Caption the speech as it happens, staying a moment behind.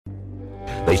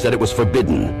They said it was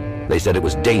forbidden. They said it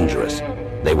was dangerous.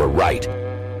 They were right.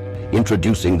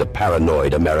 Introducing the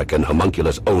Paranoid American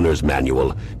Homunculus Owner's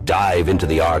Manual. Dive into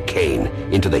the arcane,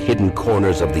 into the hidden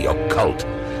corners of the occult.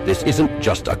 This isn't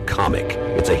just a comic.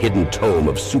 It's a hidden tome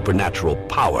of supernatural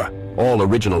power. All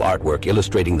original artwork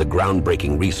illustrating the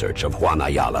groundbreaking research of Juan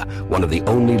Ayala, one of the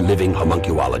only living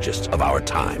homunculologists of our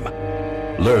time.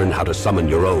 Learn how to summon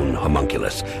your own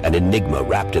homunculus, an enigma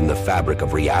wrapped in the fabric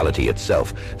of reality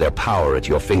itself, their power at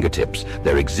your fingertips,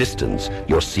 their existence,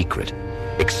 your secret.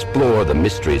 Explore the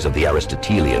mysteries of the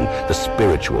Aristotelian, the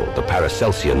spiritual, the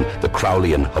Paracelsian, the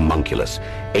Crowleyan homunculus.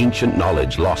 Ancient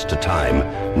knowledge lost to time,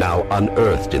 now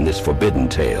unearthed in this forbidden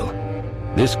tale.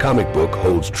 This comic book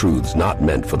holds truths not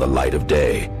meant for the light of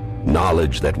day.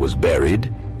 Knowledge that was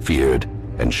buried, feared,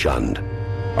 and shunned.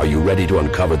 Are you ready to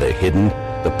uncover the hidden?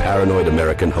 The Paranoid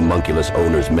American Homunculus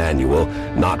Owner's Manual,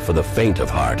 not for the faint of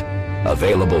heart.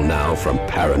 Available now from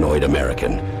Paranoid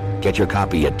American. Get your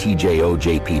copy at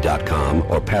tjojp.com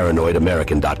or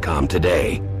paranoidamerican.com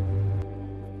today.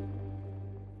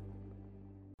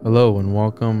 Hello and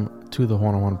welcome to the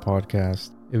One-on-One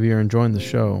Podcast. If you're enjoying the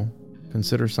show,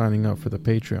 consider signing up for the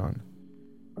Patreon.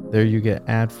 There you get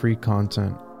ad-free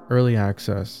content, early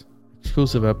access,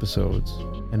 exclusive episodes,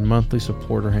 and monthly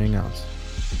supporter hangouts.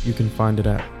 You can find it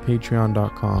at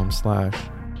patreon.com/the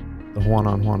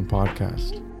One-on-One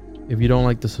Podcast. If you don't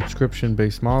like the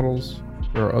subscription-based models,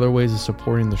 there are other ways of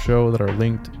supporting the show that are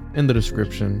linked in the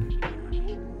description.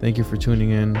 Thank you for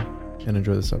tuning in and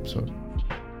enjoy this episode.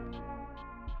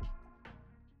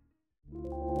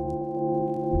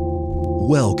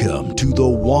 Welcome to the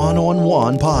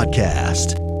One-on-One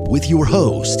Podcast with your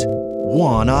host,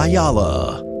 Juan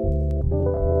Ayala.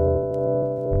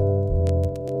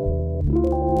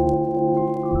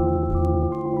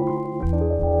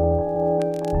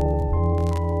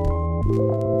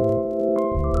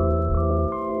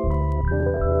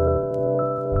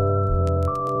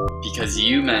 Because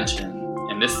you mentioned,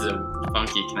 and this is a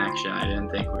funky connection I didn't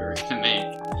think we were going to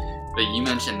make, but you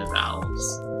mentioned the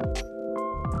valves.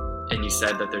 And you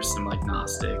said that there's some like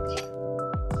Gnostic,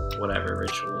 whatever,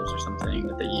 rituals or something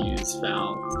that they use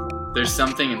valves. There's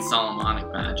something in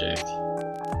Solomonic magic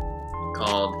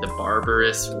called the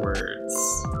barbarous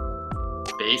words.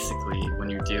 Basically, when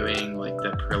you're doing like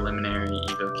the preliminary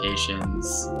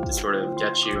evocations to sort of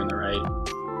get you in the right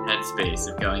headspace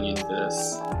of going into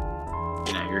this,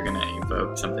 you know, you're gonna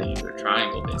evoke something into a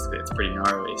triangle. Basically, it's pretty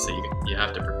gnarly, so you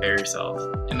have to prepare yourself,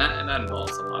 and that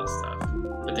involves a lot of stuff.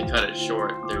 But to cut it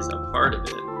short, there's a part of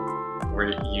it where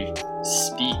you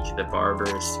speak the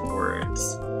barbarous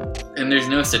words, and there's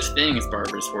no such thing as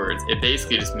barbarous words. It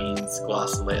basically just means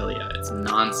glossolalia. It's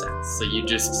nonsense. So you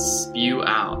just spew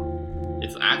out.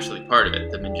 It's actually part of it.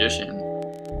 The magician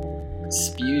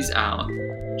spews out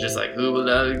just like you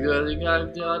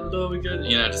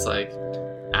know, just like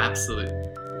absolute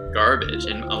garbage,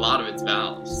 and a lot of it's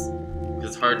vowels,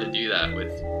 because it's hard to do that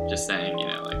with just saying, you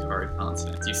know, like hard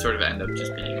consonants. You sort of end up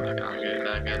just being like, oh, good,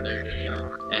 that good, there, you know.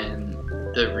 And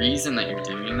the reason that you're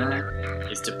doing that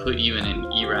is to put you in an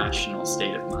irrational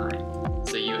state of mind.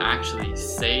 So you actually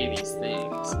say these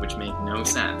things which make no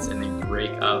sense, and they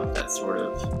break up that sort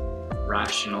of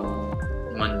rational,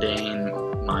 mundane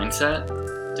mindset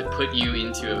to put you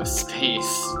into a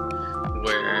space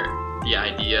where the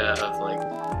idea of like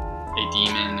a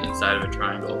demon inside of a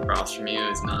triangle across from you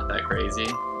is not that crazy.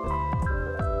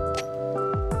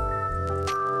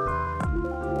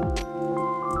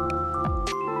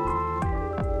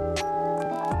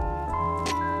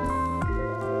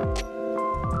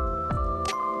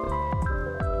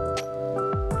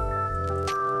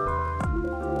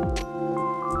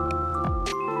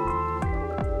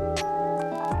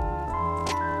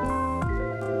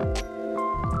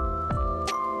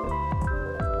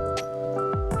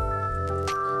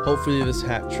 Hopefully this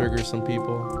hat triggers some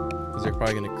people, because they're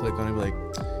probably going to click on it and be like,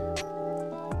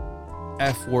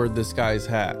 F word this guy's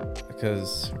hat,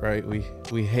 because, right,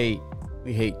 we hate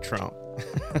Trump.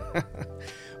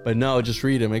 But no, just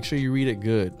read it. Make sure you read it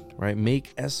good, right?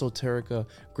 Make esoterica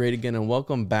great again, and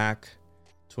welcome back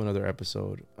to another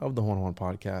episode of the One-on-One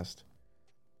Podcast.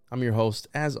 I'm your host,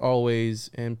 as always,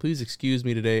 and please excuse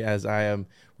me today as I am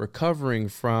recovering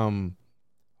from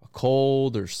a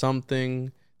cold or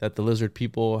something that the lizard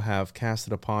people have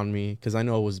casted upon me, because I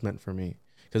know it was meant for me,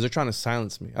 because they're trying to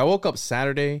silence me. I woke up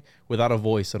Saturday without a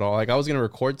voice at all. Like, I was going to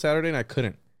record Saturday and I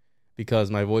couldn't, because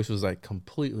my voice was like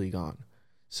completely gone.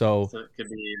 So it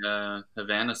could be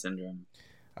Havana syndrome.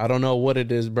 I don't know what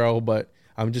it is, bro, but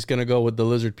I'm just going to go with the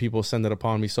lizard people send it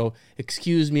upon me. So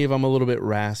excuse me if I'm a little bit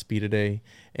raspy today,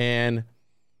 and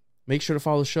make sure to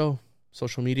follow the show,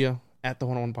 social media, at the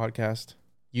One-on-One Podcast,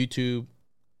 YouTube,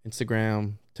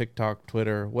 Instagram, TikTok,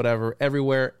 Twitter, whatever,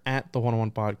 everywhere at the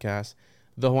One-on-One Podcast,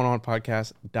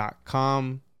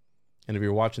 the1on1podcast.com. And if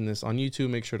you're watching this on YouTube,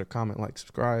 make sure to comment, like,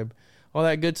 subscribe, all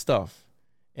that good stuff.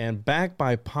 And back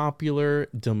by popular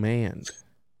demand,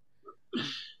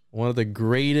 one of the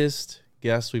greatest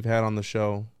guests we've had on the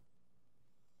show.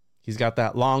 He's got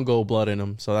that Longo blood in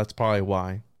him, so that's probably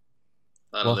why.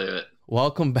 That'll do it.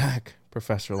 Welcome back,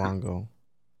 Professor Longo.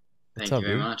 Thank you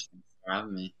very much. Thanks for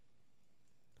having me.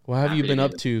 What have you been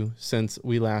up to since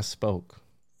we last spoke?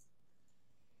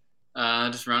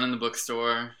 Just running the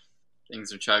bookstore.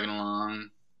 Things are chugging along.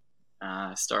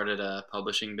 Started a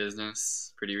publishing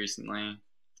business pretty recently.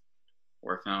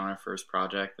 Working on our first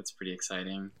project. That's pretty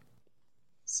exciting.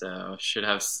 So should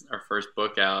have our first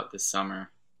book out this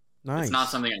summer. Nice. It's not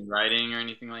something I'm writing or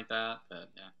anything like that, but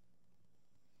yeah.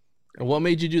 And what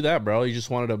made you do that, bro? You just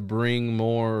wanted to bring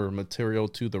more material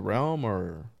to the realm,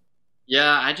 or?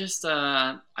 Yeah, I just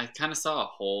I kind of saw a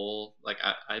hole. Like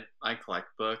I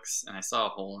collect books, and I saw a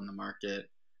hole in the market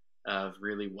of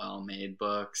really well-made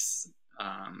books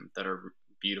that are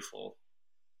beautiful.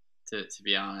 To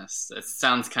be honest, it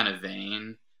sounds kind of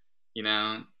vain, you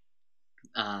know,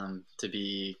 to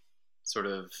be sort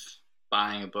of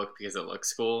buying a book because it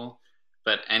looks cool.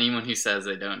 But anyone who says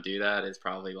they don't do that is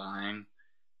probably lying.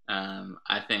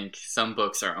 I think some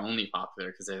books are only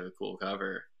popular because they have a cool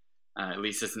cover. At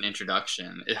least it's an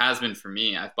introduction. It has been for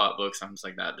me. I've bought books I'm just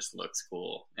like, that just looks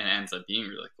cool, and it ends up being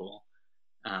really cool.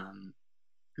 And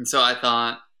so I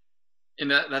thought,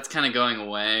 and that's kind of going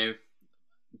away,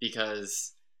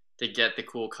 because to get the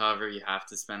cool cover, you have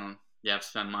to spend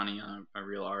money on a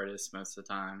real artist most of the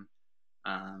time.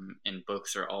 And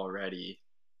books are already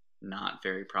not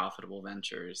very profitable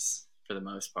ventures for the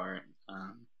most part.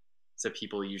 So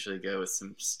people usually go with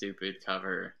some stupid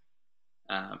cover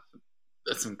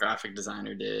that some graphic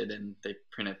designer did, and they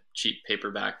print a cheap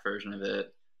paperback version of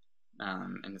it.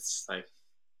 And it's like,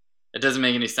 it doesn't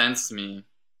make any sense to me,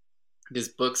 because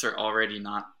books are already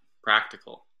not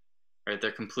practical, right?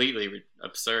 They're completely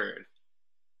absurd,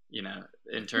 you know,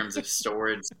 in terms of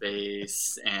storage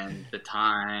space and the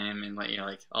time and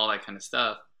like all that kind of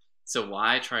stuff. So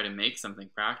why try to make something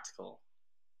practical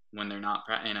when they're not,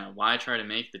 why try to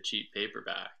make the cheap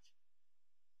paperback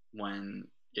when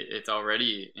it's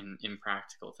already an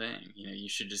impractical thing? You know, you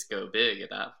should just go big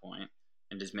at that point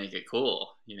and just make it cool,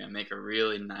 you know, make a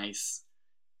really nice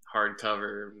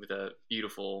hardcover with a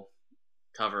beautiful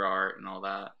cover art and all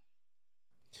that.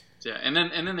 Yeah. And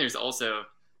then there's also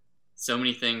so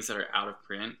many things that are out of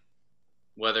print,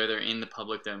 whether they're in the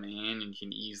public domain and you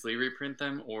can easily reprint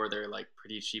them, or they're like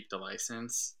pretty cheap to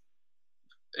license.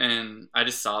 And I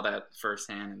just saw that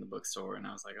firsthand in the bookstore, and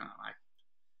I was like,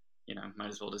 might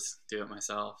as well just do it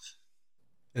myself.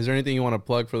 Is there anything you want to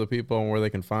plug for the people and where they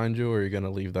can find you, or are you going to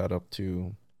leave that up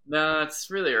to? No, it's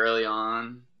really early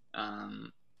on.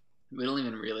 We don't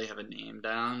even really have a name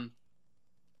down,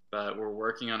 but we're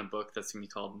working on a book that's going to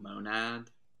be called Monad.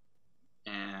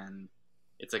 And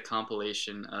it's a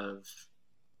compilation of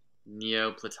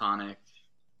Neoplatonic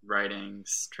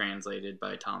writings translated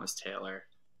by Thomas Taylor.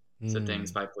 So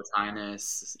things by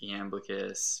Plotinus,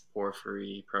 Iamblichus,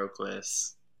 Porphyry,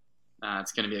 Proclus.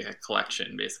 It's going to be like a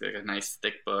collection, basically, like a nice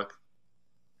thick book.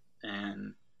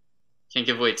 And can't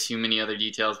give away too many other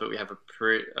details, but we have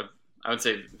I would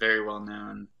say very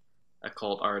well-known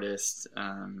occult artist.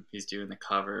 He's doing the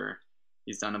cover.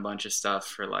 He's done a bunch of stuff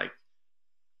for like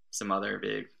some other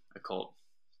big occult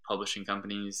publishing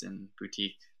companies and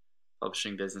boutique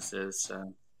publishing businesses.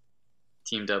 So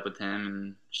teamed up with him,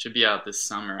 and should be out this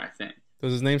summer, I think.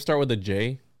 Does his name start with a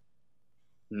J?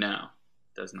 No,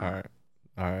 does not.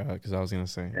 All right, because I was gonna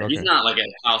say, yeah, okay. He's not like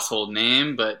a household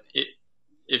name, but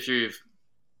if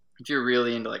you're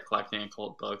really into like collecting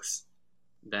occult books,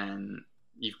 then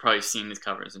you've probably seen his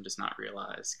covers and just not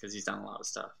realized, because he's done a lot of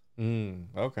stuff.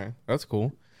 Okay, that's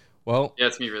cool. Well, yeah,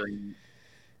 it's gonna be really neat.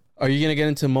 Are you gonna get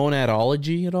into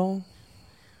monadology at all?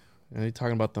 Are you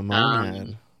talking about the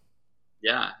monad?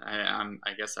 Yeah,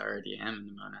 I guess I already am in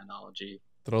the monadology.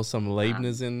 Throw some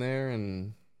Leibniz in there,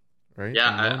 and right? Yeah,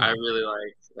 I really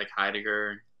like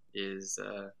Heidegger is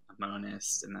a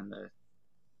monist, and then the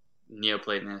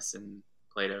Neoplatonists and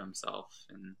Plato himself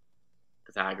and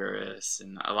Pythagoras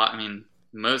and a lot. I mean,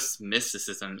 most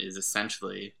mysticism is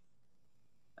essentially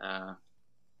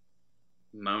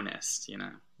monist. You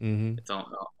know, it's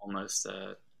almost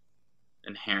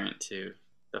inherent to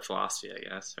the philosophy, I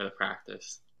guess, or the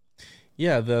practice.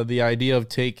 Yeah, the idea of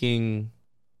taking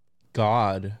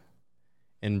God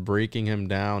and breaking him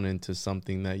down into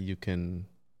something that you can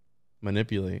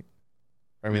manipulate.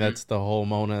 I mean, that's the whole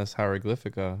Monas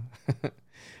Hieroglyphica,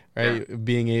 right? Yeah.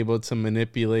 Being able to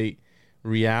manipulate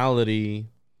reality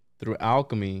through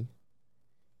alchemy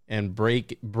and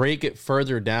break it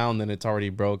further down than it's already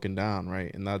broken down,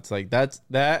 right? And that's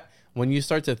when you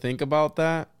start to think about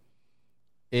that,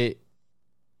 it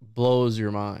blows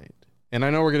your mind. And I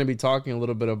know we're going to be talking a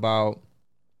little bit about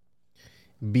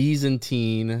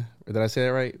Byzantine, did I say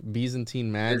that right?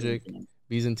 Byzantine magic,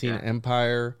 Byzantine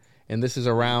Empire. And this is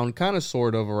around, kind of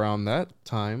sort of around that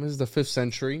time. This is the 5th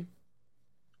century.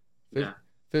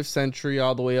 5th century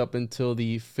all the way up until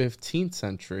the 15th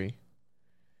century.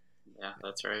 Yeah,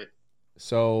 that's right.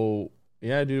 So,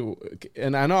 yeah, dude.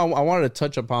 And I know I wanted to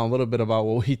touch upon a little bit about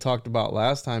what we talked about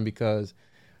last time, because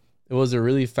it was a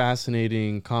really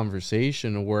fascinating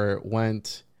conversation where it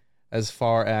went as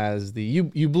far as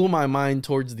you blew my mind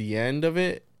towards the end of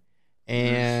it.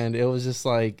 And it was just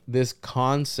like this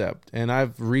concept. And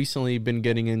I've recently been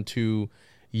getting into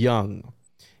Jung.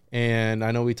 And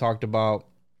I know we talked about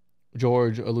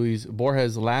George Luis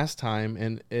Borges last time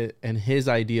and his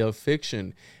idea of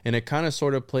fiction. And it kind of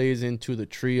sort of plays into the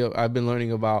tree of, I've been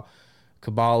learning about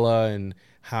Kabbalah and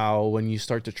how when you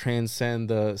start to transcend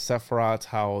the Sephiroth,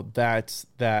 how that's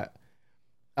that,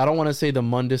 I don't want to say the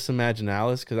mundus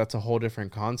imaginalis, because that's a whole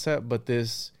different concept, but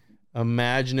this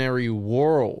imaginary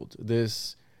world,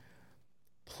 this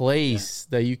place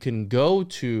that you can go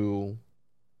to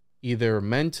either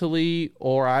mentally,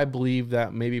 or I believe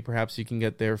that maybe perhaps you can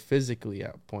get there physically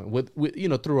at a point with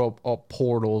through a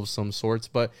portal of some sorts.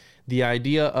 But the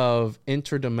idea of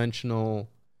interdimensional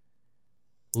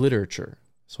literature,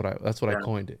 that's what I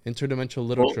coined it. Interdimensional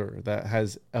literature that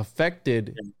has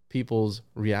affected people's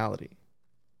reality.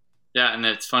 Yeah, and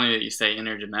it's funny that you say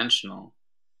interdimensional,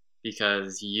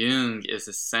 because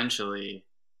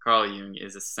Carl Jung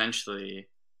is essentially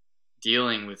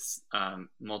dealing with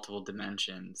multiple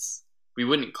dimensions. We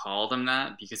wouldn't call them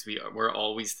that because we're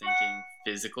always thinking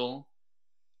physical.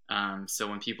 So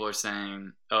when people are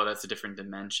saying, "Oh, that's a different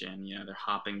dimension," they're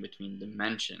hopping between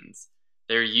dimensions.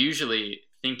 They're usually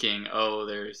thinking, "Oh,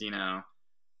 there's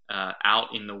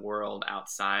out in the world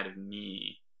outside of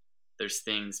me, there's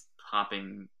things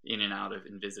popping in and out of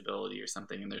invisibility or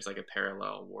something, and there's like a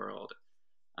parallel world."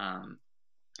 I'm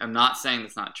not saying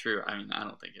that's not true. I mean, I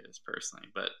don't think it is personally,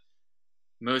 but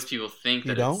most people think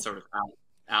that it's sort of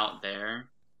out there.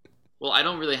 Well, I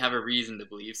don't really have a reason to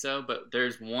believe so, but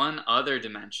there's one other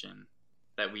dimension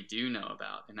that we do know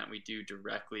about and that we do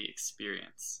directly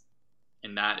experience,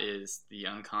 and that is the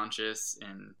unconscious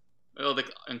the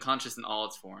unconscious in all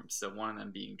its forms. So one of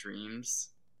them being dreams,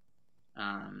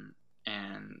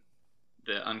 and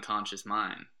the unconscious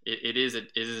mind. It is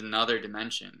another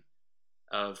dimension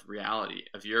of reality,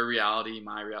 of your reality,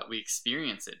 my reality. We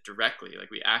experience it directly,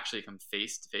 like we actually come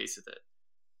face to face with it,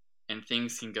 and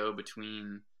things can go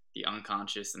between the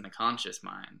unconscious and the conscious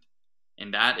mind,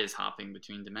 and that is hopping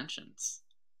between dimensions.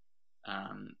 I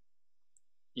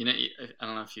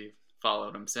don't know if you follow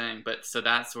what I'm saying, but so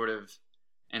that sort of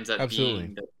ends up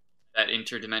being that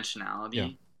interdimensionality. Yeah.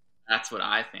 That's what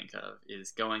I think of,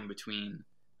 is going between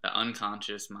the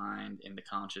unconscious mind and the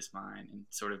conscious mind, and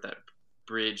sort of that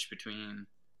bridge between,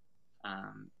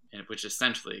 which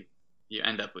essentially you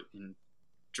end up with in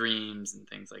dreams and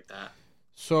things like that.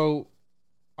 So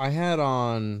I had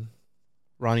on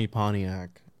Ronnie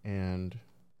Pontiac, and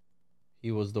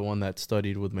he was the one that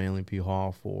studied with Manly P.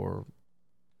 Hall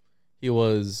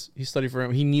he studied for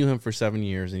him. He knew him for 7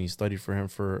 years, and he studied for him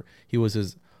he was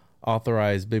his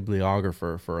authorized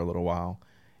bibliographer for a little while.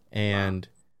 And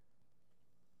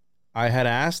I had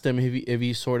asked him if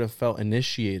he sort of felt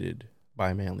initiated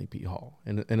by Manly P. Hall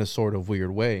in a sort of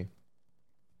weird way.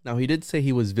 Now, he did say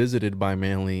he was visited by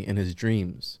Manly in his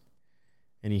dreams,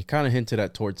 and he kind of hinted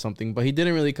at towards something, but he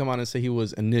didn't really come out and say he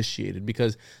was initiated,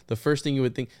 because the first thing you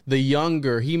would think,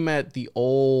 he met the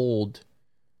old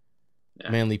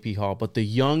Manly P. Hall, but the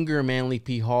younger Manly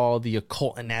P. Hall, the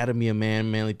occult anatomy of man,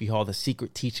 Manly P. Hall, the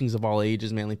secret teachings of all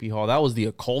ages, Manly P. Hall, that was the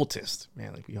occultist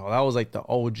Manly P. Hall. That was like the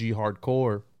OG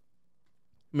hardcore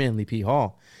Manly P.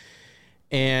 Hall.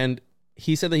 And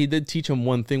he said that he did teach him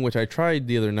one thing, which I tried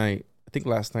the other night, I think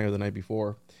last night or the night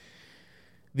before,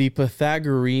 the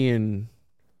Pythagorean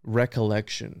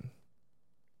recollection.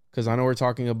 Because I know we're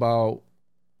talking about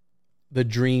the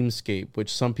dreamscape,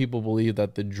 which some people believe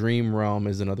that the dream realm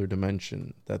is another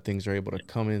dimension, that things are able to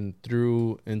come in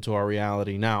through into our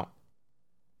reality. Now,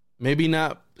 maybe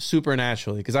not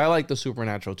supernaturally, because I like the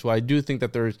supernatural too. I do think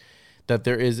that there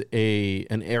is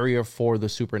an area for the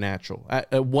supernatural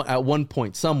at one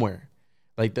point somewhere,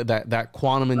 like that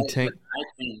quantum intent.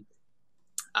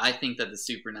 I think that the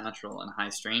supernatural and high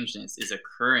strangeness is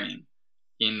occurring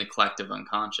in the collective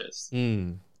unconscious,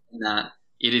 and that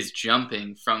it is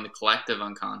jumping from the collective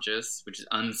unconscious, which is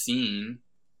unseen,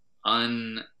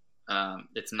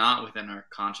 it's not within our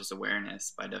conscious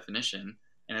awareness by definition,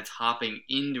 and it's hopping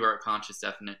into our conscious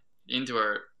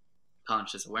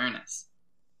awareness.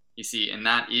 You see, and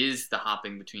that is the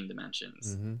hopping between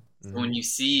dimensions. Mm-hmm. So when you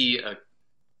see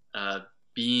a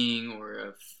being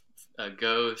or a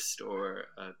ghost or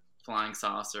a flying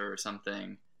saucer or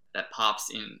something that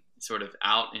pops in sort of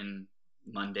out in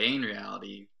mundane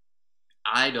reality,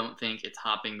 I don't think it's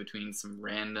hopping between some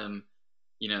random,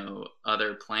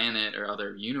 other planet or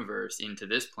other universe into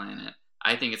this planet.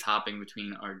 I think it's hopping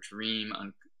between our dream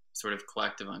sort of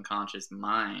collective unconscious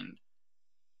mind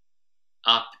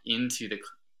up into the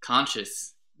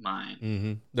conscious mind.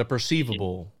 Mm-hmm. The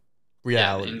perceivable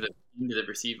reality. Yeah, into the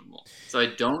perceivable. So I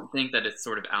don't think that it's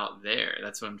sort of out there.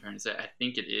 That's what I'm trying to say. I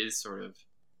think it is sort of,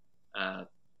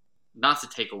 not to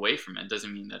take away from it. It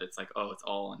doesn't mean that it's like, oh, it's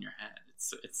all in your head.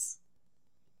 It's,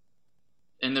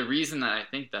 and the reason that I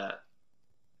think that,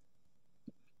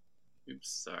 oops,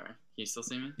 sorry. Can you still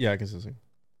see me? Yeah, I can still see.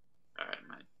 All right,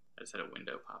 I just had a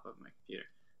window pop up on my computer.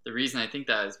 The reason I think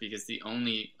that is because the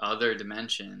only other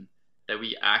dimension that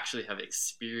we actually have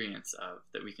experience of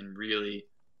that we can really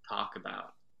talk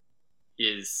about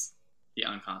is the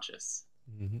unconscious.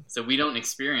 Mm-hmm. So we don't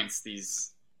experience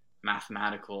these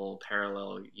mathematical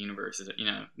parallel universes.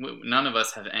 None of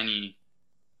us have any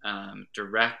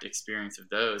direct experience of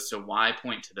those. So why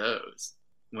point to those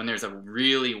when there's a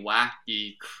really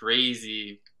wacky,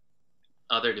 crazy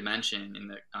other dimension in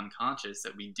the unconscious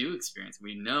that we do experience,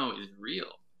 we know is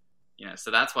real?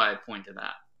 So that's why I point to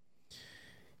that.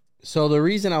 So the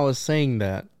reason I was saying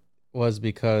that was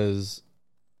because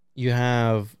you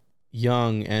have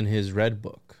Jung and his Red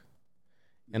Book.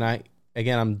 And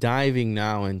I'm diving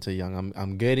now into Jung.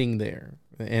 I'm getting there.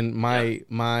 And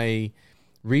my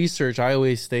research, I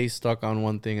always stay stuck on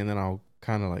one thing and then I'll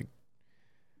kind of like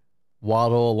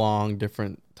waddle along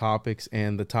different topics,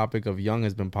 and the topic of Jung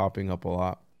has been popping up a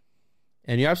lot.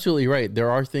 And you're absolutely right.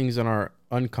 There are things in our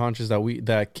unconscious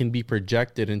that can be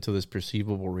projected into this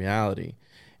perceivable reality.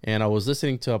 And I was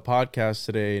listening to a podcast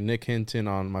today, Nick Hinton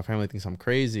on My Family Thinks I'm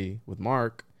Crazy with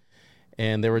Mark,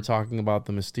 and they were talking about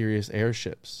the mysterious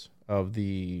airships of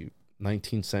the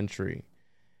 19th century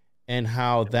and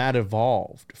how that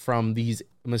evolved from these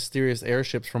mysterious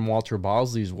airships from Walter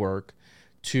Bosley's work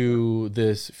to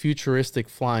this futuristic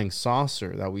flying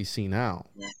saucer that we see now.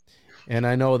 And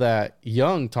I know that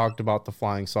Jung talked about the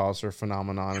flying saucer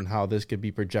phenomenon and how this could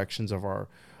be projections of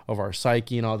our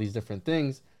psyche and all these different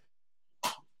things.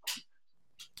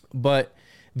 But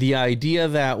the idea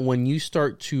that when you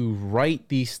start to write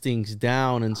these things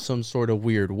down in some sort of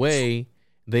weird way,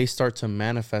 they start to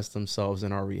manifest themselves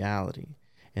in our reality.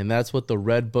 And that's what the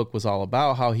Red Book was all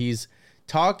about, how he's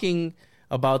talking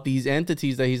about these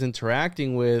entities that he's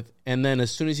interacting with. And then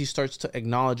as soon as he starts to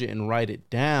acknowledge it and write it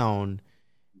down,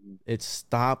 it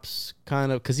stops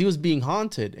kind of, because he was being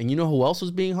haunted. And you know who else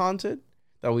was being haunted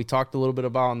that we talked a little bit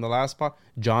about on the last part?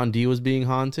 John Dee was being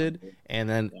haunted. And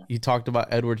then you talked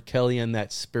about Edward Kelly and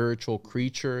that spiritual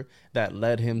creature that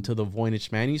led him to the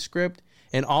Voynich manuscript.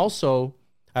 And also,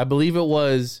 I believe it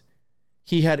was,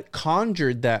 he had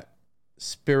conjured that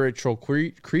spiritual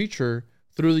creature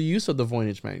through the use of the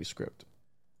Voynich manuscript.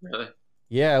 Really?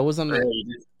 Yeah, it was on the...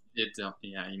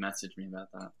 Yeah, you messaged me about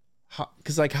that.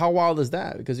 Because how wild is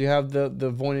that? Because you have the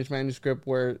Voynich manuscript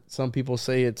where some people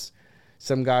say it's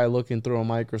some guy looking through a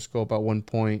microscope at one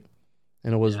point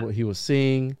and it was what he was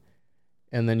seeing.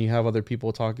 And then you have other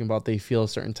people talking about they feel a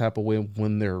certain type of way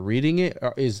when they're reading it.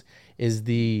 Are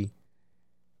the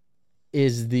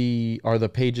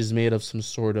pages made of some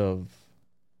sort of,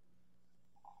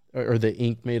 or the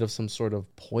ink made of some sort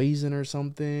of poison or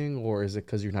something? Or is it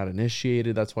because you're not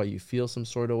initiated? That's why you feel some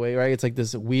sort of way, right? It's like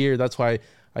this weird, that's why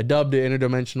I dubbed it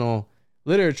interdimensional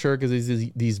literature, because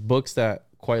these books that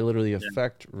quite literally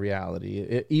affect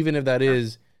reality, even if that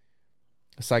is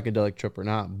a psychedelic trip or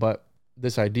not. But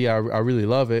this idea, I really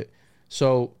love it.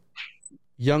 So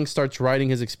Jung starts writing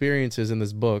his experiences in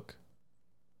this book,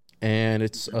 and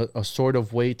it's a sort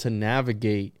of way to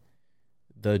navigate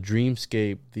the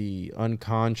dreamscape, the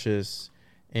unconscious,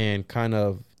 and kind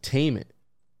of tame it,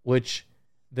 which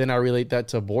then I relate that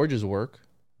to Borges' work,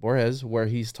 where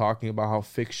he's talking about how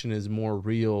fiction is more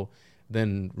real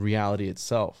than reality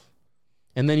itself.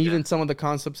 And then even some of the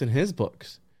concepts in his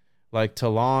books, like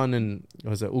Talon and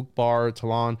Ukbar,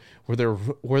 Talon, where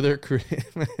they're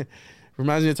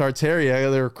reminds me of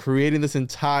Tartaria. They're creating this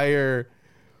entire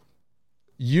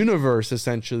universe,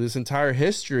 essentially, this entire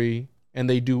history, and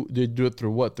they do it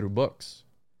through what? Through books.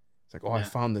 It's like, I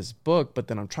found this book, but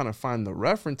then I'm trying to find the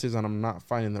references, and I'm not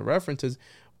finding the references,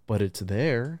 but it's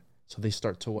there. So they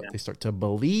start to They start to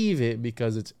believe it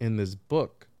because it's in this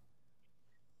book.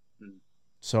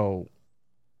 So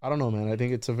I don't know, man. I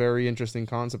think it's a very interesting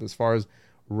concept as far as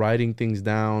writing things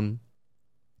down.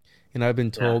 And I've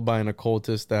been told by an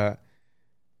occultist that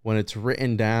when it's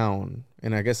written down,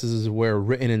 and I guess this is where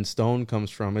written in stone comes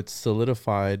from, it's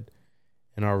solidified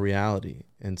in our reality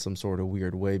in some sort of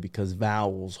weird way because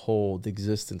vowels hold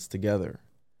existence together.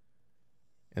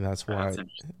 And that's why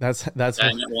that's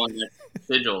and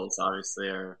sigils obviously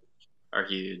are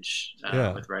huge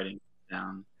with writing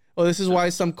down. Well, this is why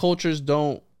some cultures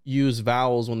don't use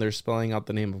vowels when they're spelling out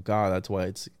the name of God. That's why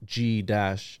it's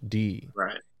G-D,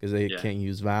 right? Because they can't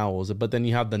use vowels. But then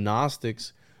you have the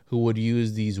Gnostics who would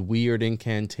use these weird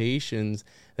incantations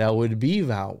that would be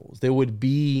vowels. There would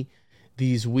be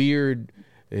these weird,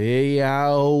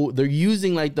 they're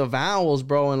using like the vowels,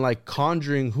 bro, and like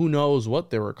conjuring. Who knows what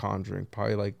they were conjuring?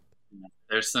 Probably like.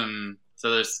 There's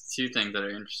two things that are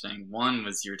interesting. One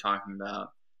was you were talking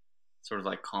about sort of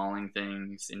like calling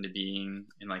things into being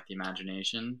in like the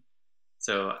imagination.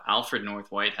 So Alfred North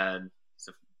Whitehead is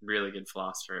a really good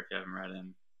philosopher if you haven't read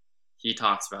him. He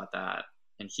talks about that,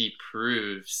 and he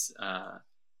proves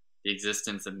the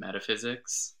existence of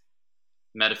metaphysics.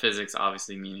 Metaphysics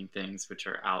obviously meaning things which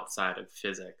are outside of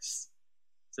physics.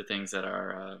 So things that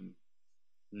are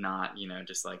not,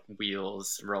 just like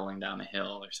wheels rolling down a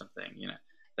hill or something,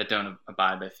 that don't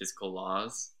abide by physical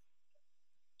laws.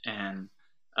 And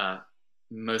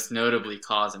most notably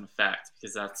cause and effect,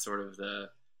 because that's sort of the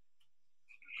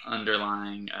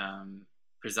underlying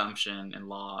presumption and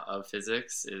law of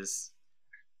physics is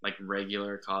like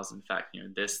regular cause and effect.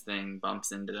 This thing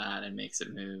bumps into that and makes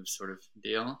it move, sort of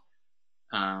deal.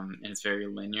 And it's very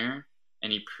linear.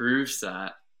 And he proves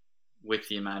that with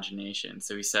the imagination.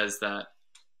 So he says that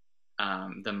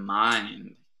the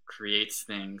mind creates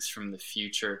things from the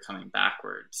future coming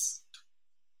backwards.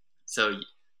 So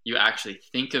you actually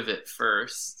think of it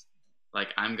first,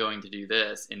 like I'm going to do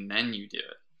this, and then you do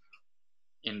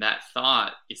it. And that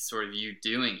thought is sort of you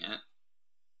doing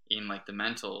it in like the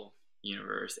mental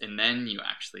universe, and then you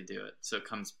actually do it. So it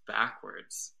comes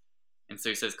backwards. And so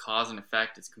he says cause and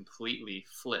effect is completely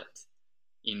flipped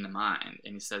in the mind.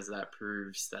 And he says that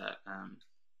proves that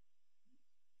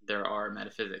there are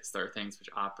metaphysics. There are things which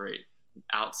operate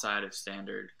outside of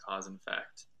standard cause and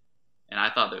effect. And I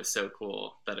thought that was so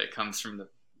cool that it comes from the,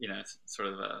 sort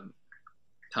of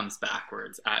comes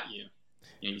backwards at you.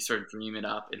 You sort of dream it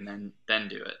up and then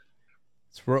do it.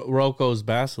 It's Rocco's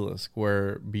basilisk,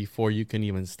 where before you can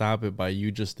even stop it by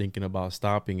you just thinking about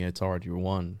stopping it, it's already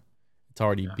won. It's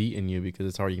already beaten you because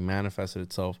it's already manifested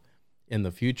itself in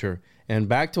the future. And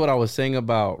back to what I was saying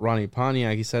about Ronnie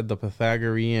Pontiac, he said the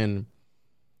Pythagorean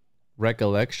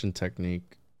recollection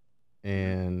technique.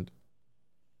 And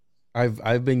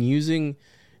I've been using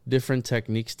different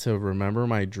techniques to remember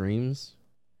my dreams.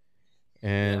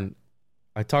 And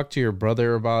I talked to your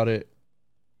brother about it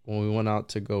when we went out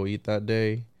to go eat that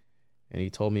day, and he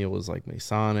told me it was like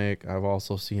Masonic. I've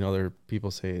also seen other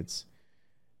people say it's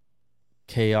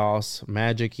chaos,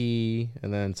 Magick-y,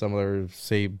 and then some others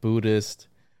say Buddhist.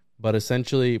 But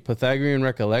essentially, Pythagorean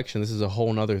recollection, this is a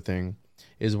whole nother thing,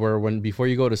 is where before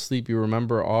you go to sleep, you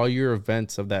remember all your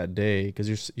events of that day,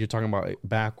 because you're talking about it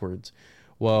backwards.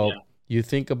 Well, you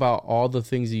think about all the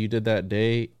things that you did that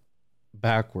day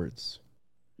backwards.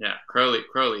 Yeah, Crowley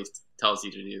tells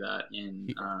you to do that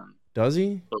in does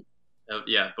he?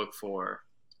 Book 4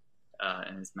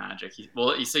 in his Magick.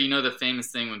 So the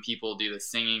famous thing when people do the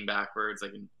singing backwards,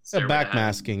 like in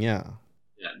backmasking,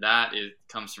 that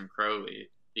comes from Crowley,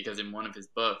 because in one of his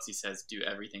books he says do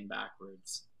everything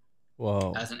backwards.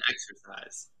 Whoa. As an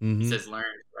exercise. He says learn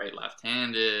to write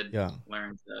left-handed,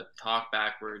 learn to talk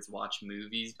backwards, watch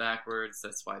movies backwards.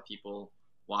 That's why people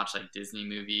watch like Disney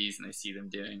movies and they see them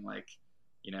doing like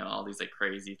all these like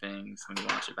crazy things when you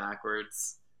watch it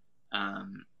backwards.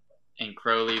 And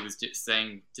Crowley was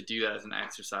saying to do that as an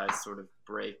exercise, sort of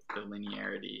break the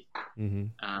linearity.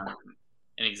 And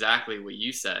exactly what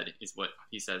you said is what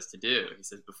he says to do. He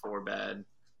says before bed.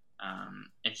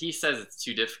 And he says it's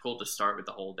too difficult to start with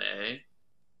the whole day.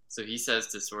 So he says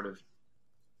to sort of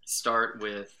start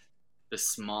with the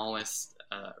smallest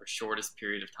or shortest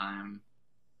period of time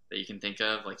that you can think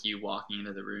of, like you walking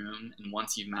into the room. And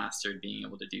once you've mastered being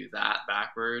able to do that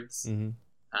backwards,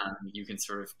 you can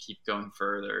sort of keep going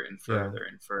further and further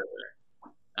and further.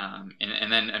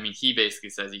 And then, he basically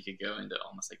says you could go into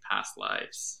almost like past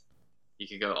lives. You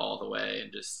could go all the way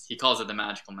and he calls it the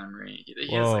magical memory.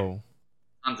 He has like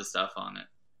tons of stuff on it.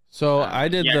 So I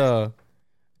did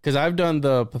because I've done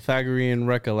the Pythagorean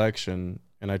recollection,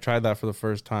 and I tried that for the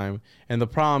first time. And the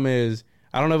problem is,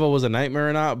 I don't know if it was a nightmare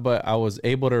or not, but I was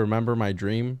able to remember my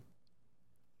dream.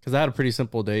 because I had a pretty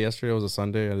simple day yesterday. It was a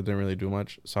Sunday. I didn't really do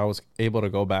much. So I was able to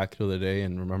go back to the day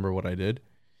and remember what I did.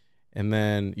 And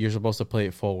then you're supposed to play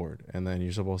it forward. And then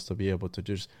you're supposed to be able to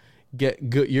just get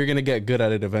good. You're going to get good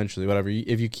at it eventually, whatever,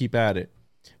 if you keep at it.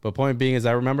 But point being is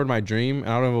I remembered my dream. And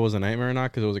I don't know if it was a nightmare or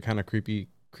not because it was a kind of creepy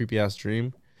ass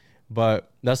dream.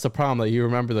 But that's the problem, that you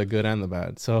remember the good and the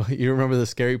bad. So you remember the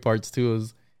scary parts too,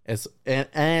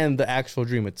 and the actual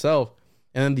dream itself.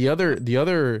 And then the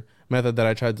other method that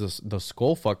I tried, the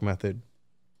skull fuck method,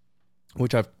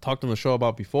 which I've talked on the show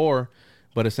about before,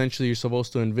 but essentially you're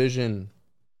supposed to envision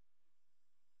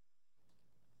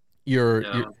your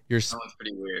that one's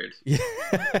pretty weird.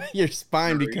 your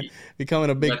spine becoming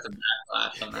a big. That's a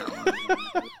backlash on that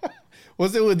one.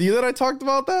 Was it with you that I talked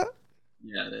about that?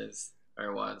 Yeah, it is. Or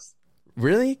it was.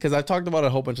 Really? Because I've talked about it a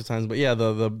whole bunch of times. But yeah,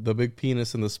 the big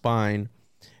penis in the spine,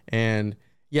 and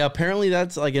yeah, apparently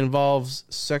that's like involves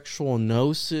sexual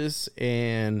gnosis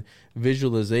and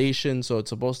visualization. So it's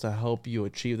supposed to help you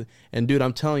achieve it. And dude,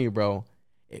 I'm telling you, bro,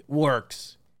 it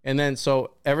works. And then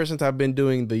so ever since I've been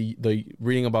doing the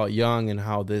reading about Jung and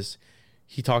how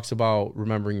he talks about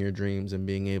remembering your dreams and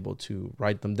being able to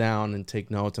write them down and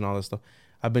take notes and all this stuff.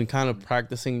 I've been kind of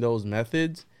practicing those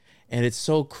methods, and it's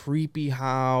so creepy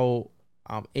how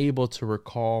I'm able to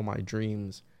recall my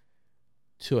dreams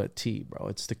to a T, bro.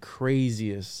 It's the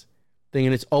craziest thing,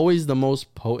 and it's always the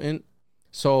most potent.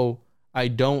 So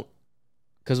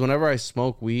because whenever I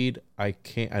smoke weed, I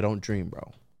don't dream,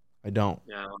 bro. I don't.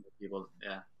 Yeah,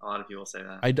 a lot of people say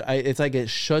that. It's like it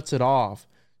shuts it off.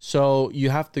 So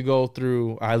you have to go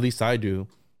through, at least I do,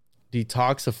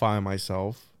 detoxify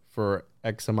myself for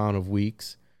X amount of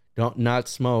weeks, not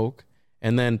smoke,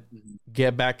 and then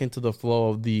get back into the flow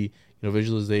of the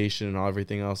visualization and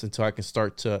everything else until I can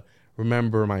start to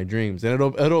remember my dreams. And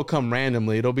it'll come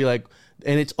randomly. It'll be like,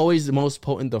 and it's always the most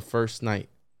potent the first night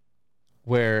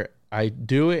where I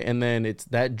do it, and then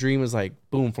that dream is like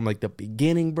boom, from like the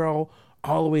beginning, bro,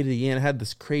 all the way to the end. I had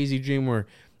this crazy dream where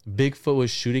Bigfoot was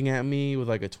shooting at me with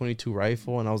like a 22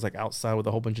 rifle, and I was like outside with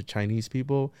a whole bunch of Chinese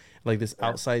people, like this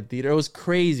outside theater. It was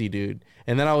crazy, dude.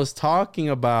 And then I was talking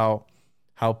about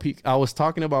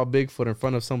Bigfoot in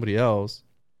front of somebody else,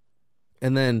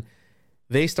 and then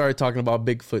they started talking about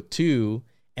Bigfoot too,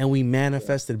 and we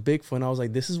manifested Bigfoot. And I was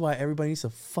like, this is why everybody needs to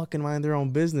fucking mind their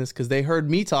own business, because they heard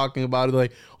me talking about it.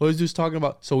 Like, what is this talking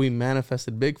about? So we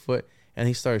manifested Bigfoot, and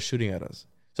he started shooting at us.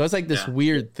 So it's like this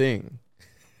weird thing.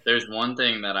 There's one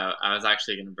thing that I was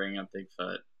actually going to bring up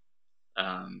Bigfoot,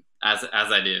 as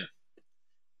I do,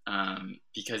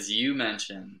 because you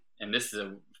mentioned, and this is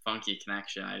a funky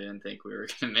connection I didn't think we were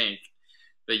going to make,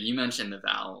 but you mentioned the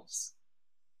valves,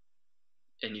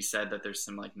 and you said that there's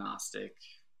some like Gnostic,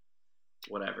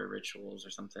 whatever, rituals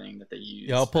or something that they use.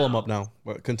 Yeah, I'll pull them up now.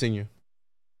 But continue.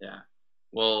 Yeah,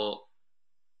 well,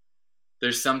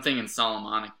 there's something in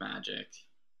Solomonic magic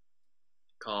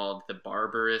called the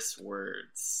barbarous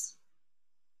words,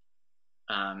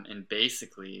 and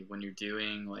basically when you're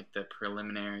doing like the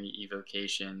preliminary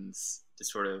evocations to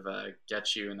sort of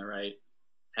get you in the right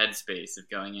headspace of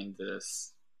going into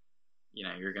this,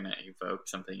 you're gonna evoke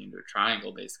something into a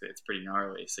triangle. Basically, it's pretty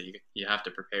gnarly, so you have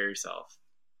to prepare yourself,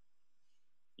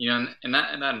 and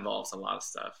that involves a lot of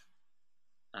stuff,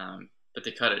 but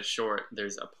to cut it short,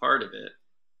 there's a part of it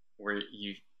where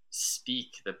you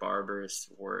speak the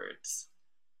barbarous words.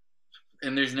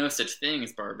 And there's no such thing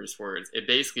as barbarous words. It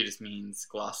basically just means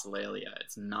glossolalia.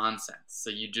 It's nonsense.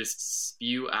 So you just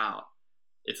spew out.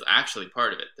 It's actually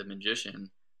part of it. The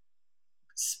magician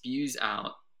spews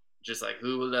out just like,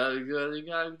 who will love you good, you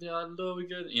gotta love you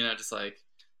good. Just like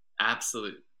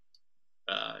absolute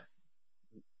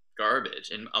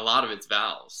garbage. And a lot of it's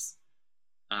vowels.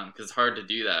 Because it's hard to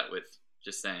do that with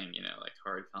just saying, like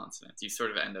hard consonants. You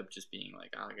sort of end up just being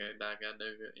like,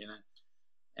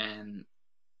 and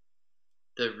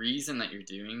the reason that you're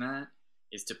doing that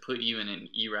is to put you in an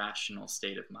irrational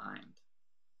state of mind.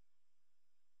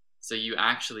 So you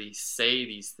actually say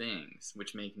these things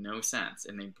which make no sense,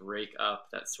 and they break up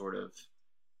that sort of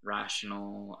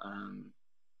rational,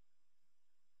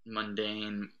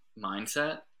 mundane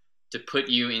mindset to put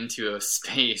you into a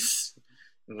space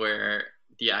where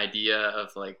the idea of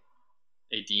like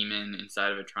a demon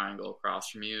inside of a triangle across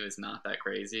from you is not that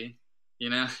crazy.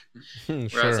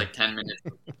 Whereas Sure. like 10 minutes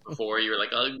before you were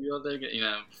like, oh,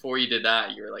 before you did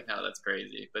that, you were like, oh, that's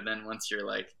crazy. But then once you're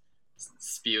like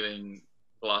spewing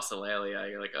glossolalia,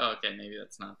 you're like, oh, okay, maybe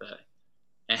that's not that.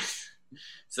 And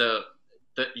so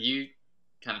you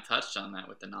kind of touched on that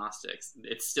with the Gnostics.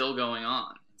 It's still going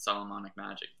on in Solomonic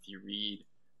magic. If you read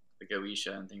the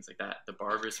Goetia and things like that, the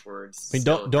barbarous words. I mean,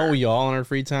 don't we all in our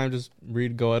free time just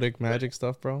read Goetic magic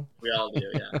stuff, bro? We all do,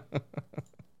 yeah.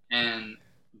 And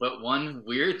But one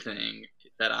weird thing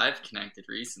that I've connected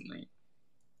recently,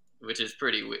 which is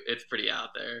it's pretty out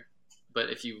there, but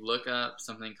if you look up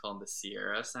something called the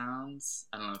Sierra sounds,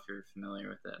 I don't know if you're familiar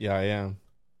with it. Yeah, I am.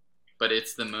 But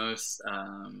it's the most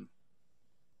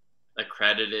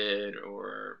accredited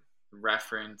or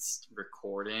referenced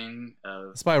recording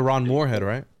of. It's by Ron Moorhead,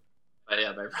 right? By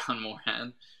Ron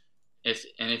Moorhead.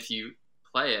 If you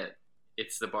play it,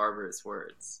 it's the barbarous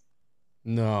words.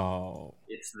 No.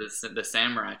 It's the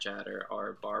samurai chatter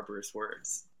are barbarous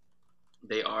words.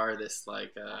 They are this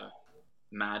like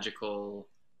magical,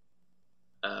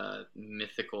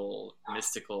 mystical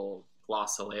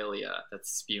glossolalia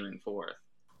that's spewing forth,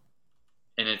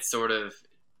 and it sort of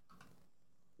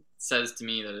says to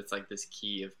me that it's like this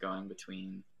key of going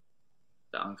between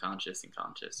the unconscious and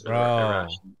conscious. Or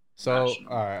irrational. So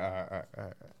all right.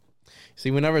 See,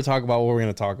 we never talk about what we're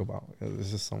going to talk about. There's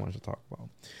just so much to talk about.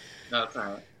 No, it's all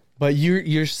right. But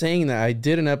you're saying that I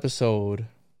did an episode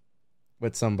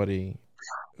with somebody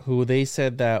who they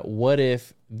said that what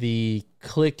if the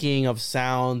clicking of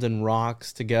sounds and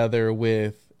rocks together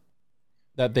with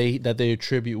that they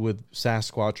attribute with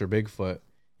Sasquatch or Bigfoot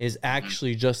is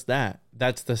actually just that.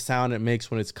 That's the sound it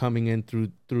makes when it's coming in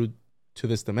through to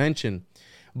this dimension.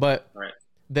 But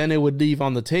then it would leave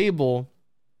on the table,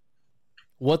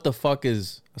 what the fuck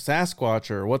is a Sasquatch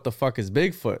or what the fuck is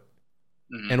Bigfoot?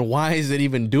 And why is it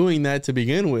even doing that to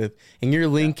begin with? And you're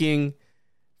linking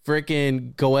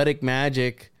freaking goetic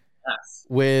magic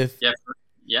with...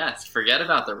 Yes, forget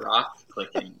about the rock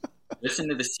clicking. Listen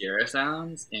to the Sierra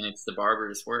sounds, and it's the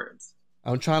barbarous words.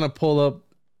 I'm trying to pull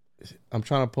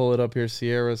it up here.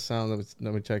 Sierra sounds.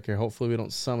 Let me check here. Hopefully we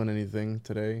don't summon anything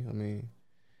today. Let me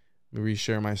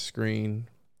reshare my screen.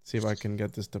 See if I can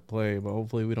get this to play. But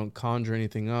hopefully we don't conjure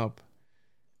anything up.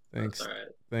 Thanks. That's all right.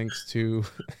 Thanks to...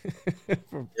 You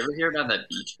ever hear about that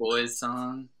Beach Boys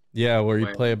song? Yeah, where you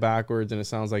play it backwards and it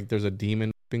sounds like there's a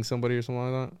demon whipping somebody or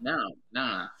something like that?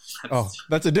 No.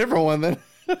 That's a different one then.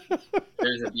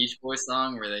 There's a Beach Boys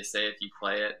song where they say if you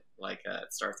play it, like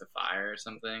it starts a fire or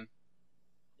something.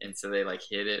 And so they like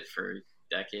hid it for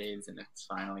decades and it's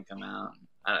finally come out.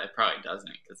 It probably doesn't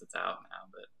because it's out now,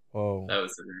 but that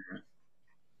was the rumor.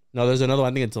 No, there's another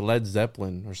one. I think it's a Led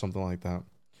Zeppelin or something like that.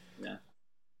 Yeah.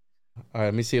 All right,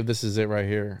 let me see if this is it right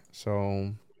here.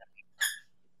 So,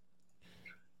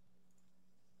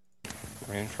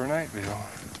 we're in for a night view.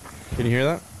 Can you hear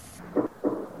that?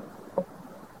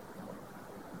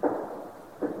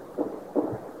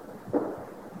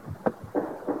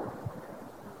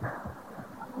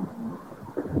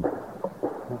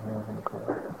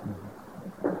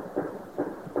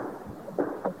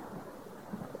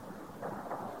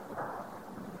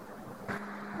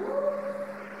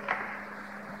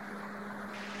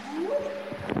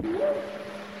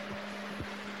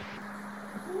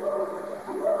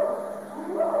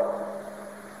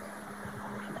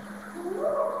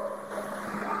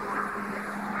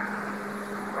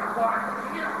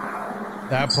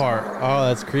 That part. Oh,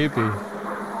 that's creepy.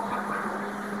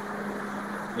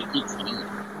 They keep singing.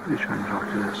 You trying to talk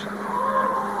to this?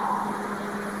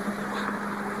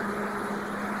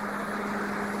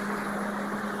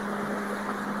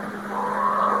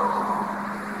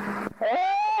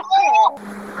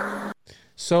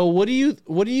 So what do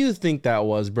you think that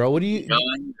was, bro? What do you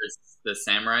the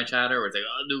samurai chatter where it's like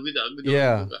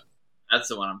yeah, that's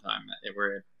the one I'm talking about.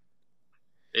 Where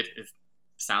it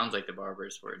sounds like the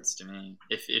barbarous words to me.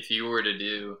 If you were to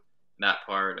do that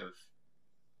part of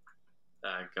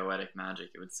goetic magic,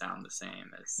 it would sound the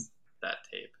same as that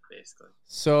tape, basically.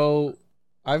 So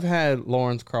I've had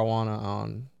Lawrence Caruana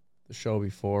on the show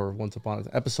before, once upon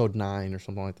episode 9 or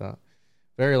something like that,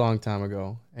 very long time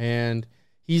ago, and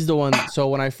he's the one. So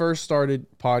when I first started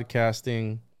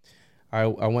podcasting, I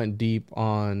went deep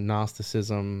on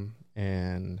Gnosticism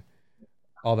and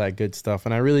all that good stuff,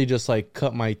 and I really just like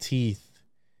cut my teeth.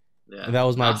 Yeah, and that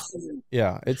was my Gnosticism.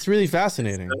 Yeah. It's really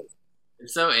fascinating.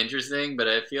 It's so interesting, but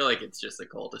I feel like it's just a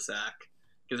cul-de-sac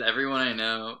because everyone I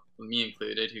know, me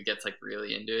included, who gets like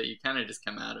really into it, you kind of just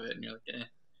come out of it and you're like, eh.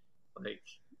 Like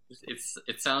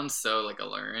it sounds so like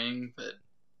alluring, but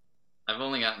I've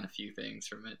only gotten a few things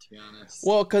from it, to be honest.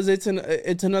 Well, because it's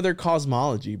another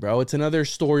cosmology, bro. It's another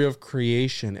story of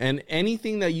creation, and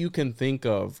anything that you can think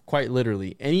of, quite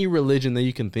literally, any religion that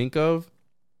you can think of,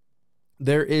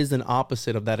 there is an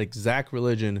opposite of that exact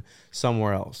religion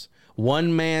somewhere else.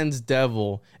 One man's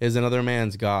devil is another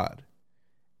man's God,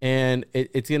 and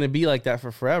it's gonna be like that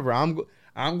for forever.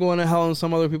 I'm going to hell in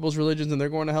some other people's religions, and they're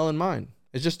going to hell in mine.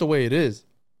 It's just the way it is.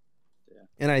 Yeah.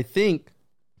 And I think,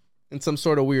 in some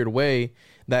sort of weird way,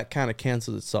 that kind of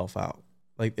cancels itself out.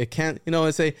 Like it can't,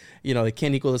 I say, it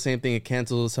can't equal the same thing. It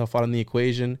cancels itself out in the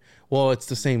equation. Well, it's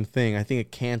the same thing. I think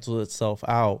it cancels itself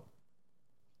out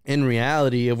in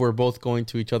reality if we're both going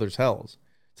to each other's hells.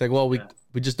 It's like, well, we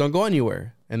just don't go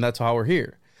anywhere, and that's how we're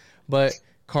here. But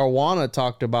Caruana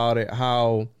talked about it,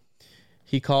 how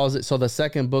he calls it, so the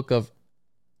second book of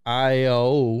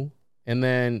IO, and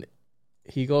then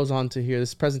he goes on to hear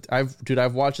this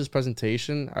I've watched this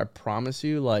presentation. I promise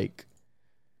you, like,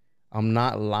 I'm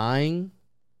not lying.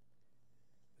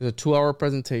 It's a 2-hour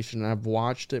presentation. I've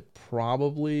watched it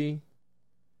probably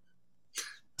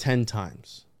 10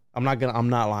 times. I'm not lying.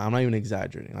 I'm not even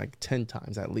exaggerating. Like 10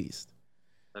 times at least.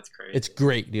 That's crazy. It's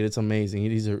great, dude. It's amazing.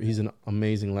 He's an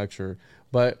amazing lecturer.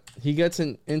 But he gets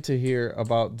into here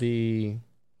about the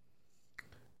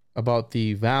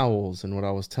vowels and what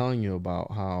I was telling you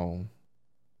about, how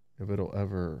if it'll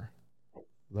ever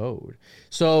load.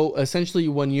 So essentially,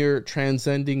 when you're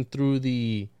transcending through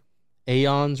the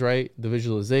aeons, right? The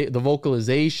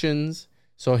vocalizations.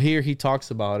 So here he talks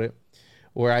about it,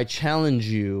 where I challenge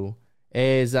you.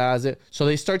 So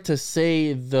they start to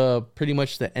say pretty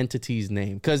much the entity's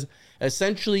name, because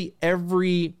essentially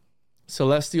every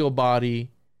celestial body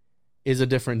is a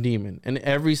different demon, and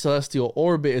every celestial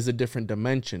orbit is a different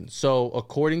dimension. So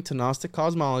according to Gnostic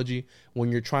cosmology,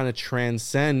 when you're trying to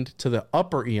transcend to the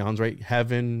upper eons, right,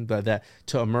 heaven, that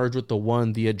to emerge with the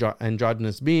one, the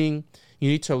androgynous being, you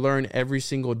need to learn every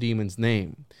single demon's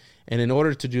name. And in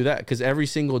order to do that, because every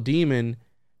single demon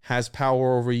has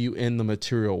power over you in the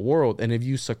material world, and if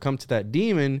you succumb to that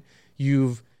demon,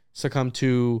 you've succumbed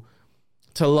to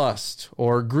lust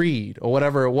or greed or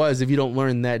whatever it was, if you don't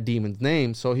learn that demon's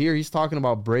name. So here he's talking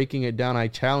about breaking it down. I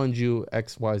challenge you,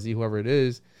 XYZ, whoever it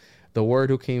is, the word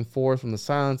who came forth from the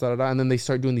silence, and then they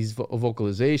start doing these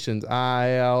vocalizations,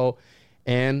 IL,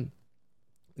 and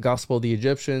Gospel of the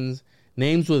Egyptians.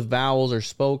 Names with vowels are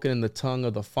spoken in the tongue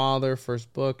of the Father,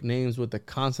 first book. Names with the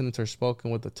consonants are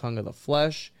spoken with the tongue of the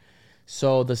flesh.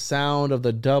 So the sound of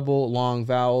the double long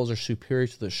vowels are superior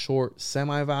to the short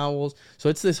semi-vowels. So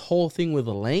it's this whole thing with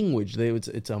the language.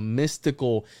 It's a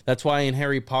mystical. That's why in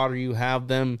Harry Potter you have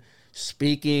them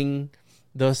speaking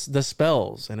the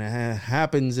spells, and it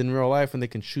happens in real life, and they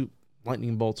can shoot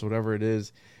lightning bolts or whatever it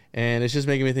is. And it's just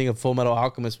making me think of Full Metal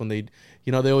Alchemist when they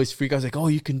always freak out. It's like, oh,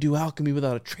 you can do alchemy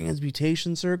without a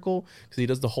transmutation circle, because he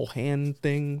does the whole hand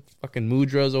thing, fucking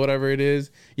mudras or whatever it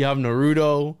is. You have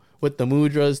Naruto with the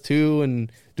mudras too,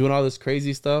 and doing all this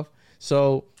crazy stuff.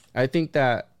 So I think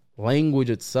that language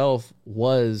itself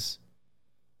was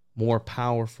more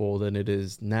powerful than it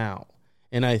is now.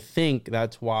 And I think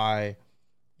that's why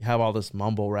you have all this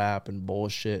mumble rap and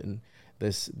bullshit and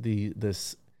this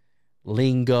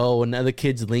lingo and other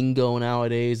kids' lingo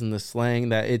nowadays, and the slang,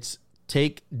 that it's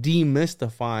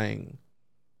demystifying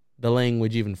the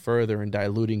language even further and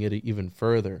diluting it even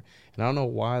further. And I don't know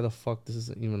why the fuck this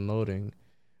isn't even loading,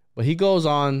 but he goes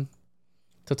on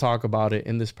to talk about it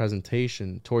in this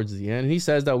presentation towards the end. And he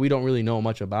says that we don't really know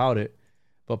much about it,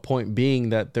 but point being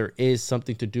that there is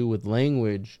something to do with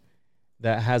language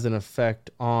that has an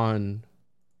effect on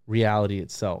reality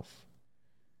itself.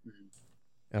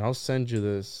 And I'll send you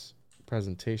this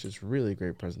presentation. It's a really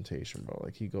great presentation, bro.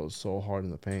 Like, he goes so hard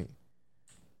in the paint.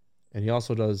 And he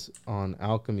also does on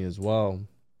alchemy as well.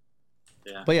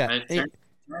 Yeah. But yeah,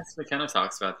 Terrence McKenna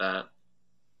talks about that.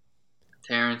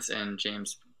 Terrence and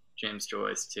James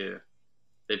Joyce too.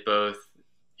 They both,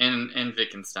 and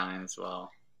Wittgenstein as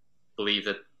well, believe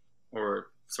that, or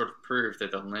sort of prove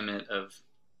that the limit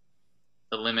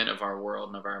of our world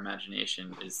and of our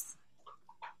imagination is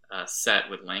set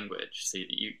with language. So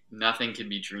nothing can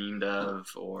be dreamed of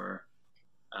or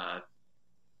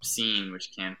seen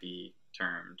which can't be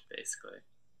termed, basically.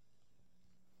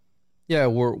 Yeah,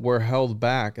 we're held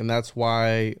back, and that's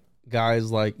why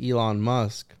guys like Elon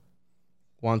Musk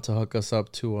want to hook us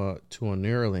up to a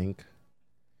Neuralink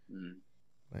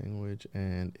language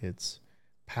and its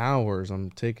powers. I'm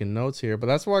taking notes here, but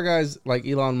that's why guys like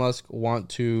Elon Musk want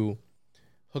to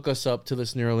hook us up to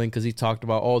this Neuralink, because he talked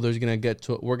about, we're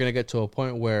gonna get to a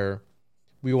point where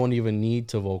we won't even need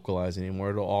to vocalize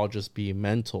anymore. It'll all just be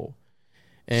mental.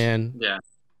 And yeah,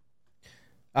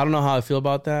 I don't know how I feel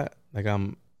about that. Like,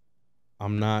 I'm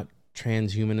not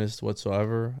transhumanist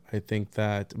whatsoever. I think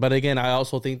that, but again, I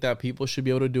also think that people should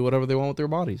be able to do whatever they want with their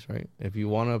bodies, right? If you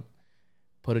want to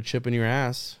put a chip in your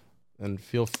ass, then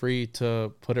feel free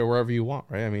to put it wherever you want,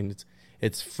 right? I mean,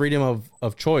 it's freedom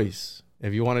of choice.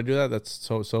 If you want to do that, that's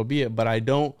so be it. But I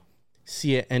don't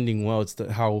see it ending well. It's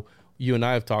how you and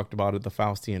I have talked about it, the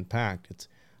Faustian Pact. It's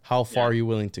how far are you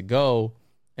willing to go?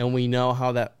 And we know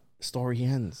how that story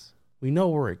ends. We know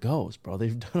where it goes, bro.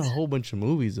 They've done a whole bunch of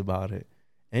movies about it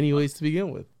anyways to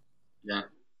begin with. Yeah.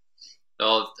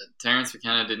 Well, Terrence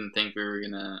McKenna didn't think we were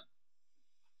gonna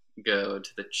go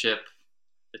to the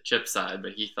chip side,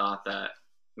 but he thought that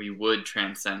we would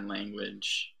transcend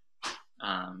language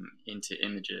into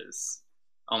images,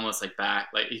 almost like back.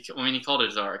 Like he called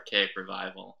it our archaic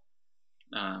revival.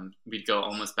 We'd go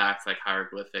almost back to like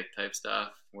hieroglyphic type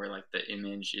stuff, where like the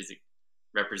image is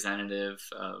representative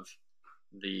of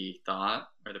the thought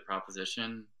or the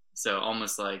proposition. So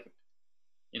almost like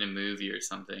in a movie or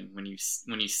something, when you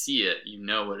see it, you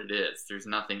know what it is. There's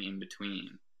nothing in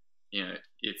between. You know,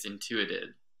 it's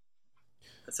intuited.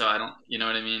 So I don't, you know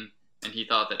what I mean? And he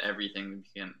thought that everything would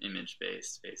become image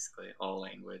based, basically, all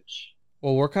language.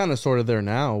 Well, we're kind of sort of there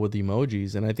now with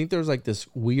emojis, and I think there's like this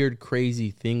weird,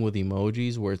 crazy thing with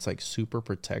emojis where it's like super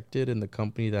protected, and the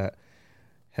company that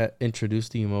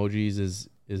introduced the emojis is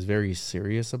very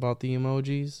serious about the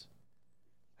emojis.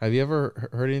 Have you ever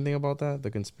heard anything about that? The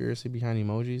conspiracy behind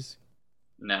emojis?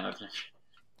 No,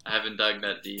 I haven't dug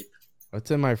that deep.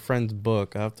 It's in my friend's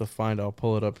book. I have to I'll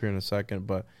pull it up here in a second.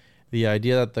 But the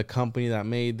idea that the company that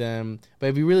made them, but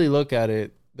if you really look at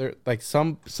it, they're like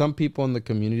some people in the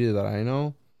community that I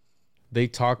know, they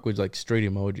talk with like straight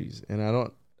emojis, and I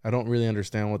don't really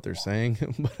understand what they're saying,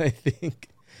 but I think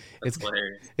it's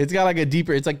got like a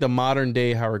deeper. It's like the modern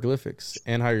day hieroglyphics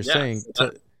and how you're saying.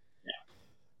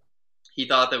 He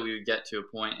thought that we would get to a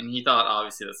point, and he thought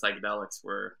obviously the psychedelics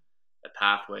were a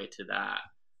pathway to that,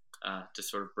 to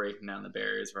sort of breaking down the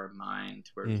barriers of our mind,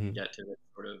 where we can get to this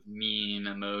sort of meme,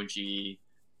 emoji,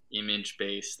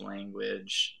 image-based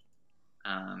language.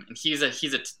 And he's a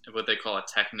what they call a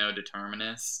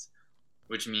techno-determinist,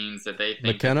 which means that they think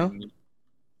McKenna?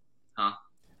 Huh?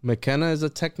 McKenna is a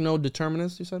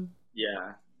techno-determinist, you said?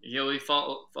 Yeah. He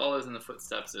follows in the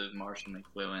footsteps of Marshall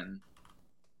McLuhan.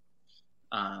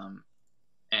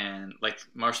 And like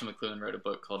Marshall McLuhan wrote a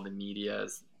book called The Media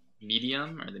is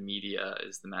Medium, or The Media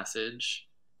is the Message.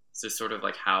 So sort of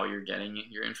like how you're getting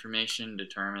your information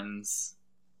determines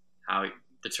how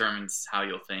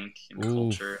you'll think in the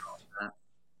culture and all that.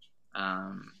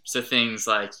 So things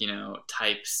like,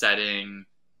 typesetting,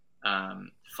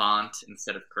 font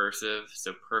instead of cursive.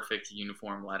 So perfect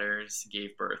uniform letters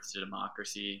gave birth to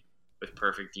democracy with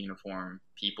perfect uniform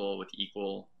people with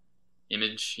equal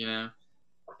image,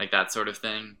 like that sort of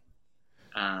thing.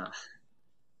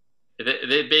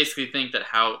 They basically think that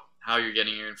how you're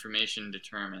getting your information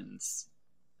determines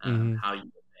how you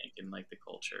think in like the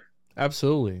culture.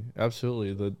 Absolutely.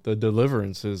 The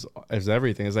deliverance is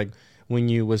everything. It's like when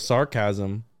you, with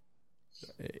sarcasm,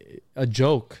 a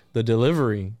joke, the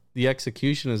delivery, the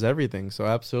execution is everything. So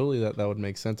absolutely that would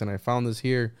make sense. And I found this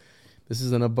here. This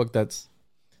is in a book it's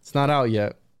not out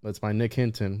yet, but it's by Nick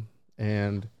Hinton.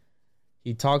 And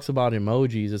he talks about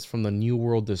emojis. It's from the New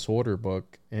World Disorder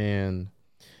book. And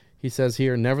he says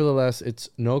here, nevertheless, it's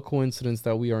no coincidence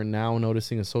that we are now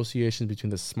noticing associations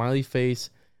between the smiley face,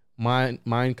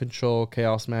 mind control,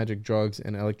 chaos magic, drugs,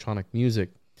 and electronic music.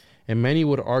 And many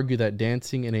would argue that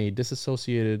dancing in a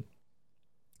disassociated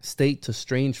state to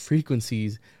strange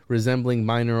frequencies resembling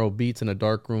binaural beats in a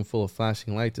dark room full of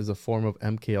flashing lights is a form of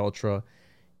MK Ultra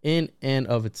in and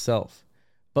of itself.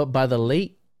 But by the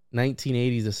late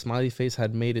 1980s, the smiley face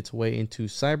had made its way into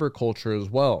cyber culture as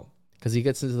well, because he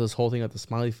gets into this whole thing of the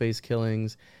smiley face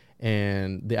killings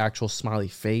and the actual smiley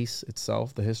face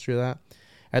itself, the history of that.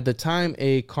 At the time,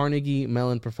 a Carnegie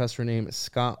Mellon professor named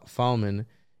Scott Fahlman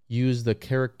used the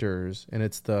characters, and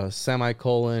it's the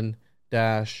semicolon,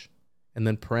 dash, and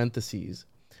then parentheses,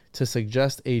 to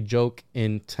suggest a joke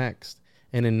in text.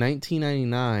 And in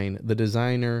 1999, the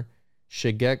designer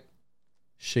Shigetaka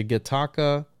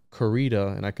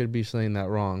Kurita, and I could be saying that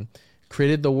wrong,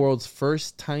 created the world's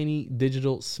first tiny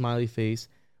digital smiley face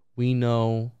we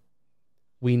now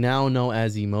know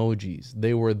as emojis.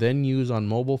 They were then used on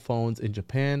mobile phones in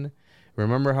Japan.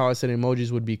 Remember how I said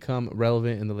emojis would become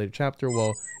relevant in the later chapter?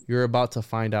 Well, you're about to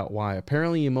find out why.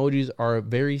 Apparently, emojis are a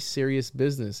very serious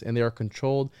business, and they are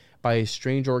controlled by a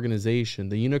strange organization.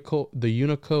 The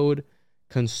Unicode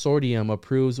Consortium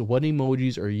approves what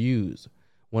emojis are used.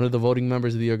 One of the voting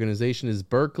members of the organization is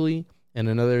Berkeley, and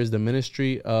another is the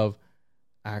Ministry of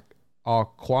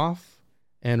Awqaf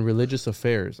and Religious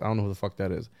Affairs. I don't know who the fuck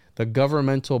that is. The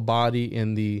governmental body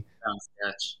in the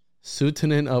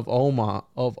Sultanate of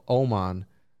Oman.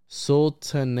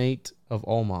 Sultanate of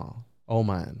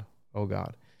Oman. Oh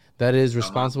God. That is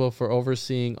responsible for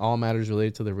overseeing all matters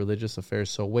related to the religious affairs.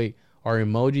 So wait, are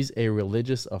emojis a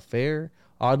religious affair?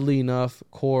 Oddly enough,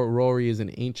 Khor Rori is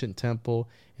an ancient temple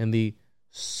in the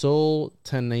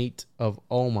Sultanate of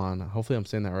Oman. Hopefully I'm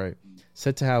saying that right.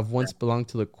 Said to have once belonged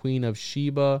to the Queen of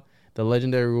Sheba. the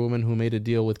legendary woman who made a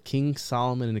deal with King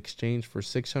Solomon in exchange for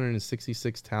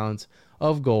 666 talents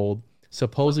of gold.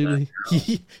 Supposedly,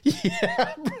 he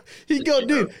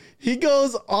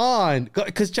goes on,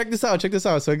 because check this out.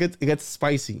 So it gets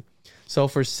spicy. So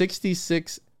for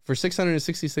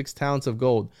 666 talents of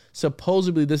gold,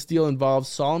 supposedly this deal involves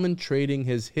Solomon trading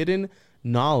his hidden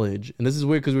knowledge, and this is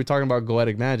weird because we're talking about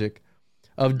goetic magic,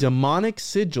 of demonic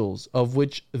sigils, of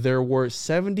which there were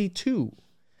 72,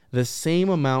 the same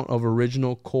amount of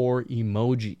original core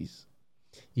emojis.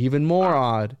 Even more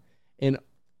odd,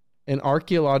 an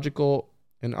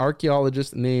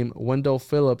archaeologist named Wendell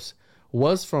Phillips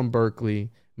was from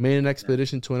Berkeley, made an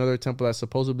expedition to another temple that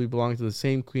supposedly belonged to the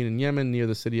same queen in Yemen near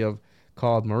the city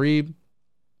called Marib.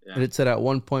 Yeah. And it said at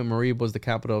one point Marib was the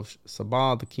capital of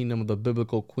Saba, the kingdom of the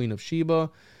biblical queen of Sheba,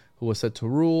 who was said to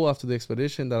rule after the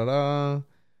expedition. Holdish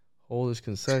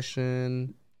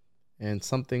concession. And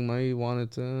something Marib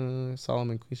wanted to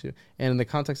Solomon Queen Sheba. And in the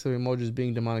context of emojis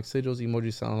being demonic sigils,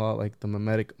 emojis sound a lot like the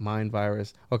mimetic mind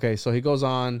virus. Okay, so he goes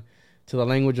on to the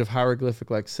language of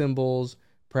hieroglyphic-like symbols.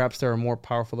 Perhaps they are more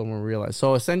powerful than we realize.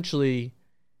 So essentially,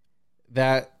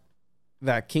 that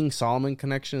King Solomon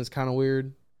connection is kind of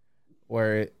weird,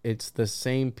 where it's the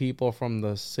same people from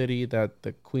the city that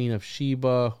the Queen of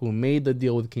Sheba who made the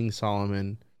deal with King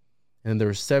Solomon, and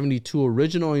there's 72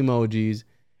 original emojis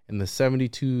and the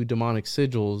 72 demonic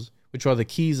sigils, which are the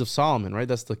keys of Solomon, right?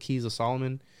 That's the keys of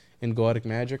Solomon in goetic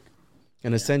magic.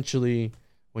 And essentially,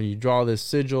 when you draw this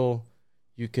sigil,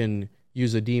 you can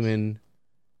use a demon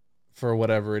for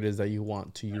whatever it is that you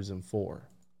want to use him for.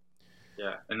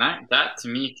 Yeah, and that to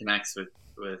me connects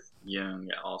with Jung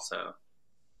also.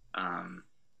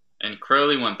 And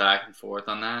Crowley went back and forth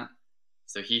on that.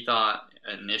 So he thought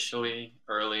initially,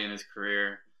 early in his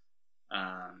career,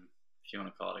 if you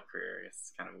want to call it a career,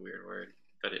 it's kind of a weird word,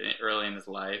 but early in his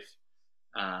life,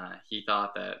 he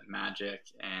thought that magic,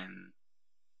 and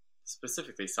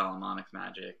specifically Solomonic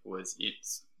magic, I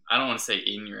don't want to say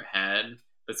in your head,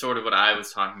 but sort of what I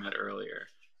was talking about earlier,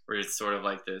 where it's sort of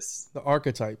like this, the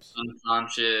archetypes,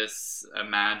 unconscious,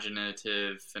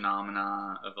 imaginative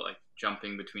phenomena of like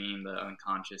jumping between the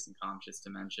unconscious and conscious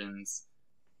dimensions,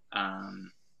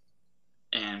 and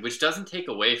which doesn't take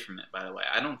away from it, by the way.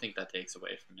 I don't think that takes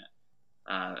away from it.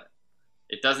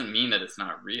 It doesn't mean that it's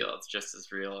not real. It's just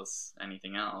as real as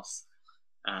anything else.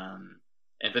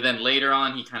 But then later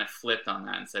on, he kind of flipped on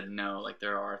that and said, no, like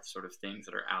there are sort of things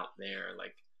that are out there,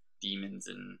 like demons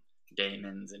and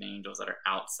daemons and angels that are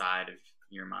outside of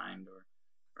your mind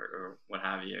or what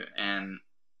have you. And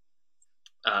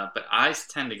but I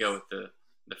tend to go with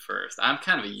the first. I'm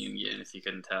kind of a Jungian, if you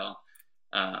couldn't tell.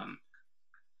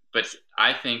 But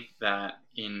I think that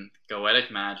in goetic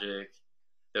magic,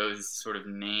 those sort of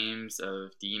names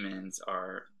of demons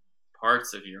are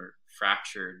parts of your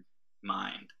fractured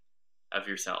mind of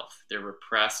yourself. They're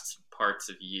repressed parts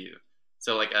of you.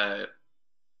 So like a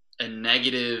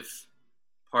negative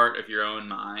part of your own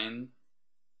mind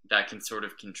that can sort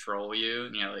of control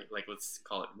you, like let's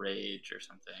call it rage or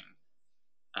something.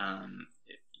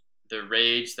 The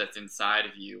rage that's inside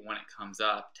of you, when it comes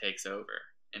up, takes over,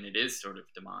 and it is sort of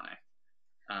demonic.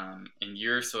 And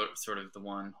you're sort of the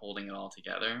one holding it all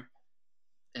together.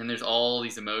 And there's all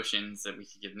these emotions that we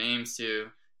could give names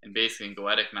to. And basically in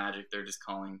goetic magic, they're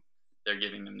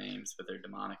giving them names, but they're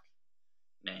demonic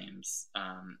names.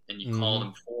 And you call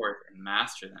them forth and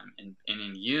master them. And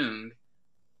in Jung,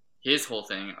 his whole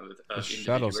thing of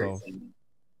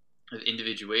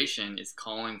individuation is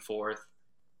calling forth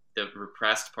the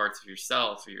repressed parts of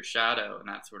yourself or your shadow and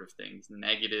that sort of thing, these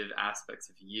negative aspects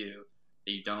of you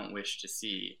that you don't wish to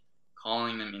see,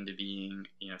 calling them into being,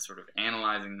 sort of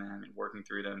analyzing them and working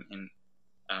through them and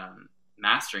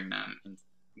mastering them,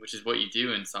 which is what you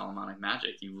do in Solomonic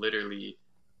magic. You literally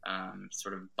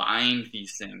sort of bind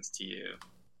these things to you,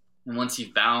 and once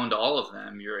you've bound all of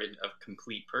them, you're a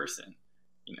complete person.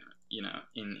 In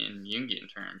Jungian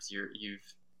terms,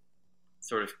 you've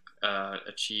sort of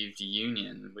achieved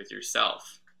union with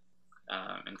yourself.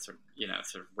 And sort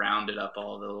of rounded up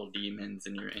all the little demons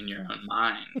in your own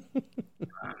mind.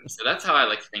 So that's how I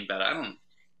like to think about it. I don't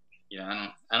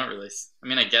really. I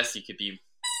mean, I guess you could be.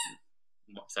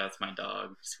 So that's my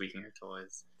dog squeaking her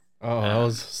toys. Oh, that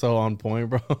was so on point,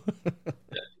 bro.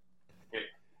 Yeah.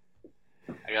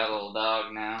 I got a little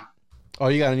dog now. Oh,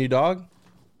 you got a new dog?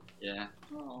 Yeah.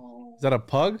 Is that a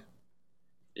pug?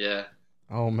 Yeah.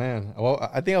 Oh man. Well,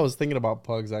 I think I was thinking about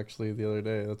pugs actually the other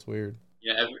day. That's weird.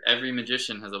 Yeah, every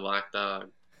magician has a black dog.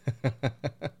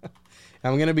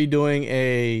 I'm gonna be doing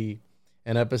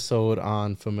an episode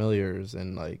on familiars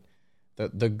and like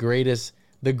the greatest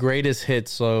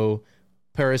hits. So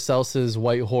Paracelsus'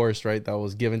 white horse, right? That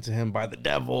was given to him by the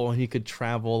devil, and he could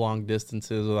travel long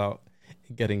distances without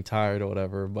getting tired or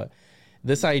whatever. But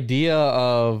this idea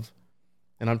of,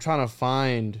 and I'm trying to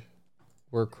find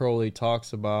where Crowley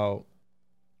talks about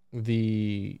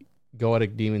the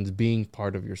goetic demons being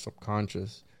part of your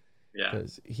subconscious. Yeah.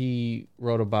 Because he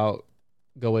wrote about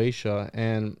Goetia,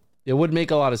 and it would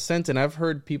make a lot of sense. And I've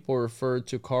heard people refer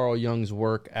to Carl Jung's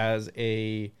work as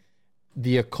the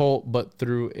occult, but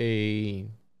through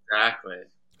an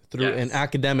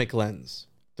academic lens.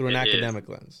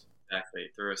 Exactly.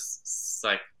 Through a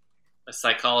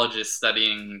psychologist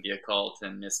studying the occult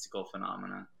and mystical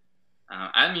phenomena.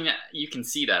 I mean, you can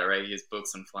see that, right? He has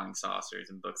books on flying saucers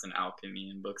and books on alchemy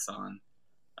and books on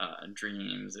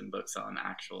dreams and books on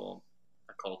actual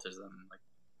occultism. Like,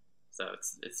 so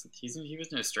he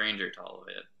was no stranger to all of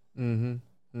it. Mm-hmm.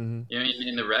 Mm-hmm. You know,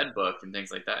 in the Red Book and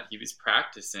things like that, he was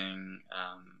practicing.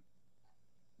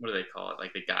 What do they call it?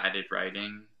 Like the guided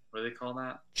writing. What do they call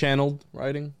that? Channeled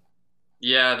writing.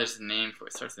 Yeah, there's a name for it.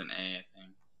 It starts with an A, I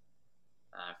think.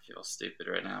 I feel stupid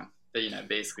right now. But, you know,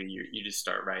 basically you just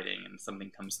start writing and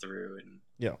something comes through, and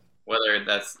yeah, whether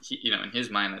that's, you know, in his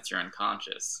mind, that's your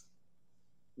unconscious.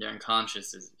 Your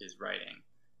unconscious is writing,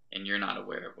 and you're not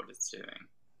aware of what it's doing.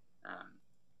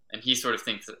 And he sort of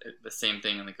thinks the same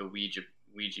thing in like a Ouija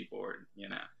board, you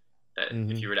know, that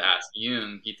if you were to ask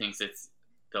Jung, he thinks it's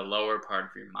the lower part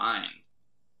of your mind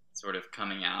sort of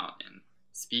coming out and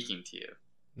speaking to you.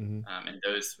 And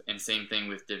same thing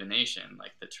with divination,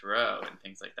 like the tarot and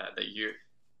things like that,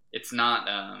 it's not,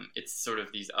 it's sort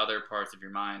of these other parts of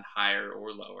your mind, higher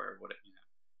or lower, it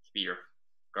could be your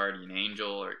guardian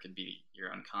angel, or it could be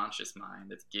your unconscious mind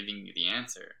that's giving you the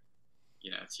answer, you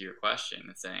know, to your question,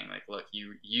 and saying like, look,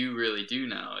 you really do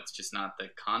know. It's just not the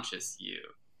conscious you.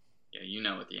 Yeah, you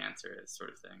know what the answer is,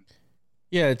 sort of thing.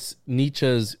 Yeah, it's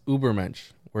Nietzsche's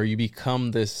Übermensch, where you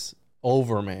become this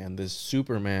overman, this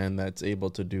Superman that's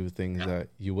able to do things that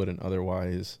you wouldn't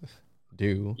otherwise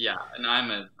do. Yeah, and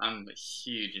I'm a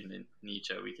huge into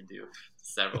Nietzsche. We could do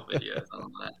several videos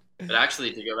on that. But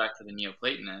actually, to go back to the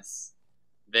Neoplatonists,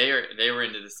 they were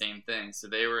into the same thing. So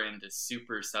they were into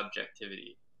super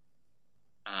subjectivity.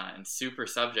 And super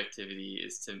subjectivity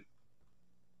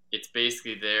it's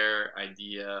basically their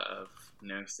idea of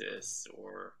gnosis,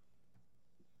 or,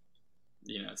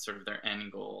 you know, sort of their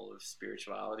end goal of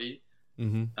spirituality.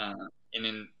 And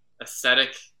in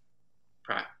ascetic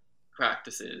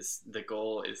practices, the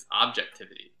goal is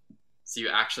objectivity. So you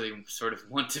actually sort of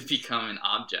want to become an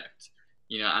object.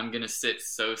 You know, I'm going to sit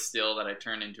so still that I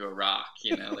turn into a rock,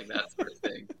 you know, like that sort of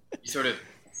thing. You're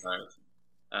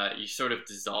sort of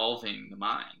dissolving the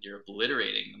mind. You're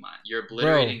obliterating the mind. You're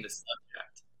obliterating the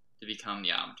subject to become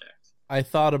the object. I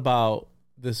thought about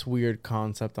this weird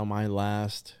concept on my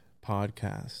last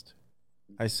podcast.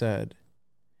 I said,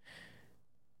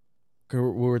 we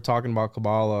were talking about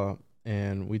Kabbalah,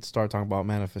 and we'd start talking about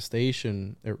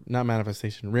reincarnation.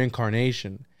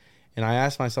 And I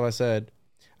asked myself, I said,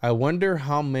 I wonder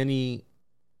how many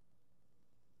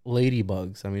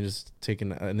ladybugs, I mean, just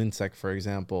taking an insect, for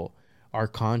example, are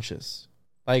conscious.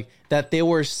 Like, that they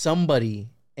were somebody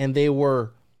and they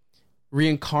were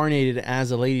reincarnated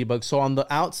as a ladybug. So on the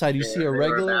outside, you see a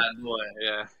regular... bad boy,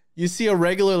 yeah. You see a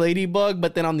regular ladybug,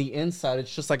 but then on the inside,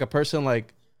 it's just like a person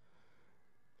like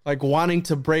wanting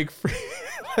to break free.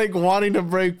 Like wanting to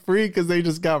break free because they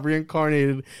just got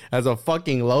reincarnated as a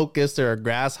fucking locust or a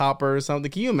grasshopper or something.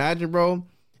 Can you imagine, bro?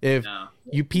 If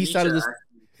you piece out of this...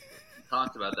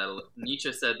 talked about that.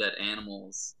 Nietzsche said that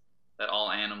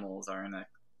all animals are in a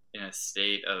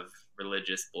state of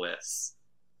religious bliss.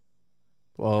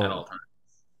 Whoa. At all times.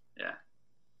 Yeah.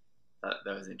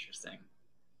 That was interesting.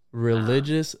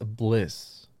 Religious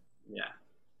bliss. Yeah.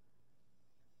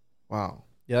 Wow.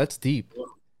 Yeah, that's deep.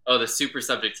 Oh, the super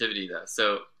subjectivity, though.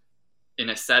 So in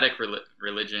ascetic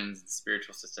religions and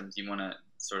spiritual systems, you want to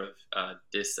sort of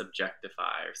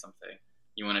disubjectify or something.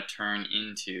 You want to turn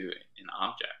into an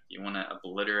object. You want to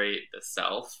obliterate the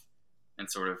self and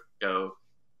sort of go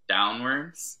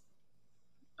downwards.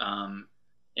 And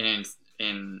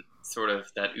in sort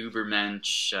of that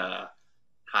Übermensch,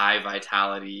 high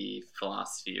vitality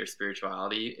philosophy or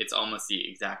spirituality, it's almost the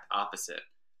exact opposite.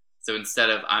 So instead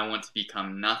of I want to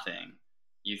become nothing,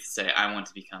 you say I want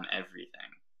to become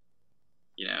everything.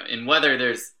 You know, and whether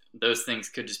those things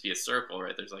could just be a circle,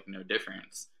 right? There's like no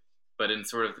difference. But in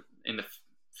the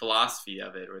philosophy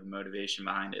of it, or the motivation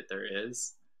behind it, there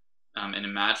is. And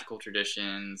in magical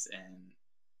traditions and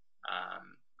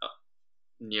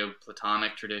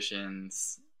Neoplatonic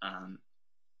traditions,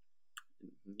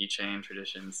 Nietzschean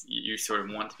traditions, you sort of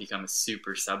want to become a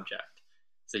super subject.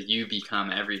 So you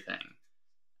become everything.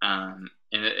 And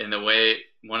And the way,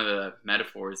 one of the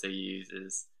metaphors they use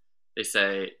is, they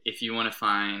say, if you want to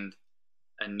find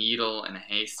a needle in a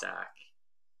haystack,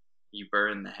 you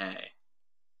burn the hay,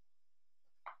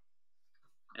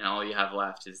 and all you have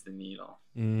left is the needle.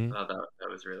 Mm-hmm. I thought that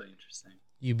was really interesting.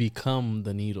 You become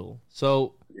the needle.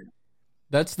 So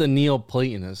that's the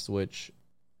Neoplatonists, which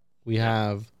we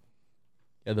have.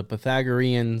 Yeah, the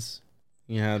Pythagoreans.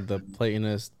 You have the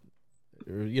Platonists,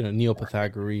 or,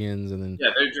 Neo-Pythagoreans, and then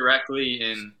they're directly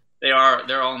in. They're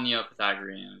all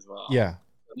Neo-Pythagorean as well. Yeah,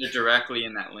 they're directly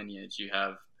in that lineage. You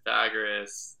have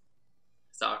Pythagoras,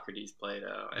 Socrates,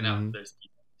 Plato. I know there's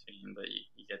people between, but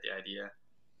you get the idea.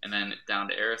 And then down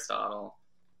to Aristotle,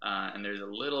 and there's a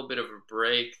little bit of a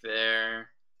break there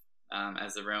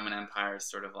as the Roman Empire is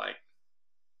sort of like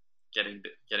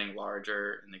getting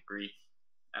larger, and the Greek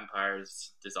Empire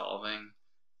is dissolving.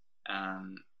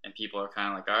 And people are kind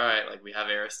of like, all right, like we have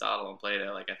Aristotle and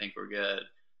Plato, like I think we're good.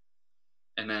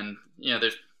 And then,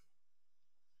 there's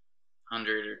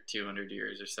 100 or 200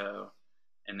 years or so,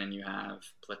 and then you have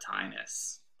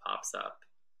Plotinus pops up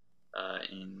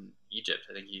in Egypt.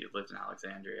 I think he lived in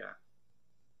Alexandria.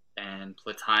 And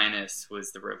Plotinus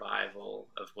was the revival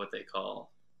of what they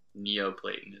call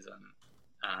Neoplatonism.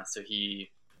 So he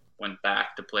went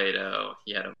back to Plato.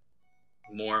 He had a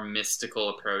more mystical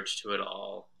approach to it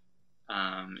all.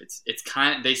 It's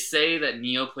kind of, they say that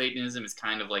Neoplatonism is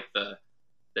kind of like the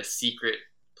secret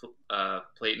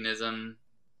Platonism,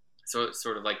 so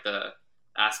sort of like the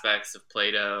aspects of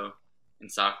Plato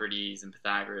and Socrates and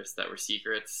Pythagoras that were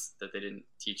secrets that they didn't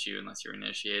teach you unless you were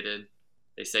initiated.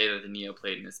 They say that the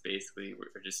Neoplatonists basically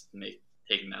were just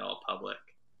taking that all public.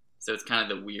 So it's kind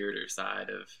of the weirder side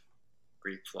of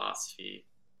Greek philosophy.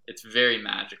 It's very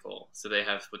magical. So they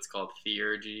have what's called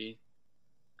theurgy,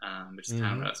 which is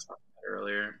kind of what I was talking about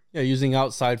earlier. Yeah, using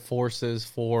outside forces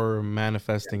for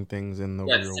manifesting things in the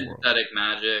real world. Synthetic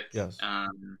magic. Yes.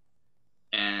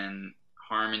 And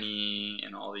harmony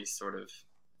and all these sort of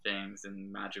things,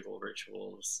 and magical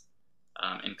rituals,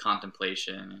 and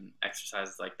contemplation and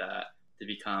exercises like that, to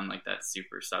become like that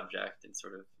super subject and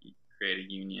sort of create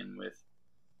a union with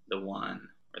the one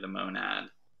or the monad.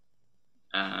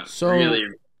 So really,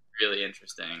 really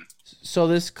interesting. So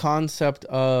this concept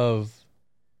of,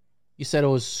 you said it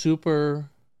was super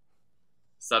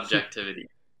subjectivity.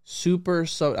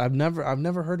 I've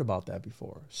never heard about that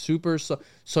before.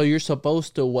 So you're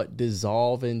supposed to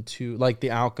dissolve into, like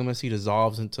the alchemist, he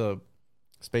dissolves into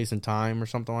space and time or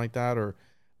something like that, or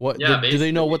what? Yeah, do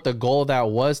they know what the goal of that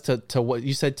was, to what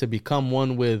you said, to become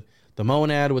one with the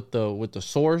monad, with the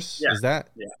source? Yeah. Is that?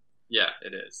 Yeah,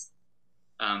 it is.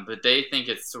 But they think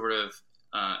it's sort of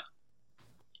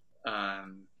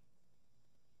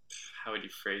how would you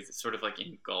phrase it? Sort of like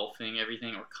engulfing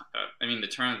everything, or the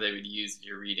term they would use if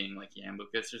you're reading like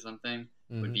Iamblichus or something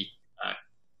would be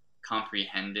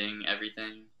comprehending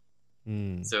everything.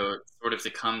 So sort of to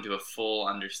come to a full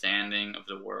understanding of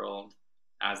the world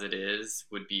as it is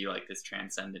would be like this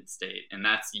transcendent state, and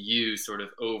that's you sort of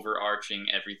overarching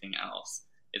everything else.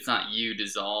 It's not you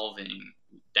dissolving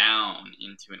down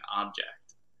into an object.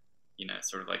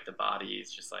 Sort of like the body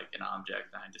is just like an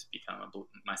object, and I just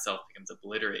myself becomes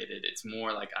obliterated. It's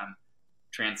more like I'm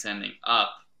transcending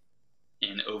up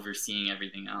and overseeing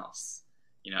everything else,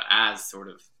 as sort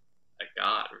of a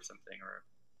god or something,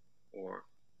 or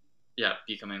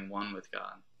becoming one with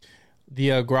God.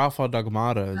 The Grapha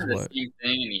Dogmata is the what? Same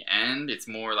thing in the end. It's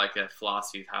more like a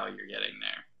philosophy of how you're getting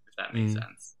there, if that makes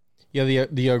sense. Yeah,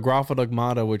 the Grapha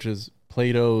Dogmata, which is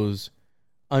Plato's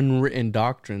unwritten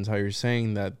doctrines, how you're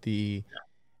saying that he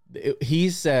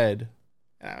said,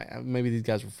 maybe these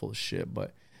guys were full of shit,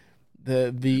 but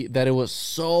that it was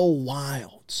so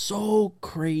wild, so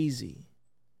crazy,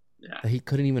 that he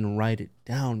couldn't even write it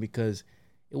down, because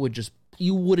it would just,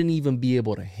 you wouldn't even be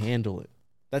able to handle it.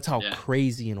 That's how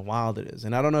crazy and wild it is.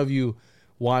 And I don't know if you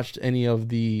watched any of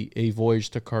the A Voyage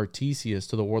to Cartesius,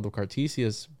 to the World of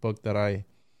Cartesius book that I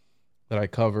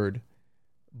covered,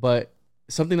 but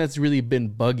something that's really been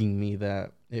bugging me,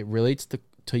 that it relates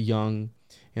to Jung,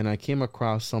 and I came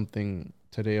across something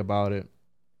today about it.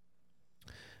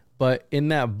 But in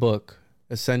that book,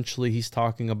 essentially, he's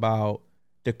talking about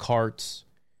Descartes'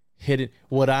 hidden,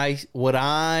 what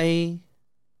I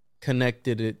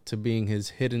connected it to being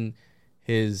his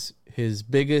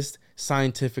biggest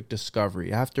scientific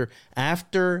discovery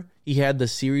after he had the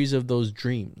series of those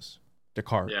dreams.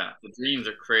 Descartes. Yeah, the dreams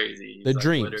are crazy. The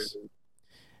dreams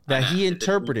that he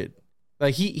interpreted.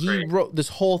 Like he wrote this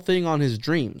whole thing on his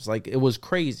dreams. Like, it was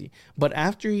crazy. But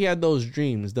after he had those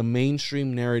dreams, the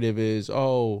mainstream narrative is,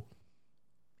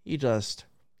 he just,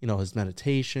 his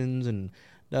meditations and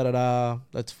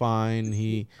that's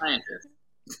fine.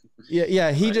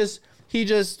 Yeah. He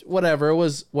just whatever. It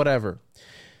was whatever.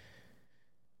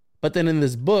 But then in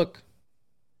this book,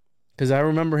 because I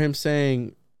remember him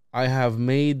saying, I have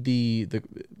made the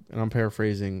and I'm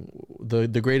paraphrasing, the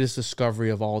greatest discovery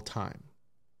of all time.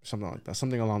 Something like that.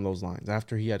 Something along those lines.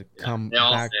 After he had come they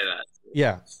all back. say that.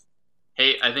 Yeah.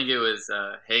 Hey, I think it was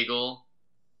Hegel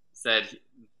said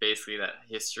basically that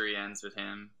history ends with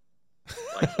him.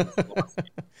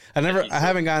 I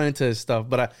haven't gotten into his stuff,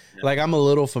 but I'm a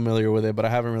little familiar with it, but I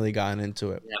haven't really gotten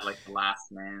into it. He had like the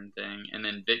last man thing. And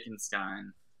then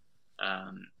Wittgenstein,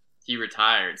 he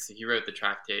retired. So he wrote the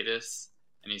Tractatus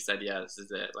and he said, yeah, this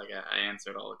is it. Like I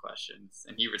answered all the questions.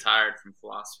 And he retired from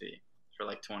philosophy for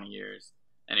like 20 years.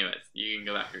 Anyways, you can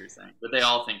go back to what you're saying. But they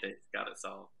all think they got it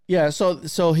solved. Yeah,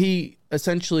 so he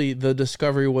essentially, the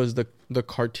discovery was the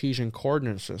Cartesian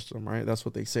coordinate system, right? That's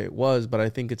what they say it was, but I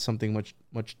think it's something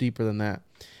much deeper than that.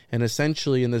 And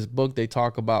essentially in this book they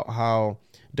talk about how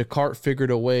Descartes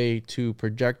figured a way to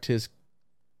project his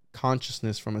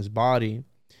consciousness from his body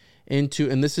into,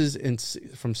 and this is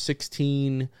from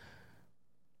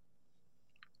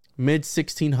mid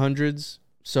 1600s.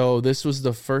 So this was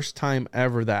the first time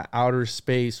ever that outer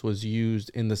space was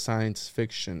used in the science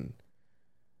fiction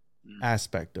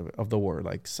aspect of the word,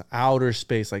 like outer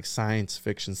space, like science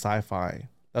fiction, sci-fi.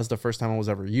 That's the first time it was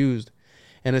ever used.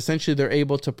 And essentially they're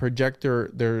able to project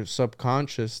their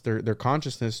subconscious, their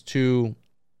consciousness to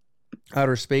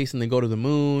outer space, and they go to the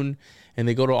moon and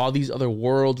they go to all these other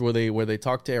worlds where they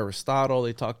talk to Aristotle,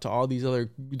 they talk to all these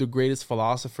the greatest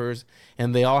philosophers,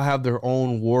 and they all have their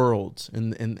own worlds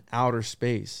in outer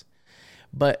space.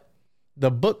 But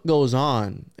the book goes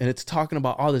on and it's talking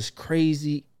about all this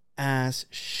crazy ass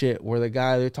shit where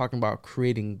they're talking about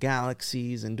creating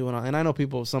galaxies and doing all, and I know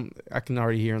people, I can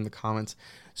already hear in the comments,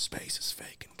 space is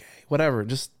fake and gay, whatever,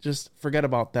 just forget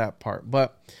about that part.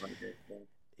 But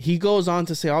he goes on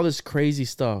to say all this crazy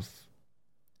stuff.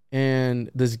 And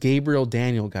this Gabriel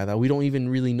Daniel guy that we don't even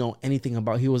really know anything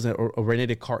about, he was a René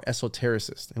Descartes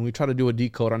esotericist, and we tried to do a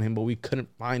decode on him, but we couldn't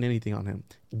find anything on him.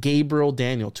 Gabriel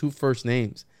Daniel, 2 first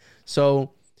names.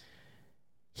 So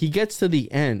he gets to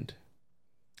the end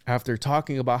after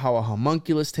talking about how a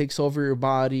homunculus takes over your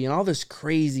body and all this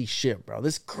crazy shit, bro.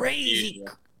 This crazy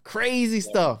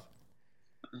stuff.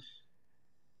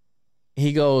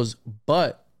 He goes,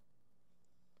 but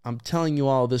I'm telling you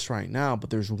all this right now, but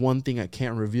there's one thing I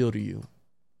can't reveal to you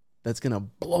that's going to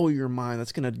blow your mind.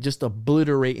 That's going to just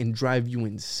obliterate and drive you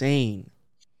insane.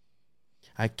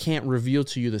 I can't reveal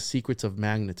to you the secrets of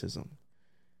magnetism.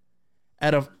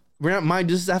 This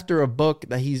is after a book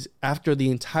that he's after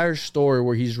the entire story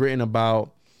where he's written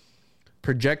about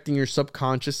projecting your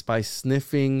subconscious by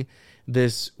sniffing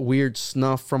this weird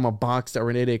snuff from a box that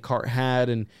René Descartes had,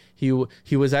 and he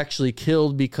was actually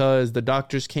killed because the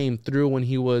doctors came through when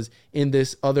he was in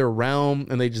this other realm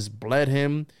and they just bled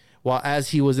him while as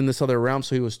he was in this other realm,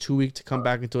 so he was too weak to come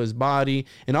back into his body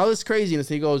and all this craziness.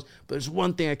 He goes, but there's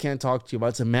one thing I can't talk to you about,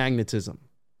 it's a magnetism.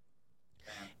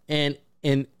 And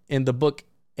in the book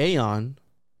Aeon,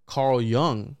 Carl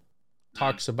Jung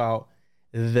talks about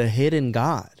the hidden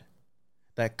God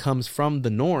that comes from the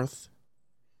north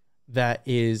that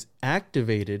is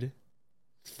activated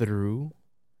through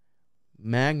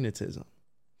magnetism.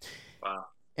 Wow.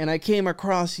 And I came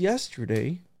across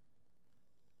yesterday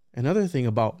another thing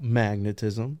about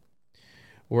magnetism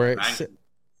where it's insane.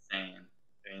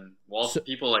 I mean,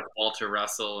 people like Walter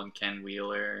Russell and Ken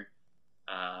Wheeler,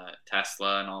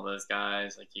 Tesla and all those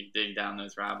guys, like you dig down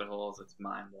those rabbit holes, it's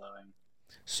mind-blowing.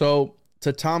 So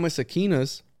to Thomas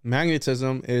Aquinas,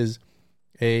 magnetism is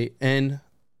a, end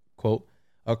quote,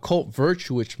 occult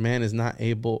virtue which man is not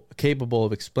capable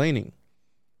of explaining.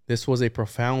 This was a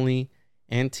profoundly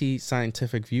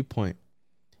anti-scientific viewpoint,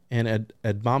 an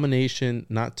abomination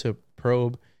not to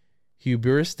probe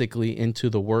hubristically into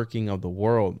the working of the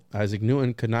world. Isaac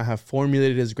Newton could not have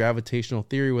formulated his gravitational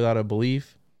theory without a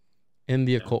belief in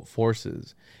the occult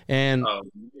forces. And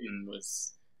Newton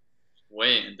was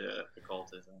way into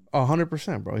occultism.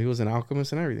 100%, bro. He was an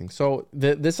alchemist and everything. So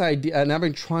this idea, and I've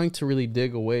been trying to really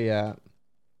dig away at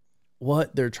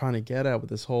what they're trying to get at with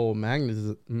this whole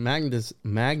magnetism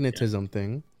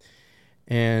thing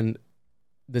and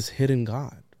this hidden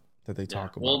God that they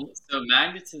talk about. Well, so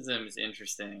magnetism is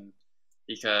interesting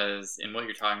because in what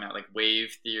you're talking about, like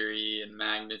wave theory and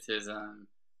magnetism,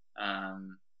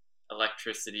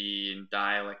 electricity and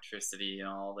dielectricity and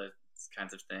all those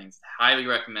kinds of things. Highly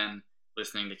recommend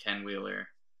listening to Ken Wheeler,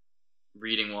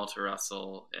 reading Walter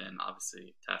Russell, and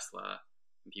obviously Tesla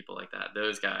and people like that.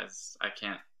 Those guys, I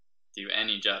can't do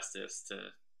any justice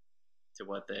to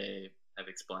what they have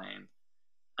explained.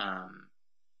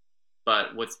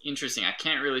 But what's interesting, I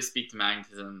can't really speak to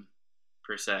magnetism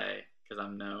per se because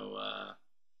I'm no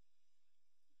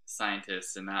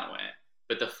scientist in that way.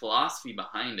 But the philosophy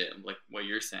behind it, like what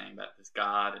you're saying about this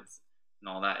God and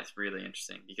all that, is really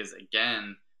interesting because,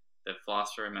 again, the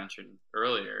philosopher I mentioned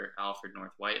earlier, Alfred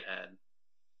North Whitehead,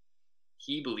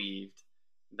 he believed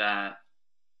that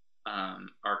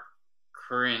our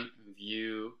current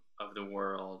view of the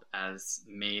world as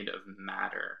made of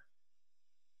matter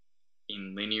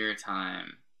in linear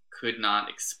time could not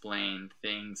explain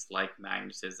things like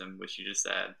magnetism, which you just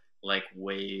said, like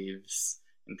waves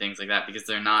and things like that, because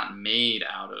they're not made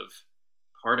out of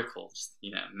particles.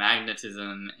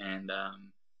 Magnetism and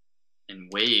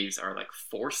waves are like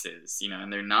forces,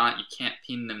 and they're not, you can't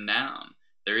pin them down.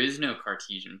 There is no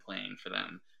Cartesian plane for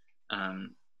them.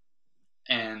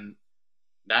 And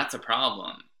that's a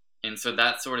problem. And so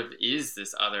that sort of is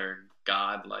this other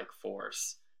God-like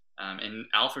force. And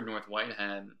Alfred North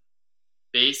Whitehead,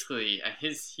 basically,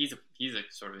 he's a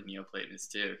sort of a Neoplatonist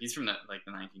too. He's from the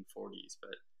 1940s,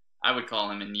 but I would call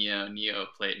him a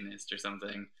Neoplatonist or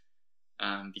something,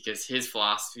 because his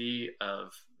philosophy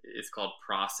is called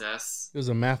process. He was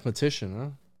a mathematician, huh?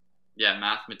 Yeah,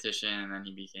 mathematician, and then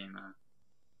he became a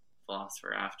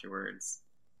philosopher afterwards.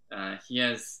 He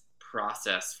has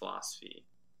process philosophy,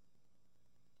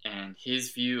 and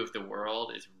his view of the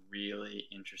world is really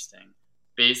interesting.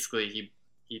 Basically,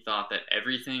 he thought that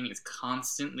everything is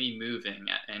constantly moving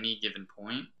at any given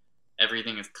point.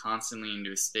 Everything is constantly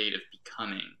into a state of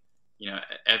becoming.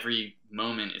 Every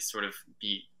moment is sort of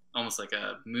almost like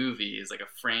a movie, is like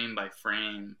a frame by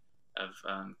frame of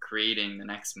creating the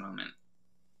next moment.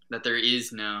 That there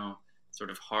is no sort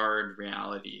of hard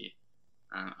reality.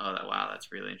 Wow,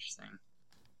 that's really interesting.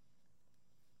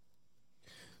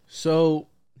 So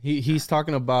he's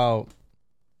talking about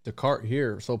Descartes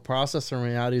here. So Process and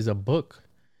Reality is a book.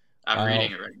 I'm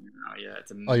reading it right now. Yeah,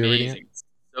 it's amazing. Oh, you're reading it? It's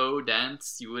so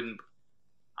dense. You wouldn't.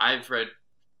 I've read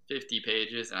 50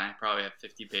 pages, and I probably have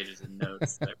 50 pages of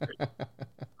notes that I've written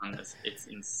on this. It's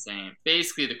insane.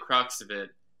 Basically, the crux of it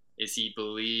is he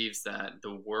believes that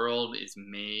the world is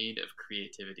made of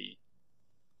creativity.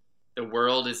 The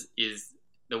world is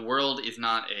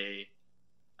not a.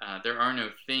 There are no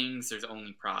things. There's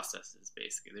only processes.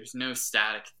 Basically, there's no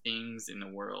static things in the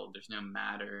world. There's no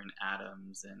matter and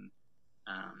atoms and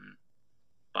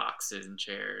boxes and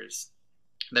chairs.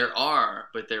 There are,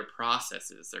 but they're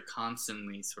processes. They're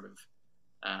constantly sort of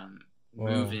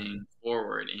moving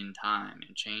forward in time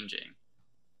and changing.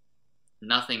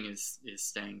 Nothing is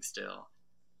staying still.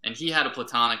 And he had a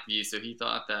Platonic view, so he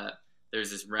thought that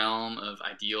there's this realm of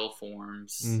ideal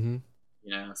forms,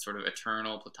 sort of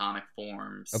eternal Platonic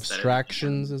forms.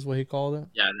 Abstractions is what he called it?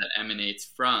 Yeah, that emanates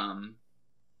from.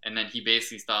 And then he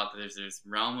basically thought that there's this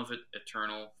realm of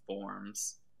eternal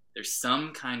forms. There's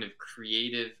some kind of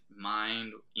creative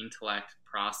mind, intellect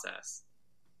process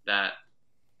that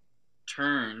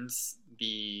turns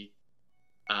the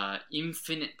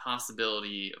infinite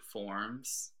possibility of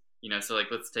forms. So like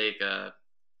let's take a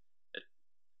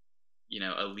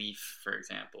leaf, for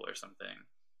example, or something.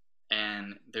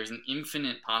 And there's an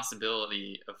infinite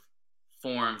possibility of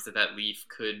forms that leaf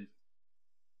could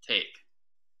take,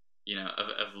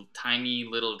 of tiny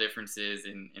little differences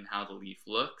in how the leaf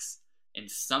looks. And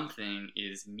something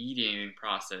is mediating the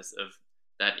process of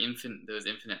those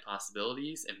infinite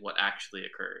possibilities and what actually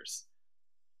occurs.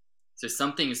 So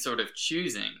something is sort of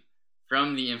choosing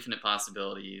from the infinite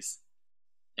possibilities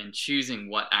and choosing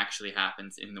what actually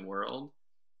happens in the world.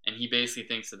 And he basically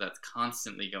thinks that that's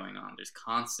constantly going on. There's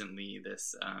constantly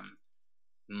this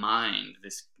mind,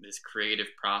 this creative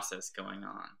process going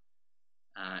on.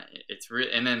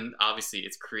 And then obviously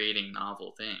it's creating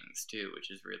novel things too,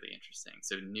 which is really interesting.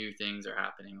 So new things are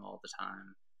happening all the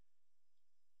time.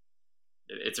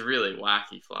 It's a really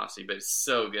wacky philosophy, but it's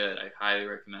so good. I highly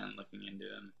recommend looking into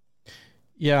him.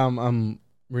 Yeah, I'm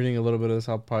reading a little bit of this.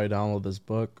 I'll probably download this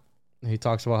book. He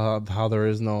talks about how there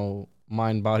is no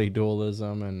mind-body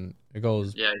dualism, and it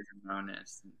goes. Yeah, he's a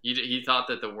monist. He thought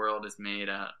that the world is made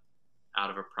out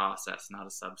of a process, not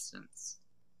a substance.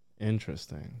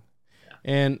 Interesting.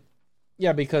 And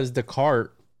yeah, because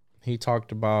Descartes, he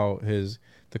talked about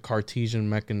the Cartesian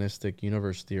mechanistic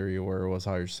universe theory, where it was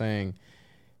how you're saying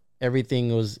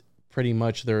everything was pretty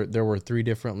much there were three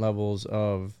different levels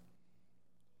of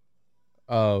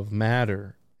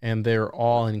matter, and they're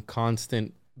all in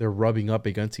constant, they're rubbing up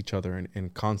against each other in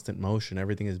constant motion.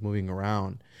 Everything is moving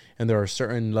around, and there are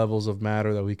certain levels of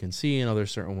matter that we can see and other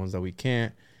certain ones that we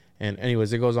can't. And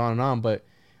anyways, it goes on and on, but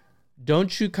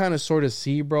don't you kind of sort of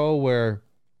see, bro, where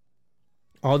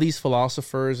all these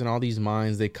philosophers and all these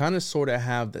minds, they kind of sort of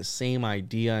have the same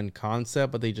idea and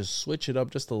concept, but they just switch it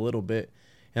up just a little bit.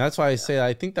 And that's why I say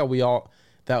I think that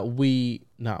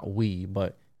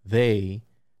but they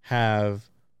have,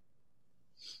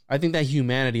 I think that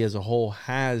humanity as a whole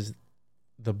has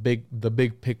the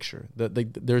big picture.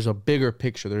 There's a bigger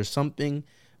picture. There's something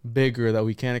bigger that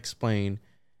we can't explain,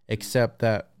 except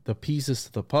that the pieces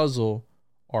to the puzzle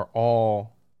are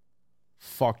all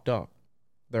fucked up.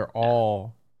 They're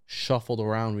all shuffled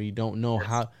around. We don't know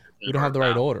how. We don't have the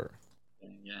right order.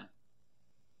 Yeah.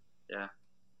 Yeah.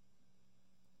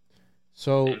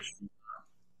 So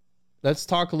let's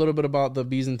talk a little bit about the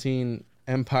Byzantine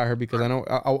Empire, because I know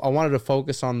I wanted to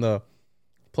focus on the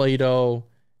Plato,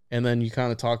 and then you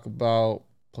kind of talk about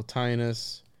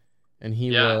Plotinus, and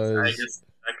he was. I guess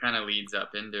that kind of leads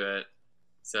up into it.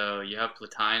 So you have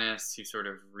Plotinus, who sort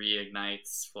of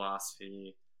reignites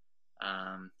philosophy.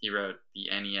 He wrote the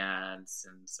Enneads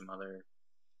and some other.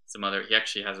 He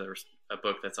actually has a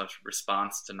book that's a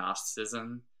response to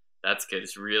Gnosticism. That's good.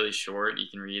 It's really short. You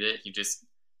can read it.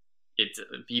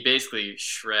 He basically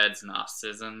shreds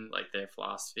Gnosticism, like their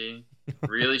philosophy.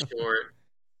 Really short.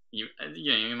 You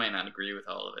might not agree with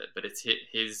all of it, but it's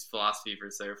his philosophy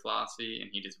versus their philosophy, and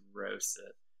he just roasts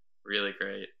it. Really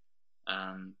great.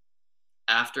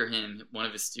 After him, one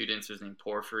of his students was named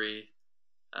Porphyry.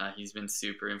 He's been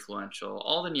super influential.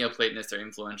 All the Neoplatonists are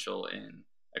influential in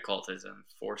occultism,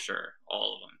 for sure.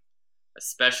 All of them,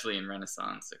 especially in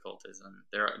Renaissance occultism.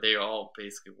 They all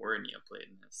basically were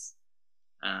Neoplatonists.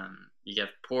 You get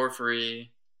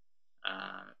Porphyry.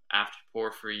 After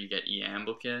Porphyry, you get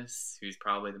Iamblichus, who's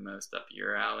probably the most up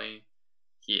your alley.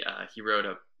 He wrote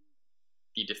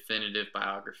the definitive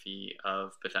biography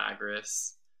of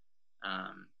Pythagoras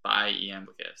by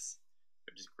Iamblichus,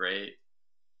 which is great.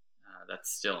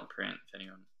 That's still in print if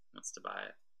anyone wants to buy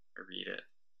it or read it.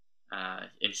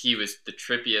 And he was the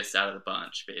trippiest out of the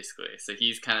bunch, basically. So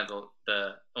he's kind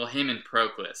of him and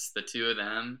Proclus, the two of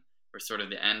them were sort of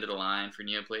the end of the line for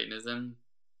Neoplatonism,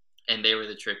 and they were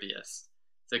the trippiest.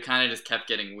 So it kind of just kept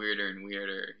getting weirder and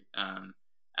weirder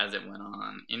as it went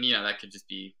on. And, that could just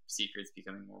be secrets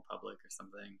becoming more public or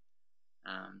something.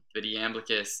 But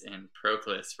Iamblichus and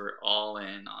Proclus were all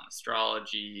in on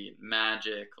astrology,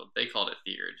 magic. Well, they called it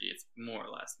theurgy. It's more or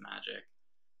less magic.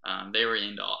 They were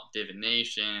into all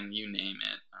divination, you name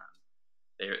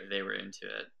it. They were into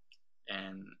it.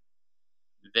 And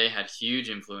they had huge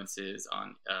influences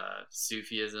on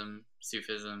Sufism,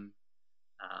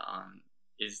 on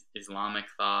Islamic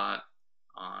thought,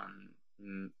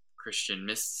 on Christian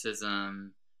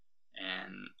mysticism,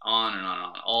 and on and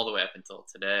on, all the way up until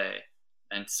today.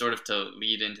 And sort of to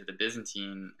lead into the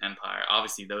Byzantine Empire,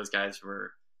 obviously those guys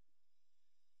were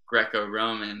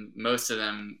Greco-Roman. Most of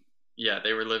them,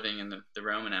 they were living in the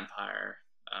Roman Empire,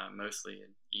 mostly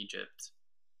in Egypt.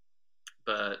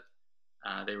 But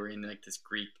they were in like this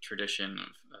Greek tradition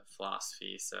of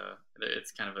philosophy. So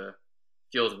it's kind of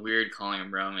feels weird calling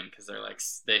them Roman, because they're like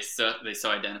they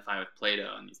so identify with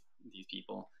Plato and these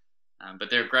people, but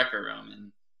they're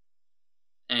Greco-Roman.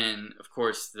 And of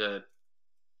course,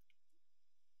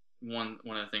 one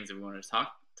of the things that we wanted to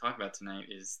talk about tonight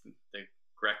is the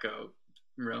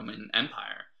Greco-Roman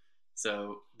Empire.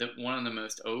 So one of the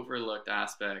most overlooked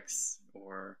aspects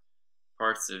or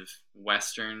parts of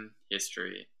Western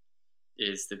history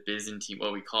is the Byzantine,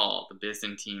 what we call the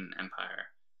Byzantine Empire.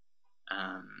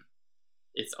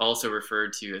 It's also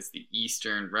referred to as the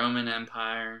Eastern Roman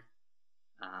Empire,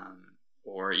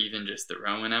 or even just the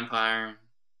Roman Empire,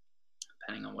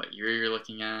 depending on what year you're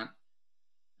looking at.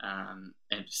 And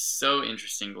it's so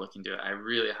interesting to look into it. I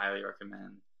really highly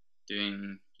recommend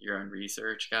doing your own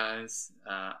research, guys,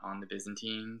 on the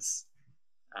Byzantines.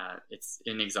 It's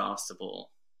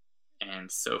inexhaustible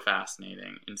and so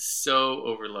fascinating and so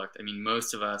overlooked. I mean,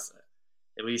 most of us,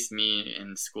 at least me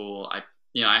in school,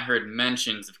 I heard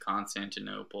mentions of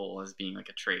Constantinople as being like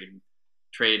a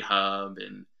trade hub,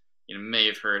 and may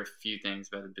have heard a few things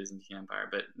about the Byzantine Empire,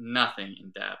 but nothing in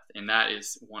depth. And that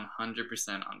is 100%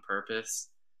 on purpose.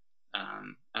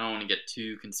 I don't want to get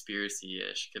too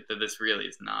conspiracy-ish, but this really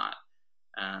is not.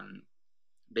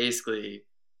 Basically,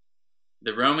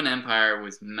 the Roman Empire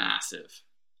was massive.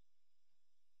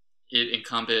 It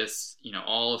encompassed,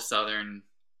 all of Southern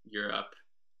Europe,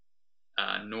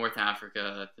 North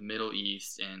Africa, the Middle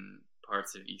East, and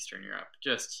parts of Eastern Europe.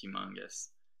 Just humongous,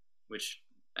 which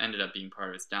ended up being part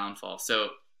of its downfall. So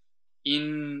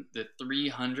in the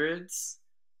 300s,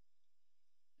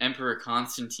 Emperor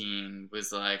Constantine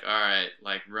was like, all right,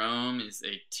 like Rome is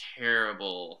a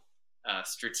terrible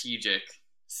strategic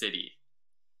city.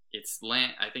 It's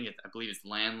I believe it's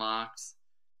landlocked.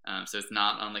 So it's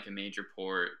not on like a major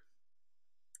port.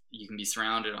 you can be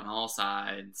surrounded on all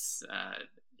sides.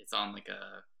 It's on like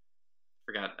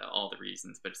forgot all the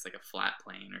reasons, but it's like a flat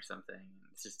plane or something.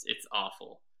 It's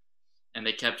awful. And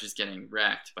they kept just getting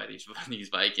wrecked by these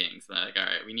Vikings. And they're like, all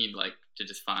right, we need like to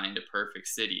just find a perfect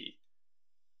city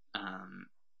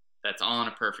that's on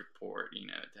a perfect port. You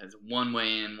know, it has one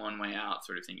way in, one way out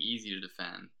sort of thing, easy to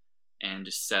defend, and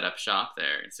just set up shop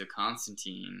there. And so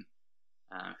Constantine,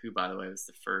 who, by the way, was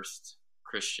the first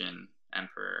Christian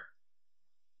emperor,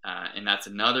 and that's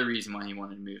another reason why he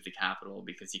wanted to move the capital,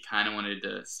 because he kind of wanted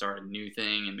to start a new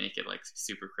thing and make it like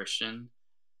super Christian.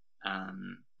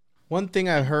 One thing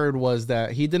I heard was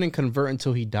that he didn't convert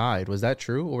until he died. Was that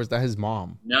true, or was that his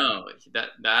mom? No,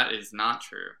 that is not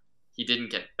true. He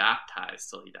didn't get baptized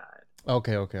till he died.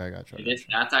 Okay, I got you.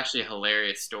 That's actually a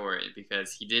hilarious story,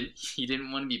 because he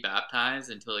didn't want to be baptized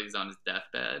until he was on his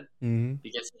deathbed,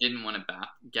 because he didn't want to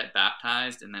get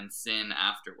baptized and then sin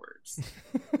afterwards.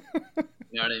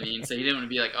 You know what I mean? So he didn't want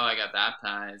to be like, oh, I got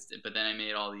baptized, but then I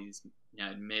made all these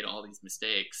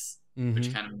mistakes,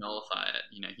 which kind of nullify it.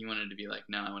 You know, he wanted to be like,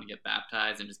 no, I want to get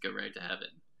baptized and just go right to heaven,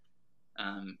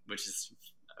 which is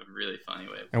a really funny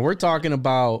way. And we're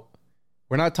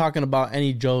not talking about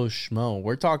any Joe Schmo.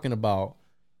 We're talking about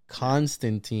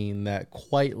Constantine, that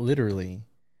quite literally,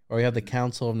 or we have the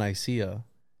Council of Nicaea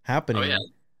happening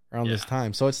around this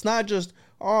time. So it's not just,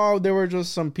 oh, there were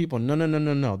just some people.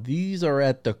 No. These are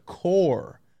at the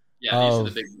core. Yeah, these are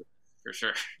the big, for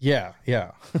sure. Yeah.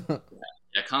 Yeah,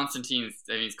 Constantine,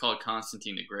 he's called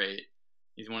Constantine the Great.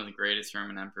 He's one of the greatest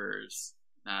Roman emperors.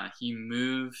 He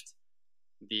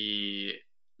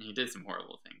did some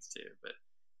horrible things too, but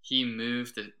he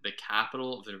moved the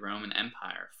capital of the Roman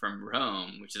Empire from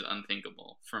Rome, which is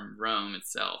unthinkable, from Rome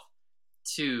itself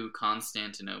to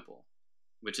Constantinople,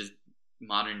 which is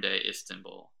modern day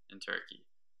Istanbul in Turkey.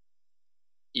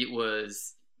 It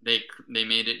was, they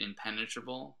made it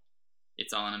impenetrable.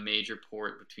 It's on a major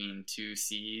port between two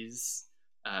seas,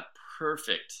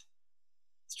 perfect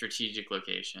strategic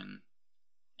location.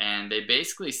 And they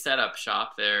basically set up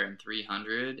shop there in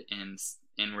 300 and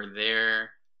were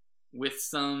there with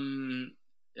some,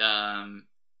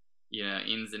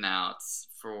 ins and outs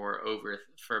for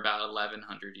about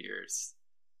 1100 years.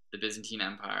 The Byzantine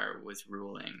Empire was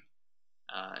ruling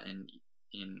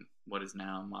in what is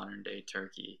now modern day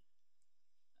Turkey.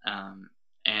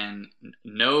 And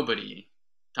nobody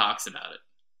talks about it,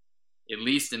 at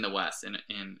least in the West, in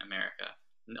America.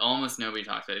 Almost nobody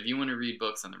talks about it. If you want to read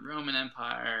books on the Roman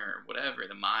Empire or whatever,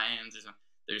 the Mayans,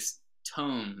 there's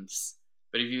tomes.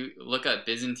 But if you look at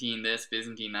Byzantine this,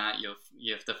 Byzantine that, you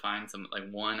have to find some like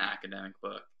one academic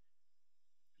book.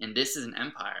 And this is an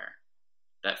empire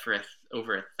that for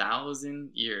over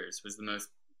 1,000 years was the most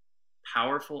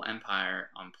powerful empire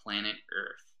on planet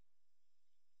Earth.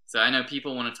 So I know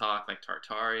people want to talk like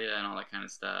Tartaria and all that kind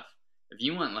of stuff. If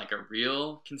you want like a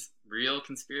real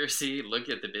conspiracy, look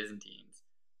at the Byzantines,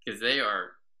 because they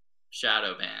are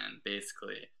shadow banned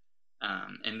basically.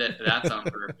 And that's on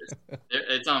purpose.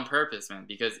 It's on purpose, man,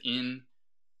 because in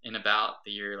about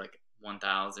the year like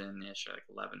 1000-ish or like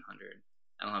 1100,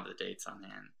 I don't have the dates on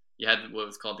hand, you had what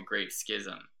was called the Great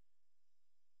Schism.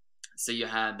 So you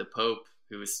had the Pope,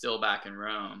 who was still back in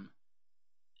Rome,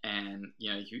 and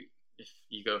if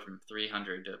you go from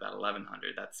 300 to about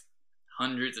 1100, that's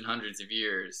hundreds and hundreds of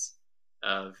years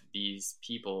of these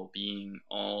people being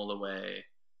all the way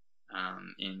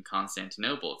in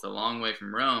Constantinople. It's a long way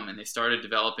from Rome, and they started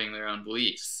developing their own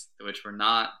beliefs, which were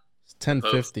not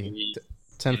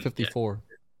 1054.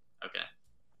 Okay.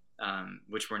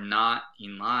 Which were not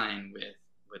in line with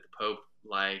what the Pope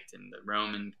liked and the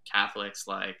Roman Catholics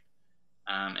liked.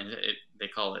 And they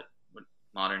call it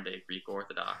modern day Greek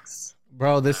Orthodox.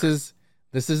 Bro, this is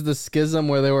the schism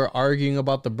where they were arguing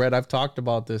about the bread. I've talked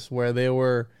about this, where they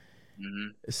were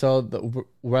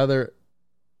whether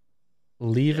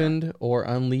leavened or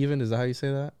unleavened, is that how you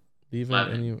say that?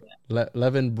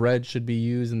 Leavened bread should be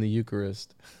used in the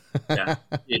Eucharist.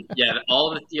 All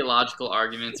the theological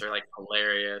arguments are like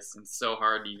hilarious and so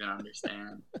hard to even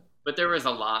understand. But there was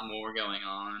a lot more going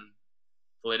on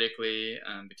politically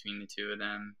between the two of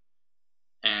them,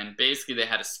 and basically they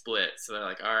had a split. So they're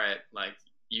like, all right, like,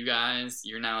 you guys,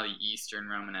 you're now the Eastern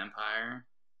Roman Empire,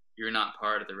 you're not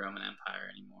part of the Roman Empire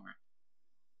anymore,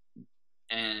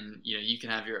 and you can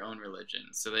have your own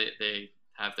religion. So they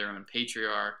have their own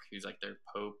patriarch, who's like their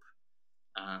pope,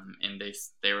 and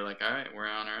they were like, all right, we're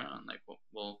on our own, like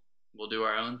we'll do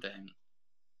our own thing.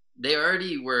 They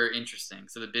already were interesting.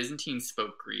 So the Byzantines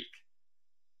spoke Greek.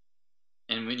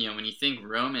 And when you think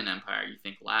Roman Empire, you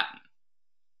think Latin.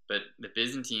 But the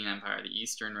Byzantine Empire, the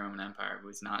Eastern Roman Empire,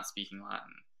 was not speaking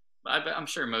Latin. I'm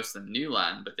sure most of them knew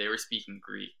Latin, but they were speaking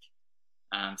Greek.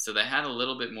 So they had a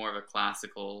little bit more of a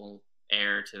classical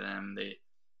air to them.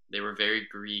 They were very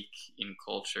Greek in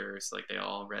culture, so like they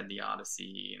all read the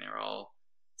Odyssey, and they were all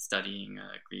studying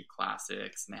Greek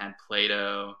classics. And they had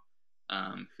Plato,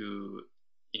 who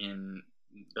in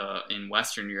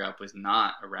Western Europe was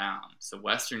not around. So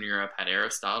Western Europe had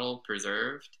Aristotle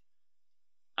preserved,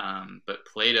 but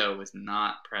Plato was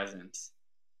not present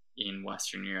in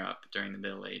Western Europe during the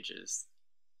Middle Ages.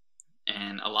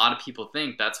 And a lot of people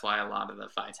think that's why a lot of the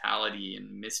vitality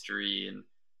and mystery and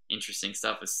interesting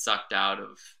stuff was sucked out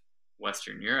of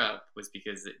Western Europe, was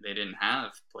because they didn't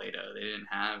have Plato. They didn't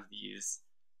have these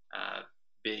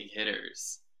big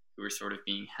hitters who were sort of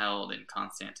being held in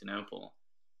Constantinople.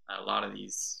 A lot of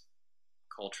these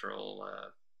cultural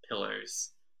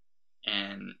pillars.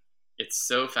 And it's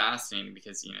so fascinating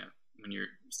because, when you're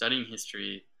studying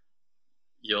history,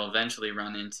 you'll eventually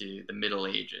run into the Middle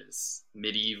Ages,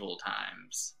 medieval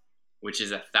times, which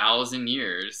is 1,000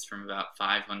 years from about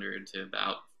 500 to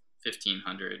about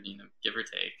 1500, give or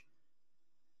take,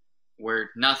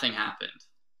 where nothing happened,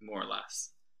 more or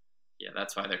less. Yeah,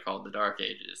 that's why they're called the Dark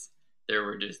Ages. There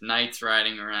were just knights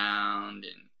riding around,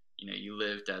 and you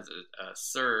lived as a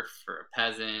serf or a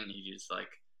peasant. You just like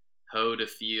hoed a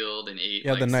field and ate.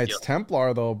 Yeah, the Knights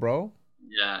Templar though, bro.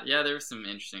 Yeah, there was some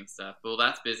interesting stuff. Well,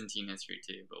 that's Byzantine history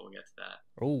too, but we'll get to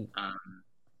that. Oh.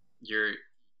 You're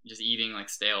just eating like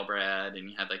stale bread, and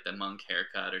you had like the monk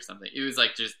haircut or something. It was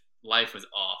like just life was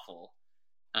awful.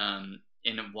 And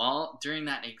while during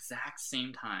that exact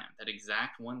same time, that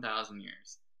exact 1,000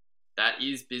 years, that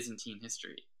is Byzantine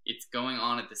history. It's going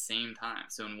on at the same time.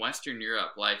 So in Western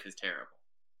Europe, life is terrible.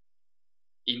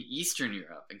 In Eastern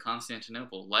Europe, in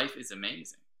Constantinople, life is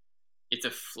amazing. It's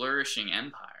a flourishing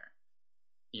empire.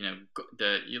 You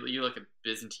look at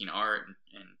Byzantine art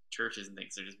and churches and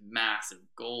things, they're just massive,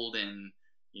 golden,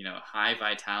 high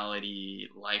vitality,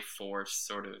 life force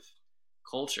sort of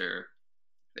culture.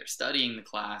 They're studying the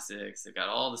classics. They've got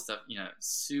all the stuff,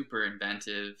 super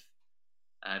inventive.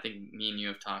 I think me and you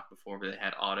have talked before, but they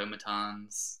had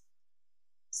automatons.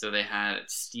 So they had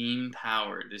steam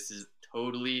powered. This is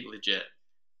totally legit.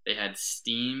 They had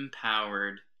steam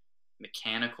powered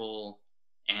mechanical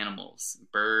animals,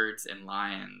 birds and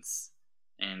lions,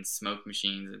 and smoke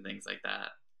machines and things like that.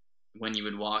 When you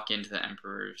would walk into the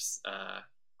emperor's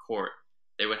court,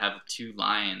 they would have 2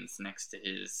 lions next to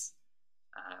his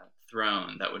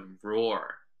throne that would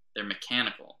roar. They're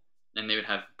mechanical. And they would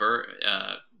have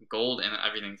gold, and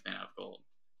everything's made out of gold.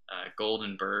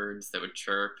 Golden birds that would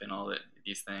chirp and all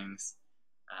these things.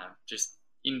 Just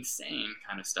insane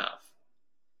kind of stuff.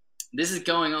 This is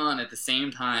going on at the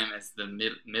same time as the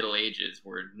Middle Ages,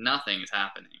 where nothing is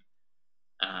happening.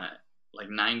 Like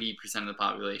 90% of the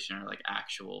population are like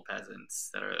actual peasants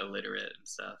that are illiterate and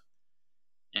stuff.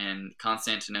 And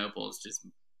Constantinople is just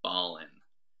balling.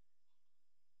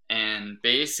 And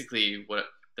basically,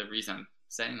 the reason I'm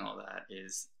saying all that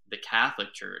is the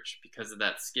Catholic Church, because of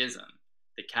that schism,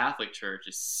 the Catholic Church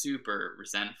is super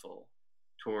resentful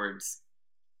towards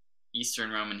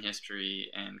Eastern Roman history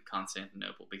and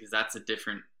Constantinople, because that's a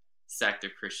different sect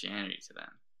of Christianity to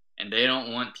them. And they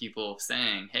don't want people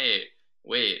saying, hey,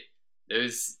 wait,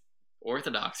 those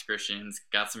Orthodox Christians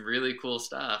got some really cool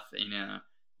stuff.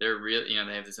 They're real,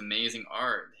 they have this amazing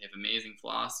art, they have amazing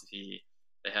philosophy,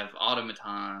 they have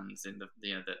automatons, and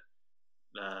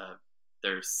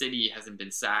their city hasn't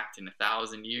been sacked in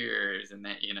 1,000 years, and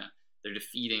that, they're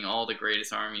defeating all the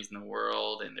greatest armies in the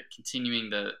world, and they're continuing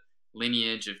the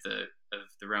lineage of the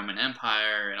Roman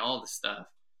Empire and all this stuff.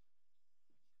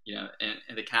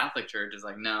 And the Catholic Church is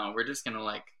like, no, we're just gonna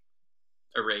like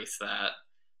erase that,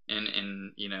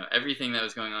 and everything that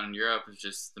was going on in Europe was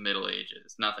just the Middle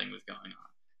Ages. Nothing was going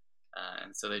on,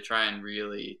 and so they try and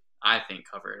really, I think,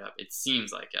 cover it up. It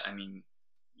seems like it. I mean,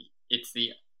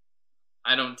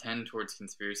 I don't tend towards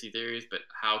conspiracy theories, but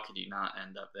how could you not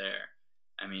end up there?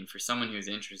 I mean, for someone who's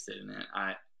interested in it,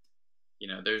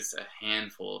 there's a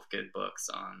handful of good books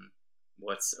on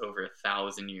what's over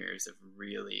 1,000 years of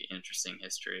really interesting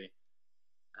history.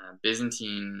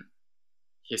 Byzantine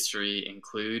history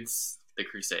includes the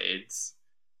Crusades,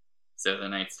 so the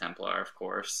Knights Templar, of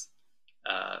course.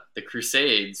 The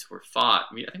Crusades were fought,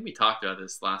 I think we talked about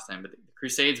this last time, but the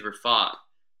Crusades were fought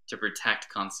to protect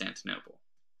Constantinople.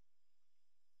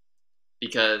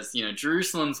 Because,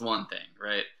 Jerusalem's one thing,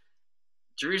 right?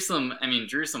 Jerusalem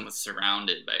was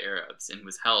surrounded by Arabs and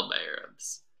was held by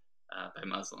Arabs, by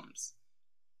Muslims.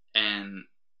 And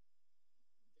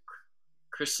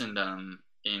Christendom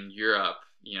in Europe,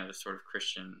 the sort of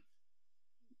Christian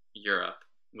Europe,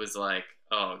 was like,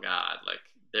 oh God, like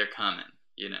they're coming,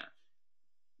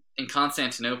 In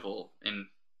Constantinople, in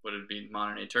what would be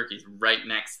modern day Turkey, is right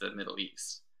next to the Middle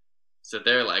East. So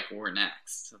they're like, we're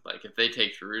next. Like, if they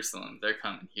take Jerusalem, they're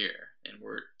coming here, and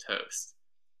we're toast.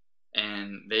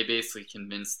 And they basically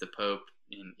convinced the Pope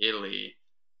in Italy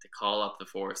to call up the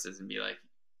forces and be like,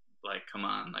 come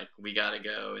on, like, we got to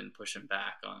go and push them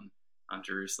back on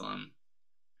Jerusalem.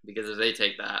 Because if they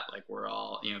take that, like, we're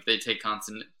all, if they take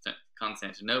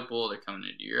Constantinople, they're coming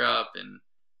into Europe, and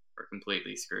we're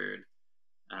completely screwed.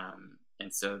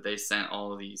 And so they sent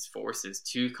all of these forces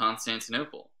to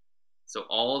Constantinople. So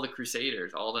all the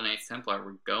Crusaders, all the Knights Templar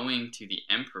were going to the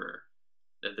emperor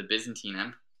of the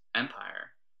Byzantine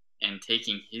Empire and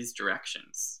taking his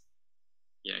directions.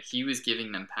 He was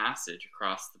giving them passage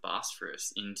across the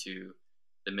Bosphorus into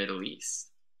the Middle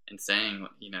East and saying,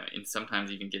 and sometimes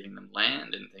even giving them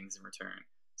land and things in return.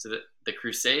 So that the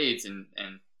Crusades and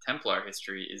Templar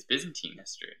history is Byzantine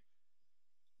history.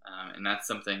 And that's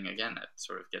something, again, that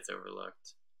sort of gets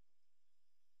overlooked.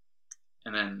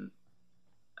 And then...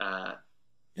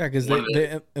 yeah, because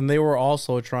they were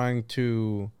also trying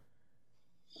to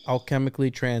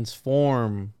alchemically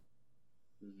transform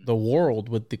the world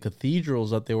with the cathedrals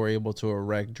that they were able to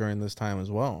erect during this time as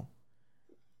well.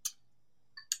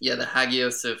 Yeah, the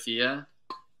Hagia Sophia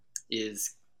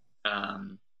is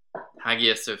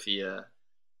Hagia Sophia.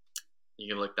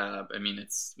 You can look that up. I mean,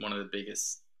 it's one of the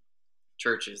biggest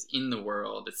churches in the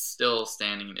world. It's still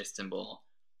standing in Istanbul.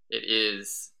 It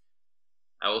is,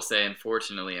 I will say,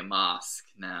 unfortunately, a mosque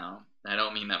now. I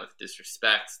don't mean that with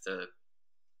disrespect to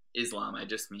Islam. I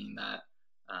just mean that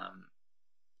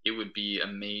it would be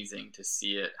amazing to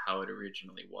see it how it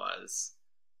originally was,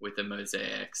 with the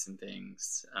mosaics and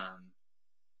things.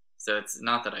 So it's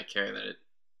not that I care that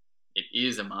it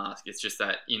is a mosque. It's just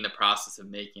that in the process of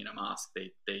making a mosque,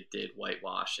 they did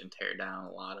whitewash and tear down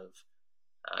a lot of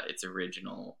its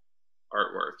original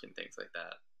artwork and things like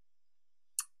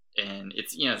that. And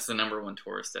it's the number one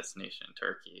tourist destination in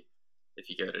Turkey. If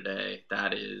you go today,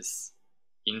 that is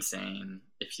insane.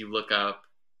 If you look up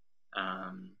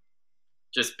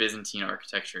just Byzantine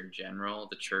architecture in general,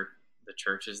 the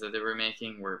churches that they were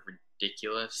making were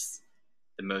ridiculous.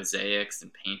 The mosaics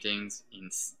and paintings,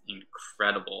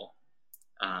 incredible.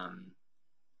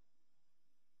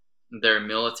 Their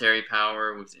military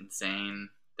power was insane.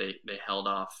 They held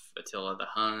off Attila the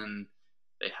Hun.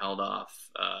 They held off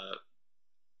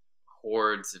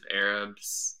hordes of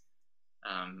Arabs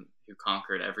who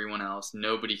conquered everyone else.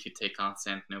 Nobody could take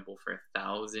Constantinople for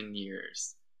 1,000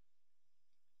 years.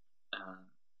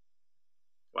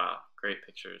 Wow, great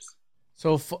pictures.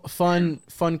 So fun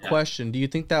question. Do you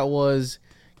think that was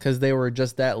because they were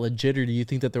just that legit, or do you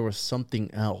think that there was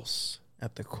something else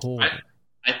at the core?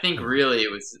 I think really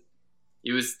it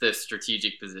was the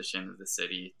strategic position of the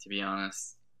city, to be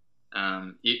honest.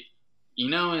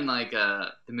 In like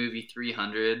the movie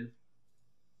 300.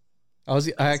 I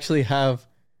actually have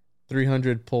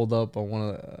 300 pulled up on one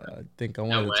of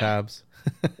the tabs.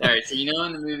 All right, so in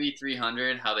the movie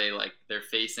 300 how they're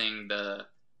facing the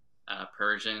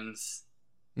Persians,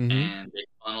 mm-hmm. and they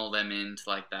funnel them into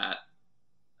like that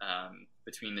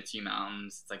between the two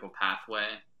mountains. It's like a pathway.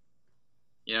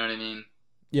 You know what I mean?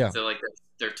 Yeah. So like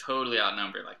they're totally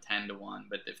outnumbered, like 10-1.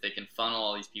 But if they can funnel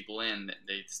all these people in,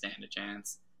 they stand a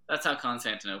chance. That's how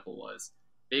Constantinople was.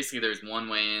 Basically, there's one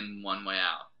way in, one way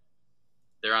out.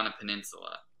 They're on a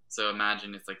peninsula. So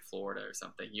imagine it's like Florida or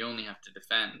something. You only have to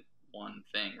defend one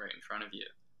thing right in front of you.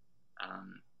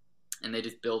 And they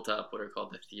just built up what are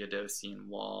called the Theodosian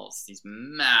walls, these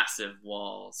massive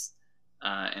walls.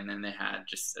 And then they had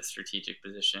just a strategic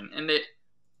position. And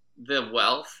the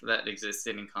wealth that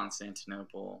existed in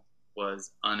Constantinople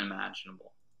was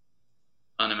unimaginable.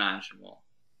 Unimaginable.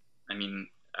 I mean,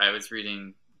 I was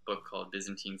reading a book called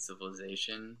Byzantine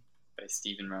Civilization by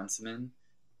Stephen Runciman,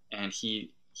 and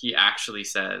he actually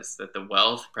says that the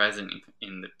wealth present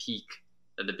in the peak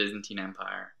of the Byzantine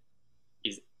Empire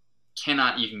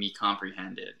cannot even be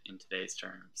comprehended in today's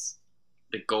terms.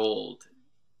 The gold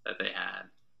that they had,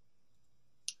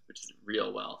 which is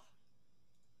real wealth.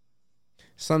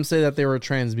 Some say that they were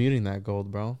transmuting that gold,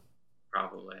 bro.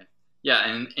 Probably. Yeah,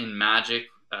 and in magic,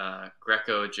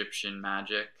 Greco-Egyptian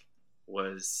magic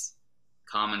was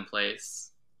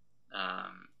commonplace.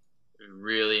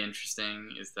 Really interesting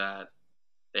is that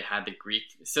they had the Greek.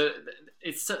 So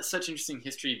it's such interesting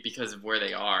history because of where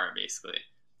they are, basically.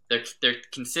 They're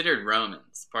considered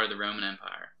Romans, part of the Roman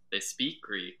Empire. They speak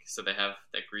Greek, so they have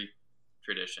that Greek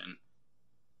tradition.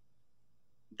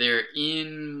 They're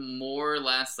in more or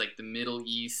less like the Middle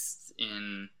East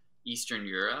in Eastern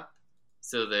Europe.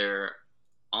 So they're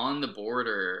on the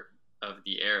border of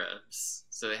the Arabs.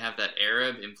 So they have that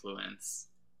Arab influence,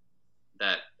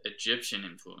 that Egyptian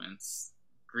influence,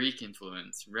 Greek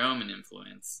influence, Roman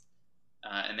influence,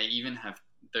 and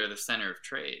they're the center of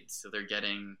trade. So they're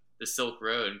getting, the Silk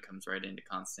Road comes right into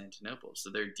Constantinople. So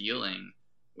they're dealing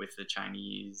with the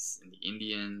Chinese and the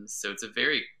Indians. So it's a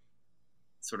very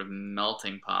sort of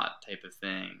melting pot type of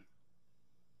thing.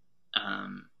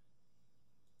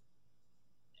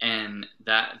 And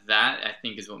that I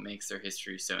think is what makes their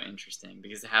history so interesting,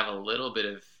 because they have a little bit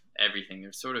of everything.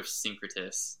 They're sort of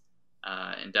syncretists,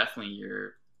 and definitely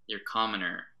your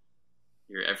commoner,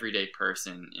 your everyday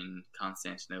person in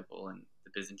Constantinople and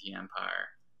the Byzantine Empire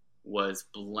was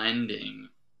blending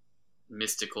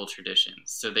mystical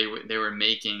traditions. So they were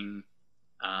making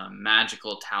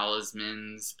magical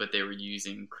talismans, but they were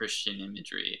using Christian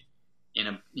imagery.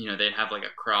 They'd have like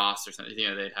a cross or something.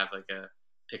 They'd have like a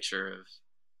picture of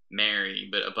Mary,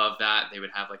 but above that they would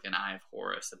have like an eye of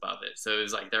Horus above it. So it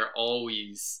was like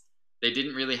they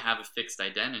didn't really have a fixed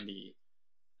identity,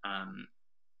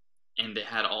 and they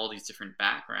had all these different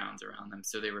backgrounds around them.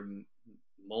 So they were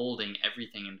molding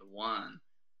everything into one,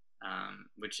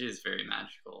 which is very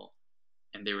magical.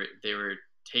 And they were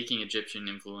taking Egyptian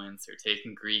influence, or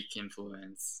taking Greek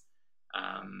influence,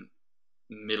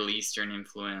 Middle Eastern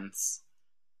influence.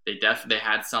 They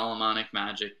had Solomonic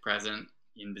magic present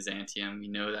in Byzantium. We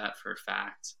know that for a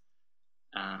fact.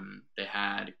 They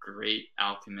had great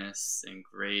alchemists and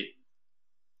great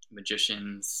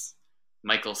magicians.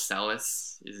 Michael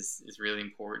Psellus is really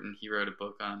important. He wrote a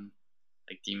book on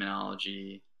like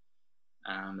demonology.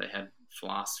 They had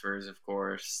philosophers, of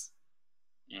course,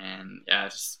 and yeah,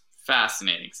 just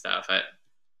fascinating stuff. I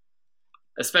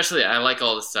like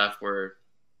all the stuff where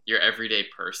your everyday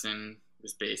person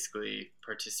was basically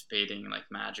participating in like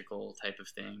magical type of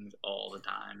things all the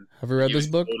time. Have you read this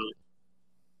book?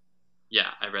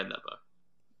 Yeah, I read that book.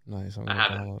 Nice. I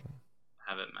have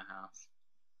it in my house.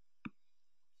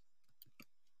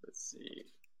 Let's see.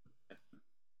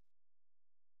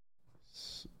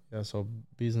 Yeah, so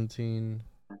Byzantine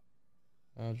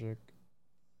magic.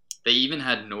 They even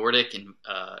had Nordic and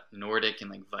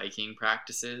like Viking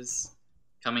practices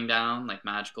coming down, like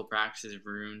magical practices,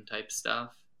 rune type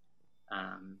stuff.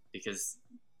 Because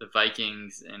the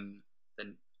Vikings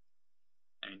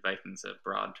Vikings a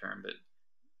broad term, but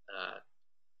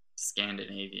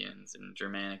Scandinavians and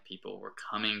Germanic people were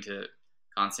coming to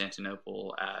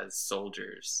Constantinople as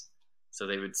soldiers. So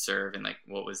they would serve in like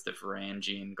what was the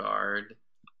Varangian Guard,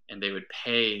 and they would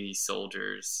pay these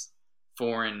soldiers,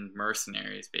 foreign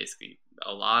mercenaries, basically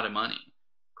a lot of money,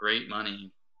 great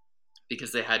money,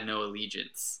 because they had no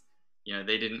allegiance.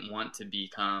 They didn't want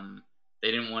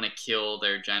to kill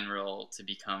their general to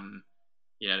become,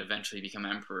 eventually become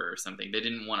emperor or something. They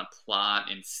didn't want to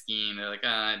plot and scheme. They're like,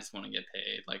 I just want to get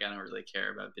paid. Like, I don't really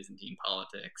care about Byzantine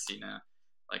politics,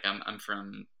 like I'm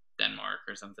from Denmark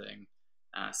or something.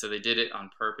 So they did it on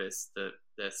purpose. The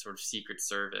sort of secret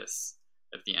service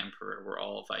of the emperor were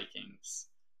all Vikings.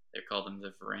 They called them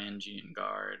the Varangian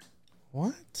Guard.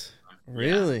 What?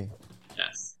 Really? Yeah.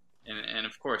 Yes. And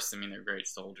of course, they're great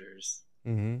soldiers.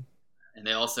 Mm-hmm. And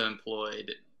they also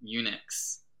employed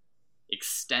eunuchs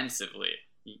extensively.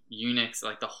 Eunuchs,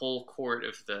 like the whole court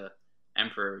of the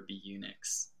emperor would be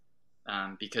eunuchs,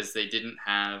 because they didn't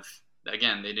want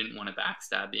to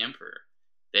backstab the emperor.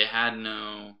 They had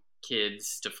no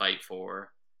kids to fight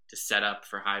for, to set up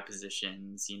for high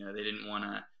positions. They didn't want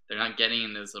to, they're not getting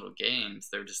in those little games.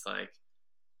 They're just like,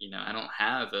 I don't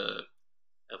have a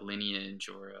lineage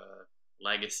or a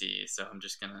legacy, so I'm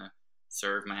just going to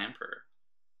serve my emperor.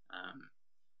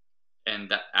 And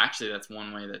that's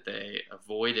one way that they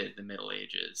avoided the Middle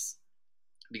Ages,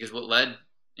 because what led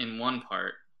in one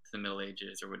part to the Middle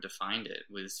Ages, or what defined it,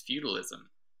 was feudalism,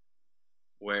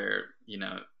 where,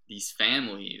 these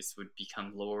families would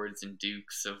become lords and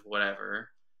dukes of whatever,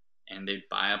 and they'd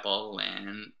buy up all the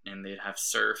land, and they'd have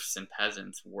serfs and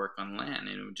peasants work on land,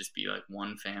 and it would just be like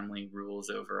one family rules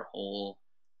over a whole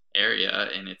area,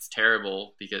 and it's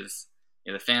terrible because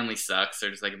the family sucks. They're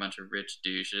just like a bunch of rich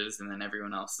douches, and then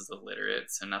everyone else is illiterate,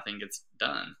 so nothing gets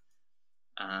done.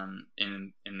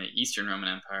 In the Eastern Roman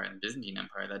Empire and the Byzantine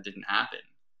Empire, that didn't happen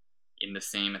in the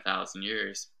same 1,000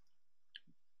 years,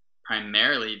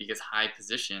 primarily because high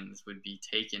positions would be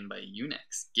taken by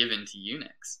eunuchs, given to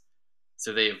eunuchs.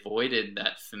 So they avoided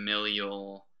that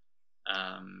familial,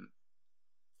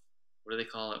 what do they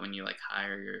call it when you like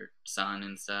hire your son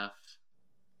and stuff?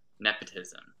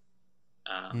 Nepotism.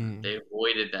 They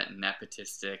avoided that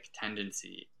nepotistic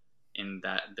tendency, in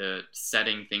that the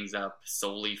setting things up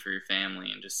solely for your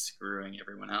family and just screwing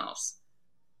everyone else,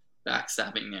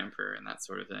 backstabbing the emperor and that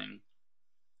sort of thing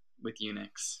with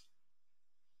eunuchs.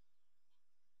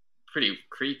 Pretty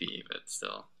creepy, but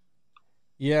still.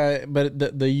 Yeah, but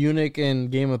the eunuch in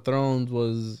Game of Thrones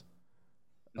was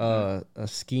a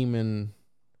scheming.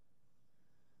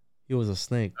 He was a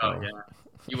snake, Oh bro. yeah,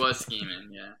 he was scheming.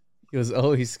 Yeah. He was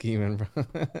always scheming, bro.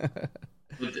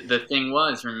 The thing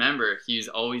was, remember, he was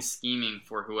always scheming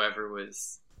for whoever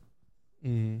was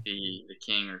Mhm. the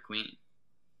king or queen.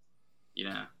 You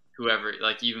know, whoever,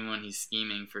 like even when he's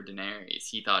scheming for Daenerys,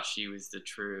 he thought she was the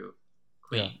true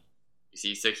queen. Yeah. You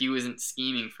see, so he wasn't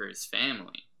scheming for his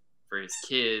family, for his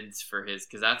kids, for his,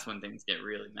 because that's when things get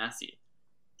really messy.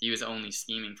 He was only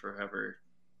scheming for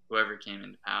whoever came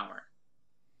into power.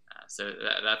 So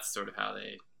that's sort of how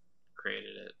they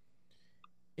created it.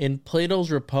 In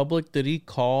Plato's Republic, did he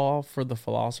call for the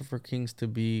philosopher kings to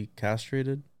be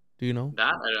castrated? Do you know?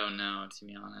 That I don't know, to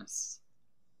be honest.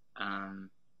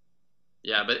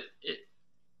 Yeah, but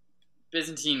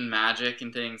Byzantine magic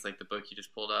and things like the book you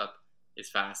just pulled up is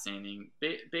fascinating.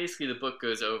 Basically, the book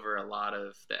goes over a lot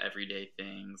of the everyday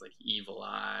things like evil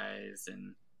eyes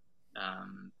and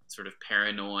sort of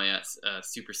paranoia,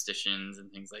 superstitions,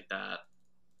 and things like that,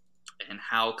 and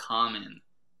how common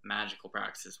magical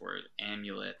practices were: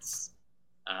 amulets,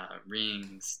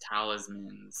 rings,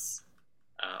 talismans,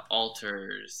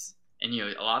 altars, and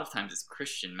a lot of times it's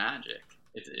Christian magic.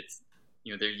 It's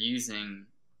they're using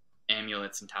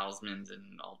amulets and talismans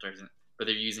and altars, but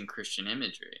they're using Christian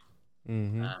imagery.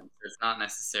 Mm-hmm. So it's not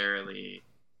necessarily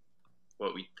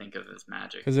what we think of as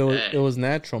magic. Because it was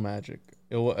natural magic.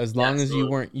 It was, as long as you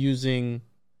weren't using,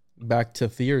 back to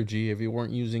theurgy, if you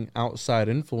weren't using outside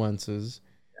influences,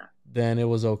 then it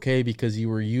was okay because you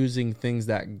were using things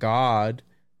that God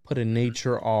put in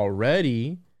nature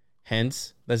already.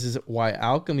 Hence, this is why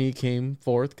alchemy came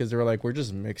forth, because they were like, we're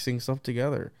just mixing stuff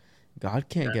together. God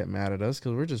can't get mad at us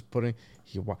because we're just putting.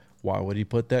 Why would he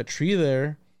put that tree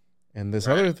there and this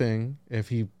other thing if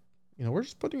he,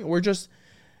 we're just.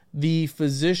 The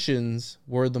physicians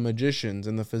were the magicians,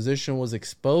 and the physician was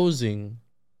exposing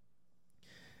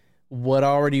what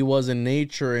already was in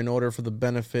nature in order for the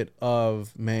benefit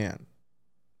of man.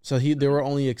 So they were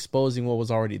only exposing what was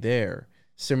already there,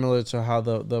 similar to how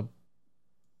the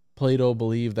Plato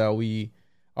believed that we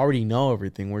already know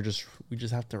everything. We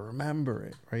just have to remember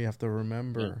it, right? You have to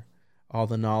remember all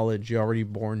the knowledge. You're already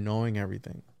born knowing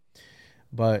everything.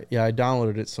 But yeah, I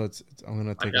downloaded it, so I'm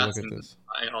gonna take a look at this.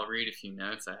 I'll read a few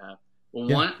notes I have. Well,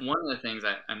 one of the things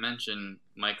I mentioned,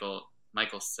 Michael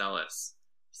Psellos.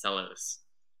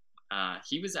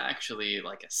 He was actually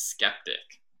like a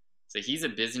skeptic. So he's a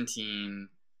Byzantine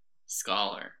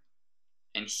scholar,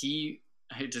 and it's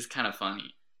just kind of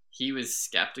funny. He was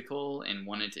skeptical and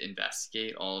wanted to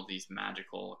investigate all of these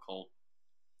magical occult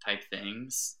type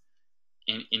things,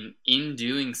 and in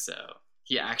doing so,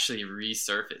 he actually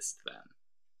resurfaced them,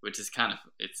 which is kind of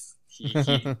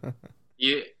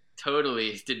he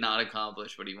totally did not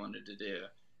accomplish what he wanted to do.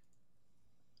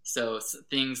 So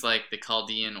things like the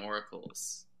Chaldean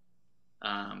oracles,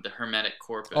 the Hermetic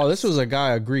corpus. Oh, this was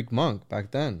a Greek monk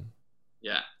back then.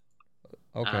 Yeah.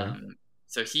 Okay.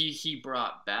 So he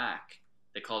brought back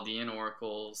the Chaldean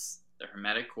oracles, the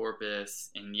Hermetic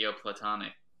corpus, and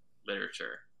Neoplatonic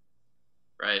literature,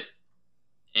 right?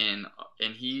 And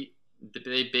they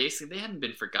hadn't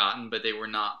been forgotten, but they were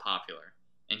not popular.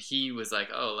 And he was like,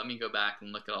 oh, let me go back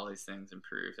and look at all these things and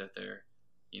prove that they're,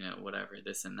 whatever,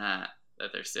 this and that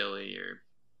they're silly or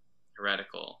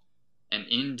heretical. And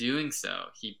in doing so,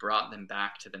 he brought them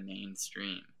back to the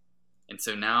mainstream. And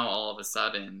so now all of a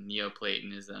sudden,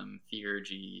 Neoplatonism,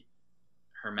 theurgy,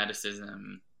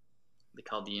 Hermeticism, the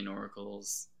Chaldean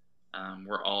oracles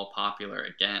were all popular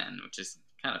again, which is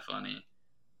kind of funny.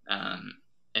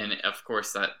 And of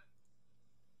course, that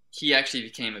he actually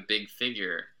became a big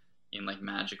figure in like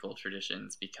magical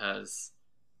traditions because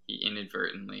he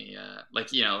inadvertently, like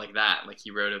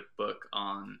he wrote a book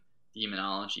on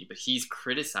demonology, but he's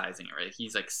criticizing it, right?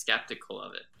 He's like skeptical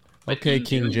of it. But okay,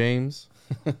 King James.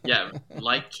 Yeah,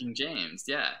 like King James,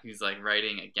 yeah, who's like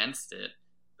writing against it,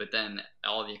 but then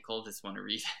all the occultists want to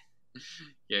read it,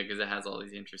 because it has all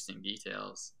these interesting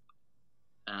details.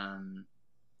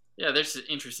 Yeah, there's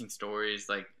interesting stories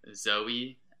like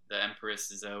Zoe, the Empress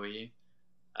Zoe,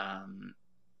 and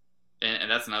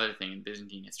that's another thing in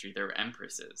Byzantine history. There were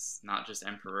empresses, not just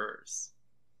emperors.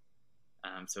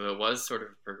 So it was sort of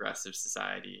a progressive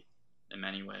society in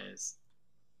many ways.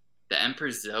 The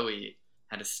Empress Zoe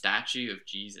had a statue of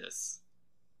Jesus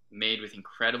made with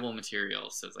incredible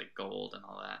materials, so it's like gold and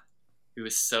all that. It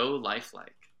was so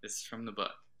lifelike, this is from the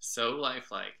book, so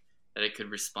lifelike that it could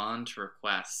respond to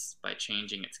requests by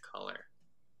changing its color.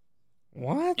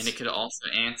 What? And it could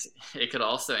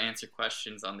also answer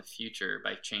questions on the future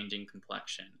by changing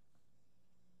complexion.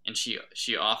 And she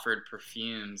offered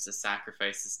perfumes as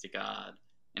sacrifices to God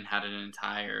and had an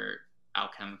entire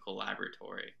alchemical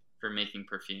laboratory for making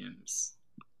perfumes.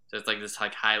 So it's like this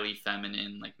like highly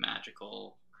feminine, like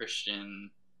magical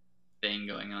Christian thing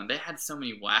going on. They had so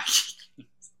many wacky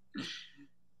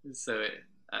things. So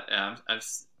I'm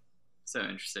so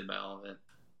interested by all of it.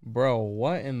 Bro,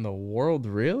 what in the world?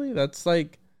 Really? That's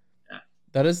like, Yeah.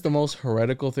 that is the most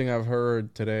heretical thing I've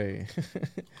heard today.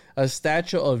 A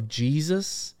statue of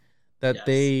Jesus that Yes.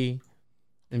 they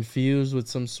infused with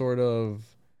some sort of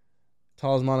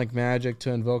talismanic magic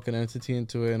to invoke an entity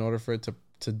into it in order for it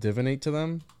to divinate to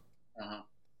them. Uh-huh.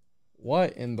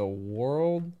 What in the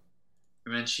world?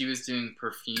 And then she was doing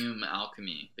perfume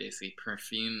alchemy, basically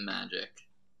perfume magic.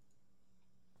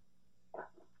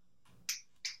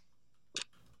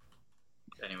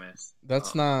 Anyways,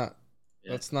 That's not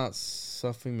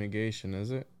suffumigation,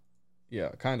 is it? Yeah,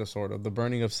 kind of, sort of. The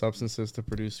burning of substances to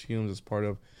produce fumes is part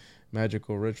of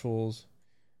magical rituals.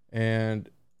 And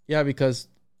yeah, because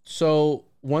so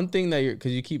one thing that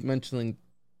because you keep mentioning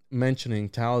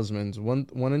talismans.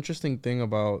 One interesting thing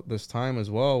about this time as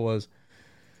well was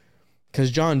because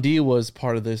John Dee was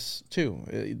part of this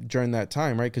too during that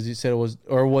time, right? Because you said it was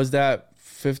that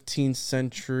 15th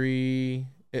century?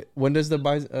 When does the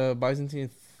Byzantine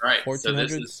right?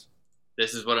 1400s? So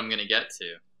this is what I'm gonna get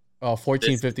to. Oh,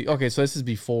 1450. Okay, so this is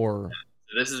before.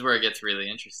 So this is where it gets really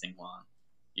interesting, Juan.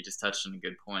 You just touched on a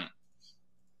good point.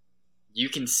 You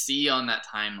can see on that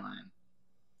timeline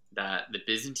that the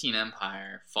Byzantine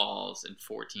Empire falls in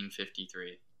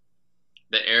 1453.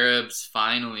 The Arabs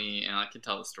finally, and I can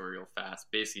tell the story real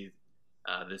fast, basically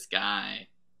this guy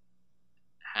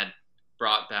had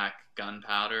brought back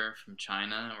gunpowder from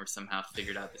China, or somehow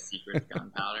figured out the secret of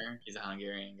gunpowder. He's a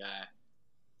Hungarian guy,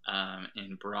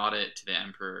 and brought it to the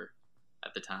emperor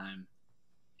at the time.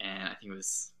 And I think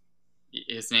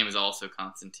his name was also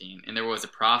Constantine. And there was a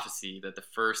prophecy that the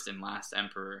first and last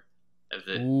emperor of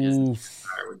the Byzantine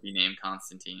Empire would be named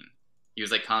Constantine. He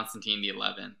was like Constantine the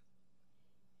 11th.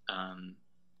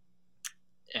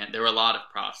 And there were a lot of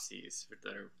prophecies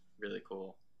that are really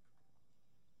cool.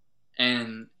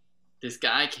 And this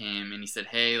guy came and he said,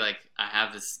 hey, like, I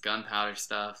have this gunpowder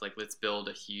stuff. Like, let's build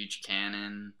a huge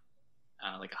cannon,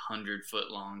 like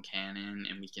 100-foot long cannon,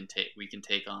 and we can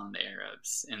take on the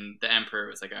Arabs. And the emperor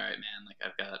was like, all right, man, like,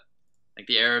 I've got, like,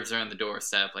 the Arabs are on the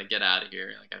doorstep. Like, get out of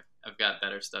here. Like, I've got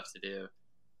better stuff to do.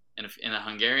 And the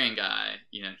Hungarian guy,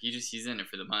 you know, he's in it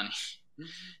for the money.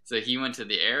 So he went to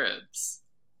the Arabs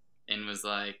and was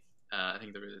like, I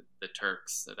think they were the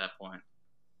Turks at that point.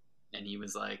 And he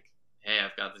was like, hey,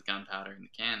 I've got this gunpowder in the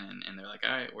cannon. And they're like,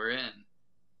 all right, we're in.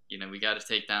 You know, we got to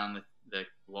take down the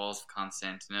walls of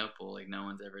Constantinople. Like, no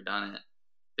one's ever done it.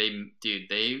 They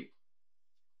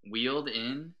wheeled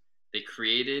in. They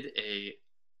created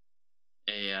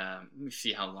let me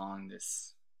see how long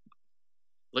this.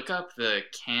 Look up the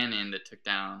cannon that took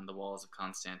down the walls of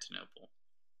Constantinople.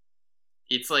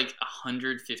 It's like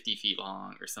 150 feet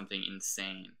long or something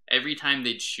insane. Every time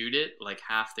they'd shoot it, like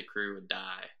half the crew would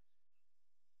die.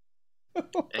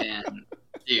 And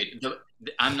dude,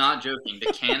 I'm not joking.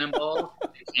 The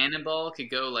cannonball could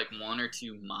go like 1 or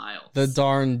 2 miles. The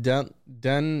Dardanelles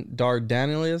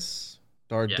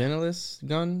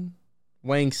gun,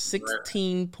 weighing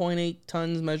 16.8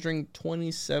 tons, measuring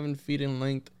 27 feet in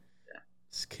length. Yeah.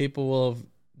 It's capable of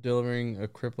delivering a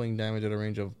crippling damage at a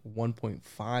range of 1.5.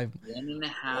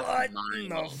 1.5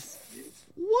 miles.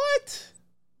 What?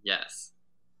 Yes.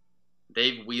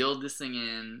 They wheeled this thing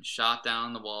in, shot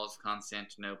down the walls of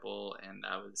Constantinople, and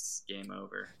that was game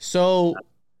over. So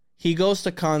he goes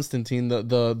to Constantine, the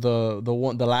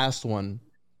last one.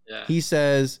 Yeah. He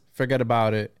says, "Forget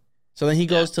about it." So then he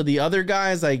goes to the other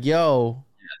guys, like, "Yo,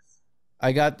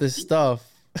 I got this stuff."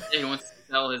 Yeah, he wants to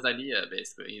sell his idea,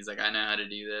 basically. He's like, "I know how to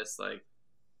do this. Like,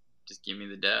 just give me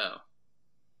the dough."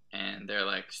 And they're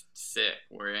like, "Sick,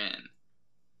 we're in."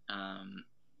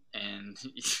 And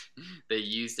they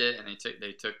used it, and they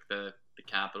took the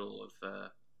capital of the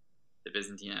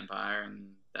Byzantine Empire,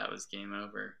 and that was game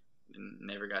over. And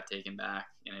never got taken back.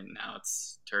 And now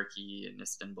it's Turkey and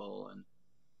Istanbul, and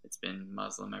it's been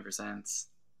Muslim ever since.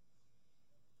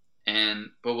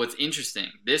 But what's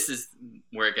interesting, this is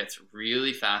where it gets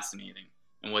really fascinating,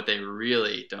 and what they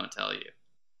really don't tell you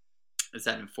is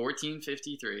that in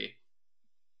 1453,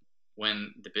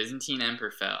 when the Byzantine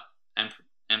Empire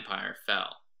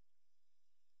fell,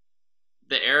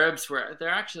 the Arabs they're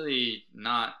actually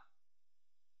not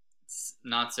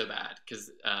so bad, because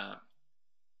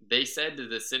they said to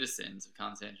the citizens of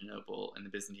Constantinople and the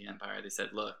Byzantine Empire, they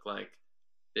said, look, like,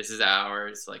 this is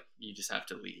ours, like, you just have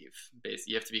to leave.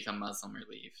 Basically, you have to become Muslim or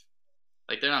leave.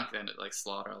 Like, they're not going to, like,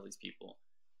 slaughter all these people.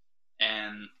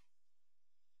 And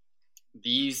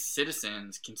these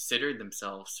citizens considered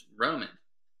themselves Roman.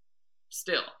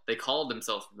 Still, they called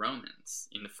themselves Romans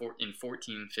in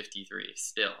 1453.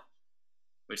 Still,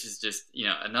 which is just, you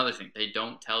know, another thing. They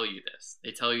don't tell you this.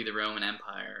 They tell you the Roman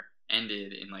Empire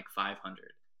ended in like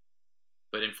 500,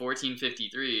 but in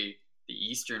 1453, the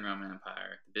Eastern Roman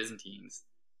Empire, the Byzantines,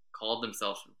 called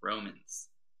themselves Romans,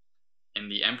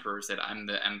 and the emperor said, "I'm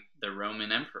the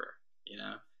Roman emperor." You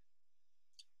know,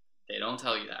 they don't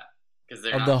tell you that because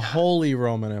they're Of not the Catholic. Holy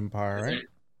Roman Empire, right?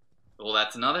 Well,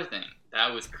 that's another thing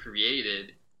that was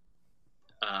created,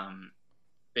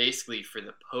 basically for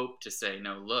the Pope to say,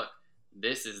 "No, look,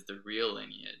 this is the real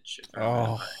lineage of the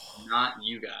Roman Empire, not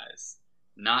you guys,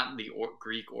 not the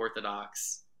Greek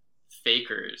Orthodox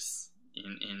fakers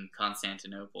in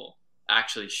Constantinople.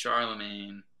 Actually,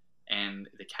 Charlemagne and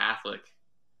the Catholic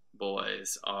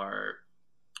boys are,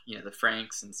 you know, the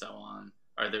Franks and so on,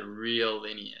 are the real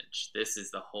lineage. This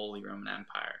is the Holy Roman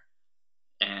Empire."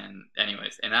 And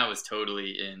anyways, and that was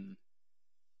totally in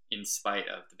spite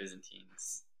of the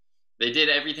Byzantines. They did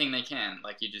everything they can,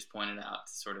 like you just pointed out,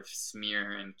 to sort of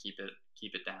smear and keep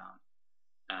it down.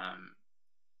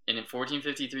 And in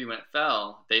 1453, when it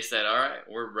fell, they said, "All right,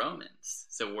 we're Romans.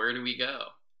 So where do we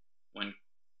go when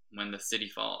the city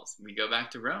falls? We go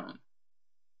back to Rome."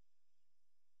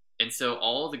 And so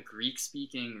all the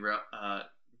Greek-speaking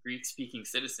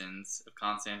citizens of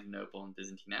Constantinople and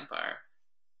Byzantine Empire,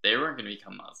 they weren't going to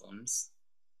become Muslims.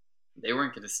 They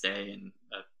weren't going to stay in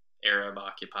an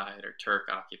Arab-occupied or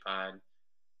Turk-occupied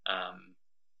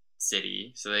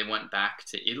city. So they went back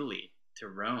to Italy, to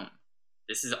Rome.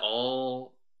 This is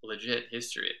all legit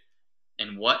history.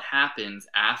 And what happens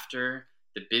after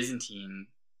the Byzantine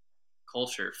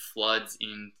culture floods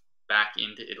back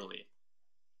into Italy?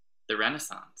 The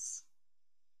Renaissance.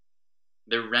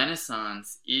 The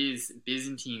Renaissance is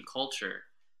Byzantine culture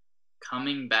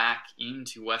coming back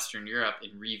into Western Europe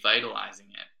and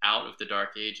revitalizing it out of the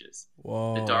Dark Ages.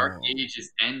 Whoa. The Dark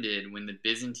Ages ended when the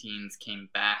Byzantines came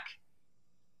back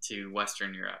to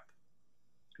Western Europe.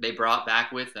 They brought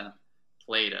back with them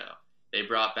Plato. They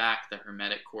brought back the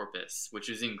Hermetic Corpus, which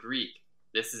was in Greek.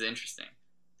 This is interesting.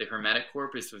 The Hermetic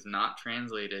Corpus was not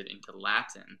translated into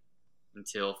Latin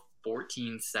until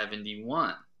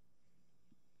 1471.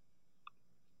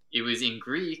 It was in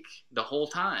Greek the whole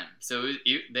time. So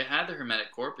they had the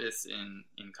Hermetic Corpus in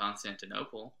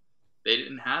Constantinople. They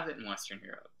didn't have it in Western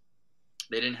Europe.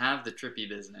 They didn't have the trippy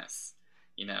business,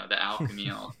 you know, the alchemy,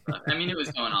 all stuff. I mean, it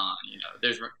was going on, you know.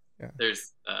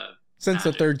 There's since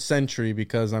magic. the 3rd century,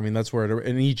 because I mean that's where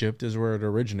in Egypt is where it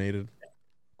originated,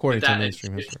 according to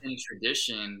mainstream history. Egyptian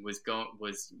tradition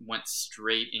went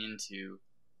straight into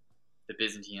the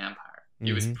Byzantine Empire.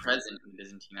 It was present in the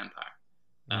Byzantine Empire.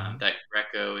 That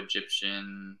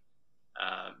Greco-Egyptian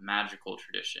magical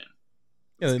tradition.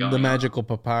 Yeah, the magical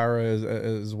papyri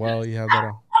as well. You have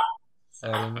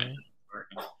that.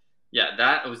 Yeah,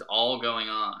 that was all going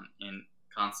on in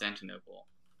Constantinople.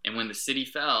 And when the city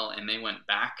fell and they went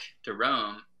back to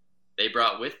Rome, they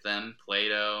brought with them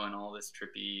Plato and all this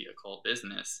trippy occult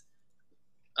business,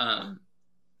 and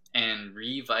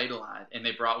revitalized. And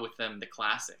they brought with them the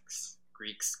classics,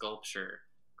 Greek sculpture,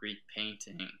 Greek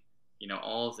painting, you know,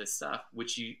 all of this stuff,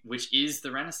 which is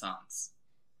the Renaissance,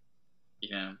 you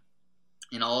know.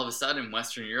 And all of a sudden,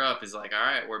 Western Europe is like, all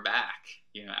right, we're back,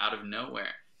 you know, out of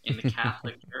nowhere. In the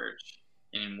Catholic Church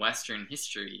and in Western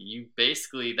history,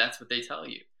 that's what they tell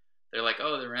you. They're like,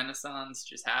 oh, the Renaissance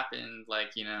just happened.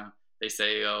 Like, you know, they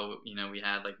say, oh, you know, we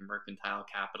had like mercantile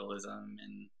capitalism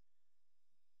and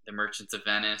the merchants of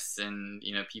Venice, and,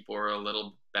 you know, people were a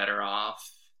little better off.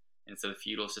 And so the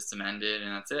feudal system ended,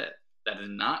 and that's it. That is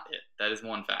not it. That is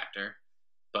one factor.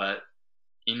 But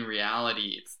in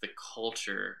reality, it's the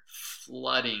culture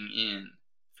flooding in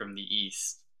from the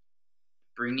East,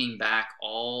 bringing back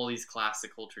all these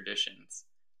classical traditions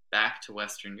back to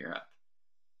Western Europe.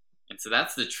 And so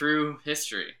that's the true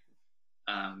history,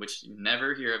 which you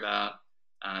never hear about.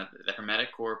 The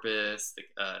Hermetic Corpus, the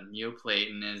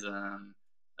Neoplatonism,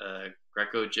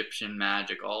 Greco-Egyptian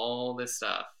magic, all this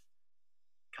stuff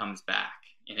comes back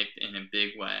in a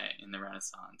big way in the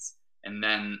Renaissance. And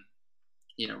then,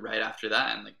 you know, right after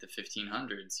that, in like the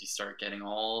 1500s, you start getting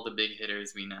all the big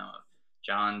hitters we know of.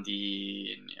 John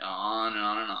Dee, and on and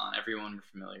on and on, everyone we're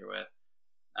familiar with.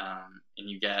 And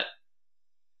you get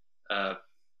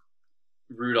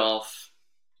Rudolph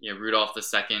II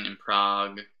in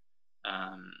Prague,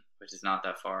 which is not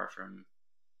that far from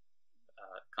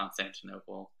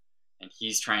Constantinople. And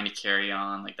he's trying to carry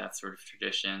on like that sort of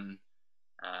tradition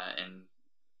and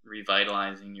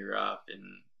revitalizing Europe and,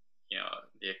 you know,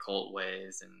 the occult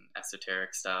ways and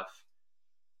esoteric stuff.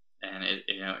 and it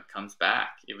comes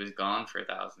back. It was gone for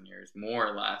 1,000 years, more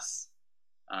or less.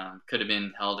 Could have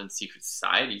been held in secret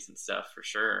societies and stuff for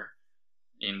sure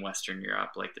in Western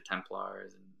Europe, like the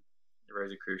Templars and the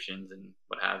Rosicrucians and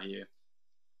what have you.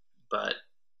 But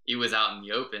it was out in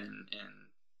the open in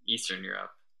Eastern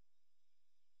Europe,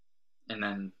 and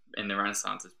then in the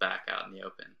Renaissance, it's back out in the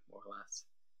open, more or less.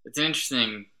 It's an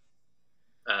interesting,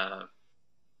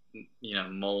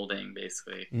 molding,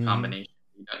 basically, combination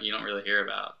you don't really hear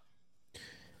about.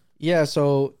 Yeah,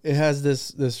 so it has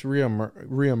this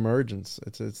reemergence.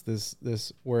 It's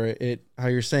this where how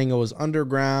you're saying it was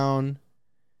underground,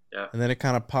 yeah, and then it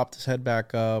kind of popped its head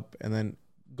back up, and then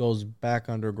goes back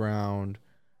underground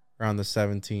around the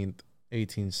 17th,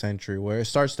 18th century, where it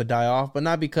starts to die off, but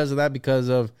not because of that, because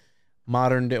of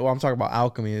modern day. Well, I'm talking about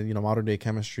alchemy, modern day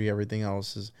chemistry. Everything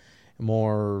else is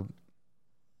more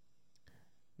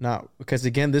not, because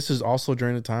again, this is also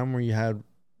during the time where you had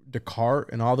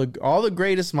Descartes and all the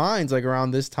greatest minds, like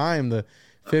around this time, the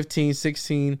 15,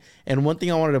 16. And one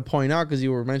thing I wanted to point out, because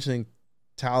you were mentioning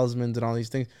talismans and all these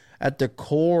things, at the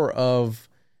core of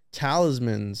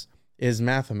talismans is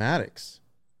mathematics,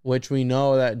 which we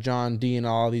know that John Dee and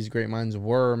all these great minds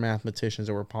were mathematicians,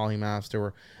 there were polymaths, there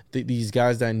were these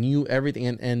guys that knew everything,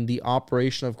 and the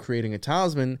operation of creating a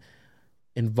talisman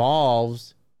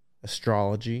involves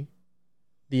astrology,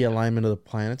 the alignment of the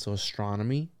planets, so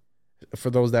astronomy, for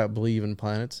those that believe in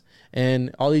planets,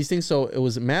 and all these things. So it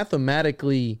was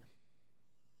mathematically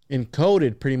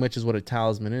encoded, pretty much, is what a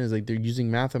talisman is. Like, they're using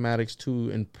mathematics to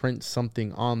imprint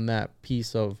something on that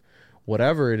piece of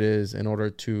whatever it is in order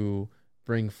to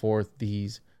bring forth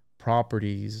these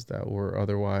properties that were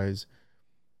otherwise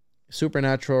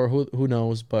supernatural, or who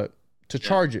knows, but to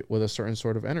charge it with a certain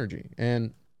sort of energy.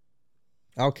 And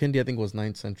Al-Kindi, I think, was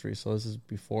 9th century, so this is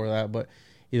before that, but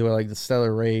either way, like the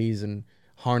stellar rays and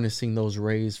harnessing those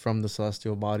rays from the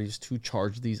celestial bodies to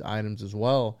charge these items as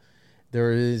well.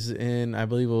 There is, I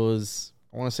believe it was,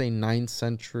 I want to say 9th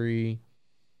century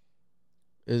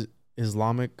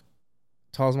Islamic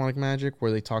talismanic magic,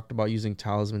 where they talked about using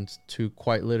talismans to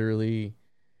quite literally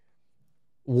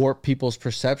warp people's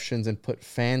perceptions and put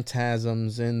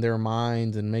phantasms in their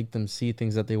minds and make them see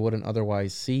things that they wouldn't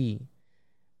otherwise see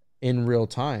in real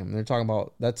time. And they're talking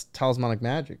about, that's talismanic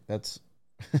magic. That's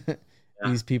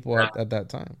these people at that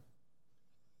time.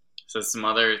 So some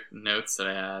other notes that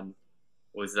I had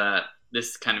was that, this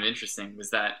is kind of interesting,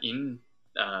 was that in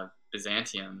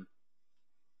Byzantium,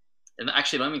 and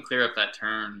actually let me clear up that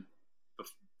term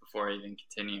before I even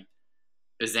continue.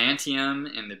 Byzantium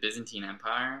and the Byzantine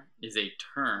Empire is a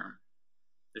term.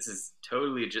 This is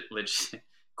totally legit,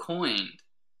 coined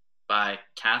by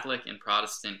Catholic and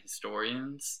Protestant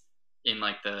historians in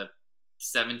like the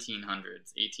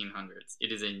 1700s, 1800s.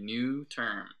 It is a new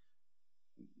term.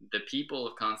 The people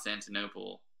of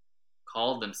Constantinople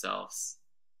called themselves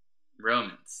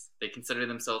Romans. They consider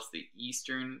themselves the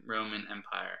Eastern Roman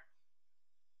Empire.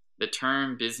 The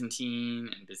term Byzantine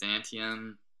and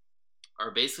Byzantium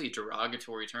are basically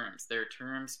derogatory terms. They're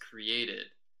terms created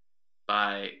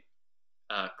by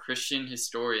Christian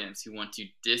historians who want to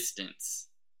distance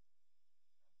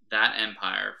that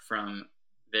empire from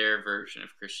their version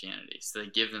of Christianity. So they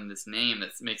give them this name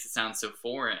that makes it sound so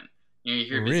foreign. You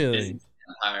hear Byzantine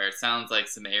Empire, it sounds like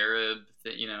some Arab,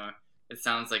 it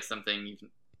sounds like something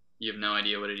you have no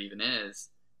idea what it even is.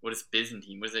 What is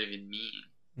Byzantine? What does that even mean?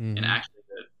 Mm-hmm. And actually,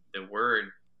 the word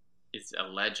is a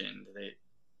legend.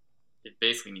 It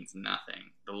basically means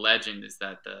nothing. The legend is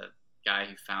that the guy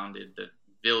who founded the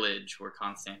village where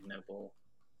Constantinople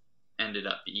ended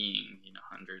up being,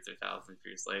 hundreds or thousands of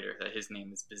years later, that his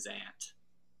name is Byzant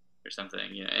or something,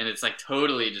 and it's like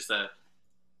totally just a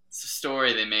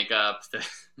story they make up to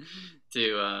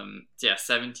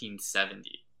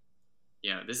 1770.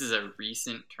 This is a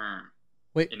recent term.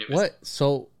 Wait, what?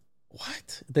 So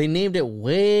what? They named it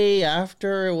way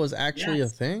after it was actually a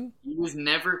thing? It was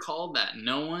never called that.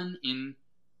 No one in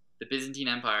the Byzantine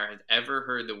Empire has ever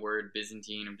heard the word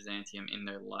Byzantine or Byzantium in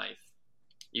their life.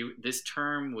 This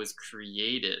term was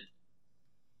created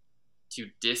to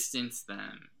distance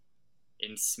them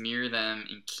and smear them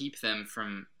and keep them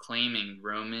from claiming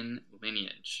Roman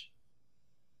lineage.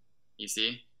 You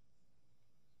see?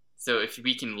 So if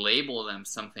we can label them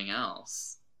something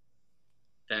else,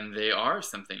 then they are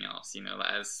something else,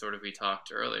 as sort of we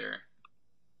talked earlier.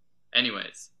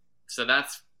 Anyways, so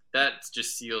that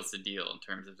just seals the deal in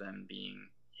terms of them being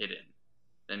hidden,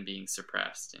 them being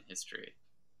suppressed in history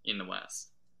in the West.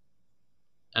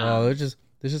 Wow, this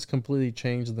just completely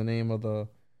changed the name of the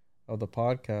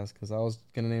podcast, because I was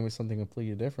gonna name it something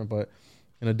completely different, but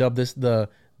I'm gonna dub this the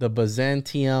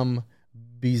Byzantium,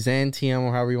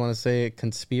 or however you want to say it,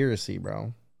 conspiracy,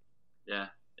 bro. Yeah,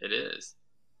 it is.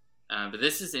 But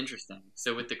this is interesting.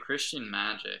 So with the Christian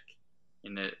magic,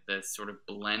 in the sort of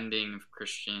blending of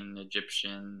Christian,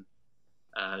 Egyptian,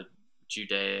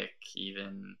 Judaic,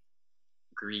 even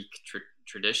Greek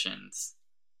traditions,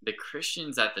 the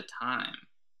Christians at the time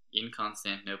in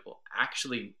Constantinople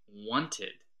actually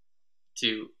wanted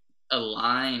to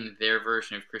align their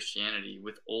version of Christianity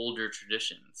with older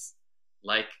traditions,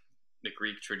 like the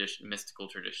Greek tradition, mystical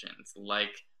traditions,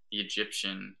 like the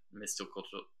Egyptian mystical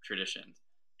traditions,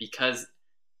 because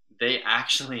they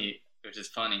actually, which is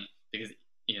funny, because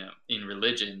in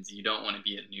religions you don't want to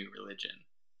be a new religion.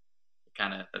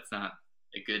 That's not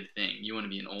a good thing. You want to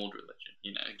be an old religion.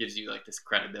 It gives you like this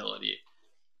credibility.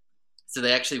 So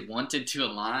they actually wanted to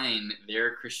align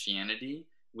their Christianity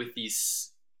with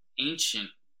these ancient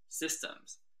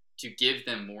systems to give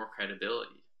them more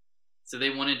credibility. So they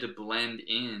wanted to blend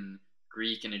in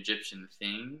Greek and Egyptian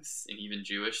things and even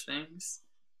Jewish things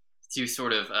to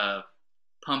sort of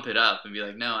pump it up and be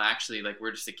like, no, actually, like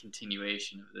we're just a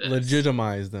continuation of this.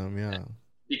 Legitimize them, yeah.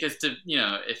 Because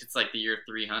if it's like the year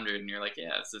 300 and you're like,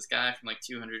 yeah, it's this guy from like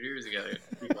 200 years ago,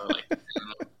 people are like,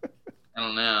 I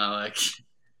don't know, like.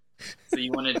 So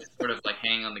you wanted to sort of like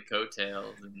hang on the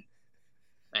coattails, and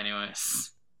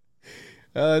anyways.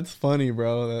 That's funny,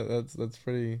 bro. That's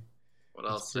pretty. What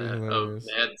else? They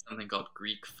had something called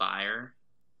Greek fire.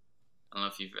 I don't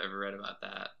know if you've ever read about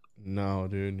that. No,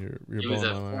 dude, you're it was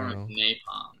a form of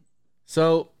napalm.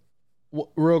 So,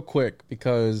 real quick,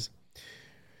 because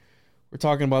we're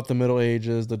talking about the Middle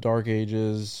Ages, the Dark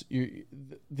Ages.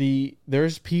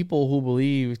 There's people who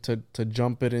believe to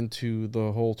jump it into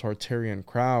the whole Tartarian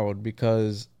crowd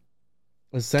because,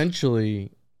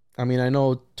 essentially, I mean, I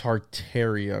know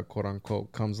Tartaria, quote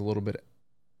unquote, comes a little bit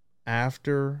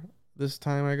after this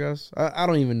time, I guess. I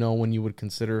don't even know when you would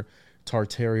consider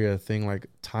Tartaria a thing, like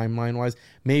timeline wise.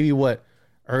 Maybe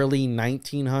early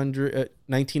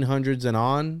 1900s and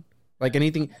on. Like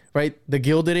anything, right? The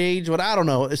Gilded Age, I don't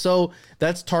know. So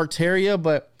that's Tartaria,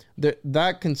 but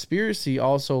that conspiracy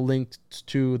also linked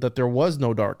to that there was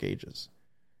no Dark Ages.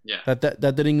 Yeah. That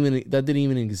didn't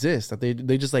even exist. That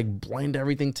they just like blend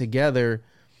everything together,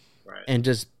 right, and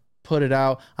just put it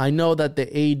out. I know that the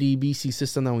AD-BC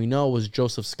system that we know was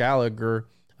Joseph Scaliger,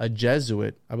 a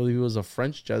Jesuit. I believe he was a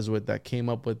French Jesuit that came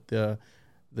up with the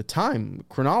time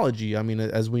chronology. I mean,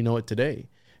 as we know it today.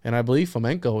 And I believe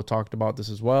Fomenko talked about this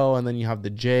as well. And then you have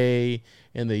the J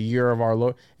and the year of our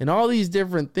Lord and all these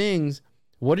different things.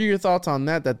 What are your thoughts on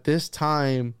that? That this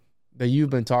time that you've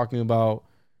been talking about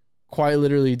quite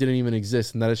literally didn't even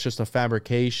exist, and that it's just a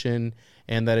fabrication,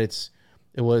 and that it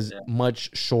was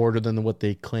much shorter than what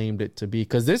they claimed it to be.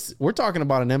 Because we're talking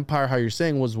about an empire, how you're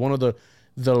saying, was one of the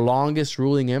longest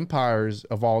ruling empires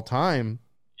of all time.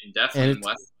 Definitely in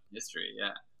Western history,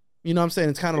 yeah. You know what I'm saying?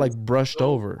 It's kind of like brushed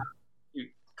over.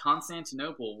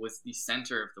 Constantinople was the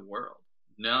center of the world.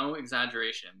 No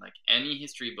exaggeration. Like any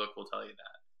history book will tell you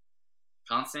that.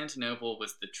 Constantinople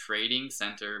was the trading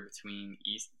center between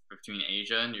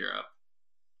Asia and Europe,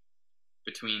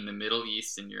 between the Middle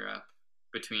East and Europe,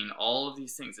 between all of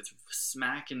these things. It's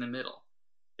smack in the middle.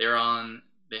 They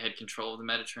had control of the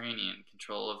Mediterranean,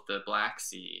 control of the Black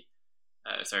Sea,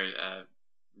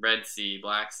 Red Sea,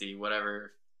 Black Sea,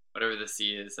 whatever the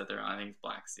sea is that they're on. I think it's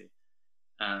Black Sea.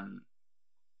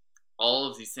 All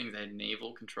of these things. They had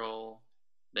naval control.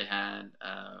 They had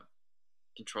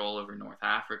control over North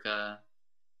Africa.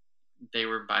 They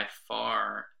were by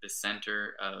far the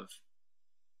center of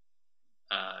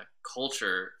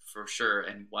culture, for sure,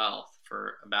 and wealth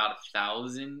for about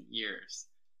 1,000 years.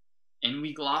 And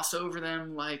we gloss over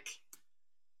them like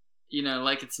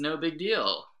it's no big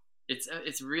deal.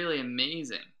 It's really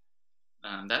amazing.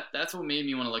 That's what made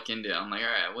me want to look into it. I'm like, all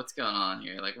right, what's going on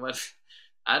here? Like, what?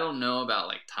 I don't know about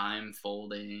like time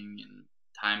folding and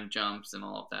time jumps and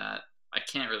all of that. I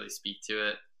can't really speak to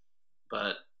it,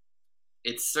 but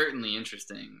it's certainly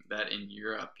interesting that in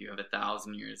Europe you have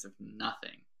 1,000 years of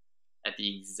nothing at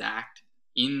the exact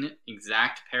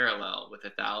parallel with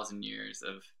 1,000 years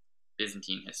of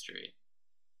Byzantine history.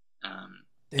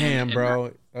 Damn,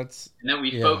 bro.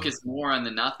 We focus more on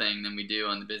the nothing than we do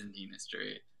on the Byzantine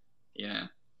history. Yeah.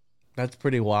 That's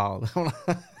pretty wild.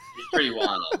 It's pretty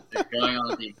wild. It's going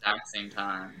on at the exact same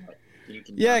time.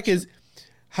 Yeah, because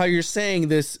how you're saying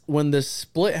this, when the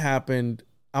split happened,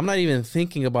 I'm not even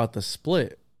thinking about the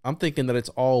split. I'm thinking that it's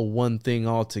all one thing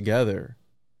all together,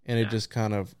 and it just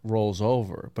kind of rolls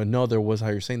over. But no, there was, how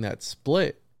you're saying, that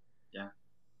split. Yeah.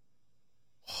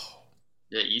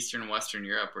 Yeah, Eastern and Western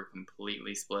Europe were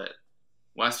completely split.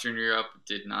 Western Europe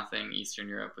did nothing. Eastern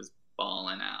Europe was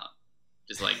balling out.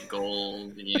 Just like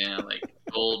gold, like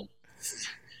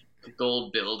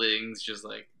gold buildings, just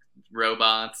like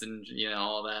robots and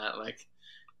all that. Like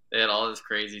they had all this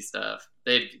crazy stuff.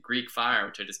 They had Greek fire,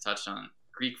 which I just touched on.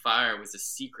 Greek fire was a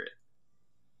secret.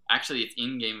 Actually, it's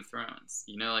in Game of Thrones.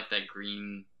 Like that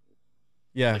green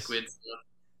liquid stuff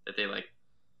that they like.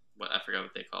 I forgot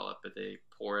what they call it, but they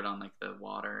pour it on like the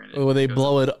water and they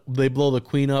blow it. They blow the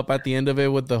queen up at the end of it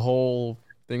with the whole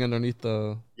thing underneath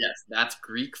the. Yes, that's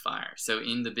Greek fire. So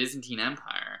in the Byzantine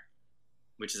Empire,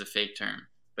 which is a fake term,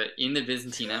 but in the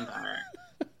Byzantine Empire,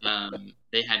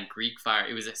 they had Greek fire.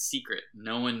 It was a secret.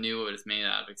 No one knew what it was made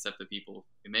out of except the people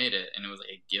who made it, and it was like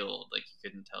a guild. Like you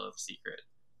couldn't tell the secret,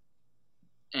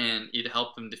 and it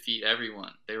helped them defeat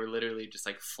everyone. They were literally just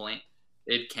like flame.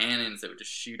 They had cannons that would just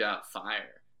shoot out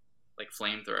fire. Like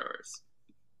flamethrowers,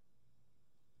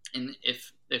 and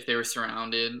if they were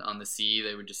surrounded on the sea,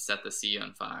 they would just set the sea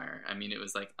on fire. I mean, it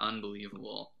was like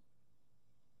unbelievable,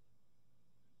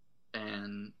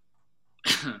 and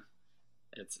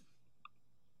it's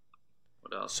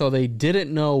what else? So they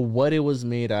didn't know what it was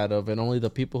made out of, and only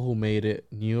the people who made it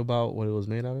knew about what it was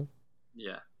made out of.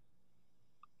 Yeah,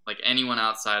 like anyone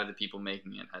outside of the people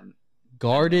making it had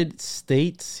guarded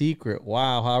state secret.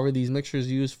 Wow. However, these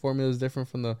mixtures use formulas different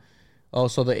from the. Oh,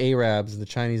 so the Arabs, the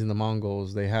Chinese, and the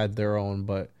Mongols, they had their own,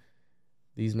 but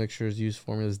these mixtures use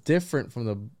formulas different from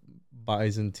the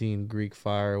Byzantine Greek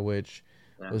fire, which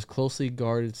was closely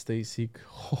guarded state secret.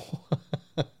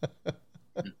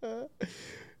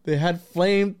 They had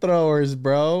flamethrowers,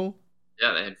 bro.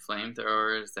 Yeah, they had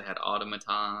flamethrowers. They had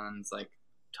automatons, like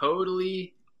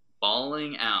totally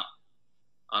balling out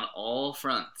on all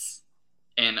fronts.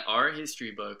 And our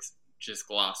history books just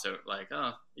gloss over, like,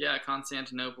 oh, yeah,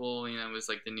 Constantinople, was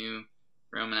like the new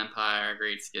Roman Empire,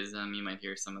 Great Schism. You might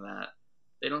hear some of that.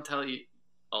 They don't tell you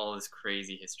all this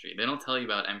crazy history. They don't tell you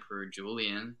about Emperor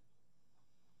Julian.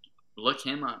 Look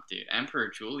him up, dude. Emperor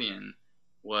Julian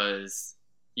was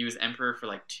emperor for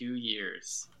like 2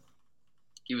 years.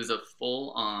 He was a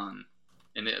full-on,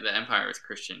 and the empire was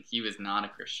Christian. He was not a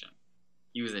Christian.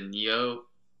 He was a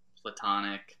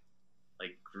Neoplatonic,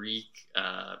 like Greek,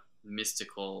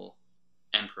 mystical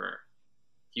emperor.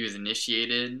 He was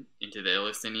initiated into the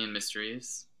Eleusinian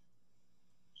mysteries.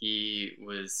 He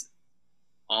was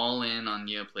all in on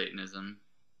Neoplatonism.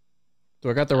 Do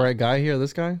I got the right guy here?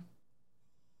 This guy?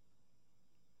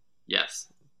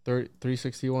 Yes.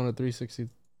 361 to 363?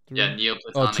 Yeah,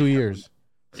 Neoplatonic. Oh, 2 years.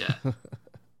 Yeah.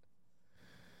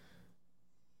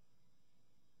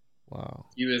 Wow.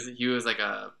 He was like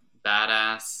a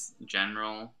badass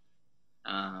general,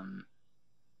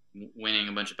 winning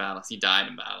a bunch of battles. He died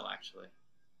in battle, actually.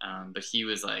 But he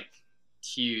was like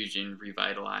huge in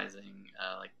revitalizing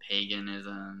like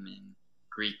paganism and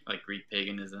Greek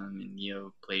paganism and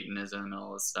Neoplatonism and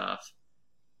all this stuff.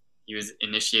 He was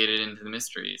initiated into the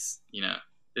mysteries.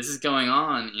 This is going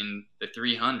on in the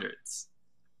 300s.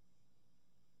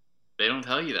 They don't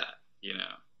tell you that,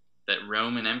 that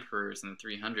Roman emperors in the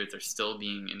 300s are still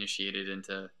being initiated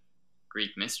into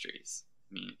Greek mysteries.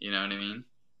 I mean, you know what I mean?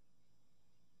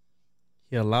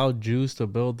 He allowed Jews to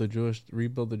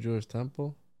rebuild the Jewish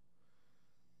temple.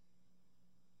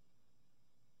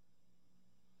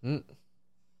 Okay.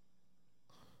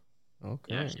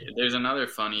 Yeah, there's another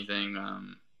funny thing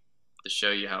to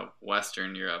show you how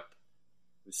Western Europe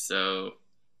was so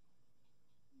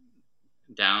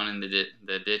down in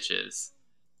the ditches.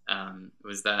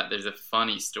 Was that there's a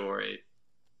funny story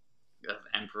of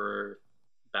Emperor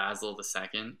Basil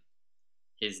II.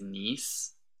 His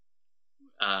niece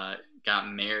got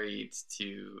married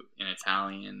to an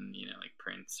Italian, like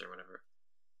prince or whatever.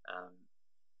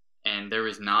 And there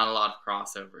was not a lot of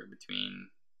crossover between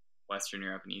Western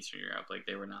Europe and Eastern Europe. Like,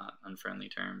 they were not on friendly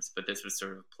terms, but this was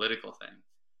sort of a political thing.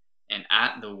 And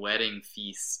at the wedding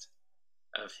feast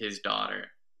of his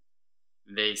daughter,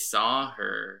 they saw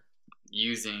her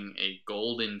using a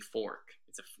golden fork.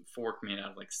 It's a fork made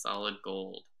out of like solid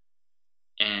gold.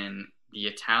 And the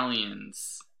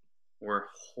Italians were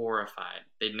horrified.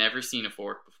 They'd never seen a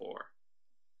fork before.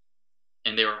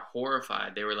 And they were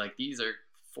horrified. They were like, these are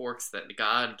forks that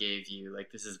God gave you.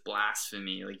 Like, this is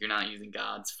blasphemy. Like, you're not using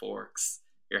God's forks,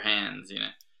 your hands,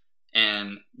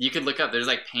 And you could look up, there's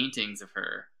like paintings of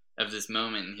her, of this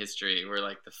moment in history where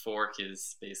like the fork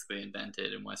is basically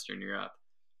invented in Western Europe.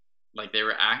 Like, they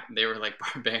were like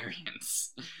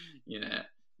barbarians,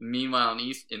 Meanwhile,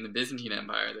 in the Byzantine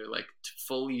Empire, they're like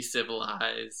fully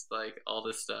civilized, like all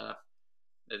this stuff.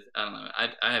 I don't know.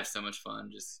 I have so much fun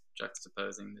just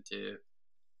juxtaposing the two.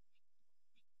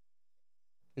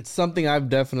 It's something I've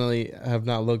definitely have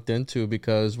not looked into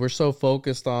because we're so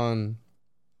focused on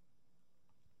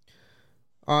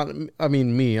I'm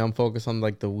focused on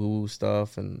like the woo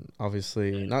stuff, and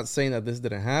obviously not saying that this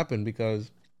didn't happen,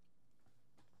 because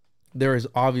there is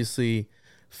obviously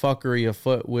fuckery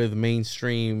afoot with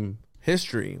mainstream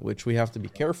history, which we have to be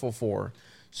careful for.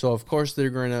 So of course they're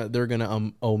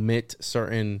gonna omit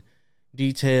certain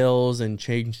details and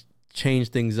change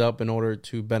things up in order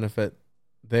to benefit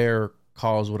their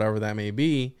cause, whatever that may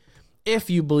be. If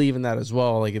you believe in that as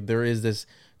well, like if there is this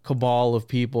cabal of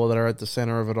people that are at the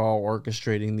center of it all,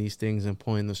 orchestrating these things and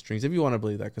pulling the strings, if you want to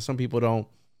believe that, because some people don't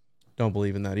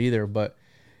believe in that either. But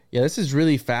yeah, this is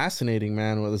really fascinating,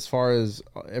 man, with as far as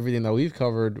everything that we've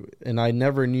covered. And I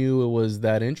never knew it was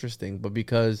that interesting, but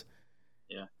because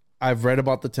I've read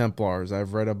about the Templars,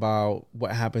 I've read about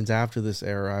what happens after this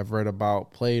era, I've read about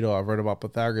Plato, I've read about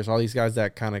Pythagoras, all these guys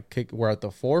that kind of were at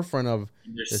the forefront of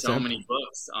There's so many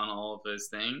books on all of those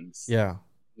things. Yeah.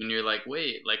 And you're like,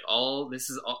 wait, like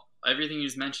everything you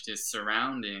just mentioned is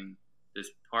surrounding this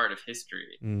part of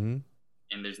history. Mm-hmm.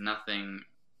 And there's nothing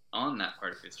on that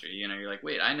part of history. You know, you're like,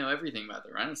 wait, I know everything about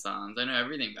the Renaissance. I know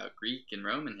everything about Greek and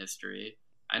Roman history.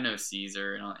 I know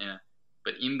Caesar and all,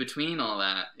 but in between all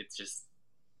that, it's just,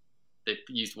 they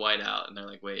used whiteout, and they're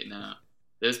like, wait, no.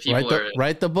 Those people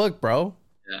write the book, bro.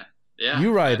 Yeah.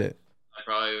 You write it. I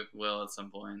probably will at some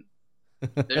point.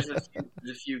 There's a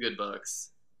few good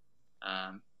books,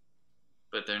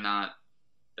 but they're not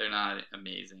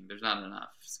amazing. There's not enough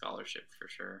scholarship for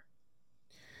sure.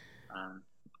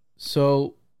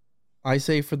 So I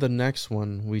say for the next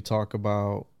one, we talk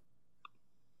about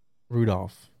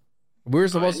Rudolph. We were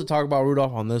supposed to talk about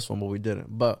Rudolph on this one, but we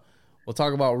didn't. But we'll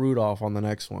talk about Rudolph on the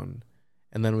next one.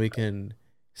 And then we can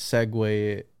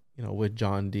segue it, with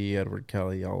John D., Edward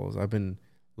Kelly, all those. I've been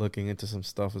looking into some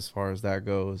stuff as far as that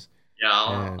goes. Yeah,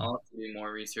 I'll have to do more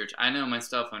research. I know my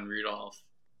stuff on Rudolph,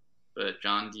 but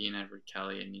John D. and Edward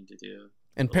Kelly I need to do.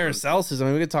 And Paracelsus, I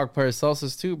mean, we could talk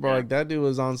Paracelsus too, bro. Yeah. Like, that dude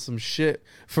was on some shit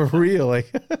for real, like,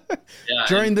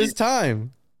 during this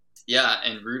time. Yeah,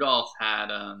 and Rudolph had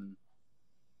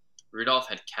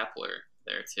Kepler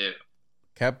there too.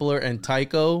 Kepler and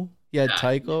Tycho. He had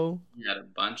Tycho. He had a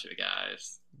bunch of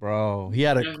guys. Bro, he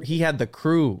had the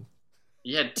crew.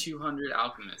 He had 200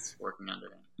 alchemists working under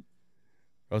him.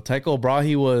 Bro, Tycho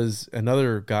Brahe was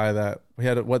another guy that he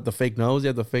had the fake nose. He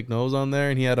had the fake nose on there,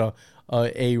 and he had a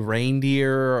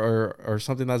reindeer or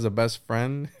something that's a best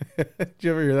friend. Did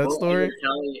you ever hear that story?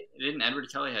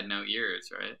 Edward Kelly had no ears,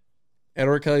 right?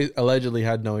 Edward Kelly allegedly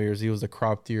had no ears. He was a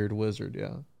cropped-eared wizard.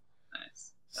 Yeah.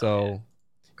 Nice. So.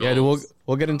 Yeah, dude,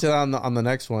 we'll get into that on the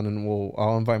next one, and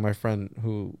I'll invite my friend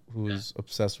who's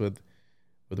obsessed with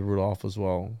Rudolph as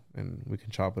well, and we can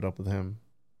chop it up with him.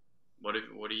 What are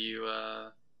you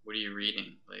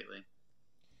reading lately?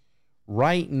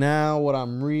 Right now, what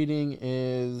I'm reading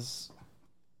is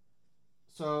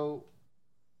I'm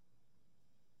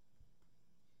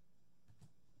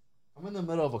in the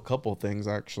middle of a couple things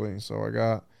actually.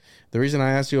 So the reason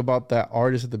I asked you about that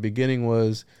artist at the beginning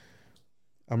was,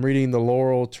 I'm reading The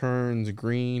Laurel Turns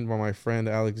Green by my friend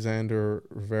Alexander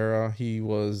Rivera. He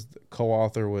was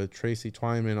co-author with Tracy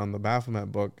Twyman on the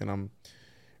Baphomet book, and I'm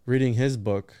reading his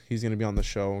book. He's going to be on the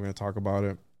show. We're going to talk about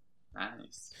it.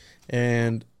 Nice.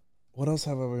 And what else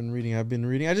have I been reading? I've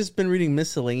just been reading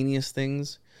miscellaneous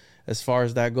things as far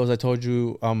as that goes. I told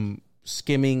you I'm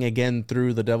skimming again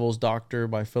through The Devil's Doctor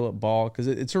by Philip Ball, because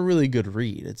it's a really good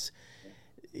read.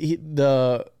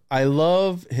 I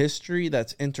love history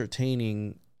that's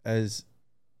entertaining as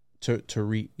to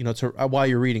read, while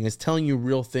you're reading. It's telling you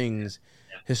real things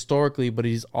historically, but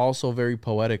he's also very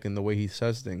poetic in the way he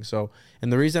says things. So,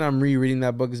 and the reason I'm rereading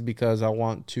that book is because I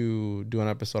want to do an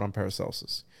episode on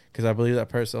Paracelsus, because I believe that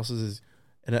Paracelsus is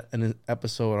an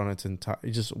episode on its entire,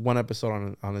 just one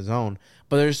episode on his own.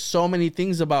 But there's so many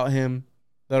things about him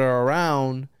that are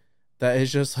around that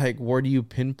is just like, where do you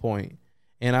pinpoint?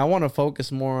 And I want to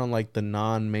focus more on like the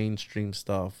non-mainstream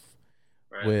stuff,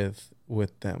 right,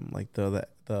 with them, like the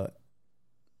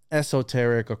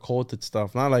esoteric, occulted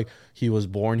stuff. Not like he was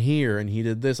born here and he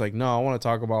did this. Like, no, I want to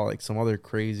talk about like some other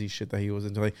crazy shit that he was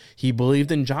into. Like, he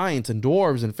believed in giants and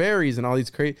dwarves and fairies and all these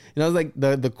crazy, like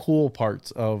the cool parts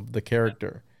of the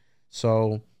character.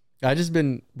 So I just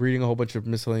been reading a whole bunch of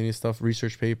miscellaneous stuff,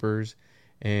 research papers,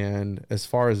 and as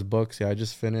far as books, I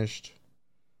just finished.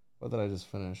 What did I just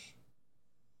finish?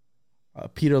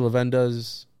 Peter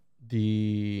Levenda's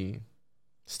The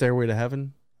Stairway to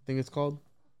Heaven, I think it's called.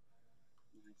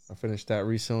 I finished that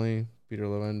recently. Peter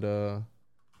Levenda,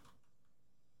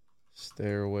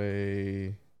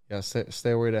 Stairway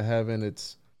to Heaven.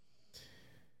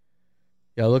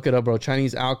 Look it up, bro.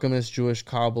 Chinese alchemist, Jewish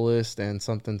Kabbalist, and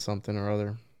something or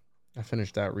other. I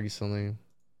finished that recently.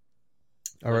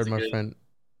 I read my friend.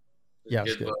 Yeah,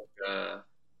 it's a good book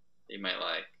you might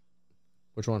like.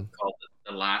 Which one? Called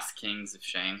The Last Kings of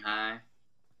Shanghai.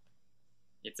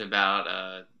 It's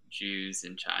about Jews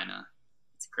in China.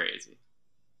 It's crazy.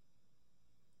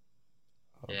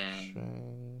 Oh,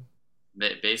 And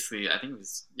basically, I think it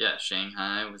was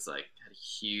Shanghai was like had a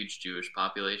huge Jewish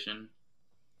population.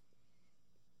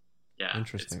 Yeah,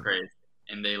 interesting. it's crazy.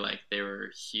 And they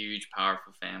were huge,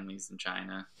 powerful families in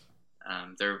China.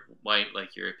 They're white,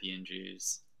 like European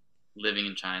Jews, living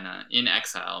in China in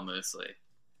exile mostly.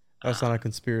 That's not a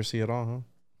conspiracy at all, huh?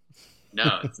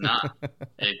 No, it's not.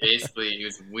 It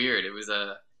was weird. It was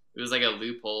like a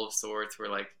loophole of sorts where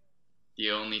like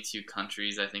the only two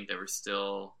countries I think that were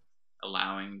still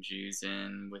allowing Jews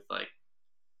in with like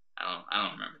I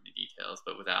don't remember the details,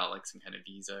 but without like some kind of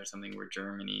visa or something were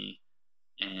Germany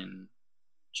and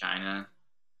China.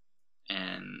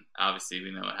 And obviously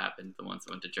we know what happened to the ones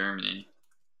that went to Germany.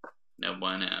 No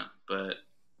bueno. But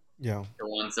yeah, the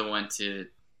ones that went to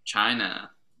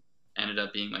China ended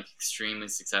up being like extremely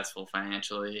successful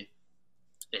financially,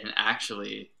 and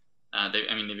actually,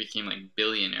 they became like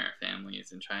billionaire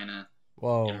families in China.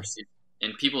 Whoa.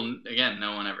 And people, again,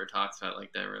 no one ever talks about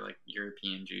like there were like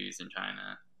European Jews in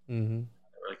China. Mm-hmm.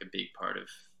 They were like a big part of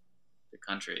the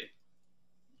country,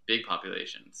 big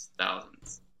populations,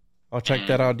 thousands. I'll check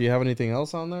that out. Do you have anything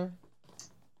else on there?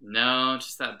 No,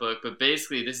 just that book. But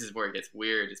basically, this is where it gets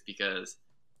weird. Is because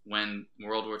when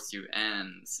World War II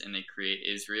ends and they create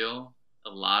Israel, a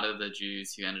lot of the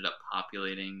Jews who ended up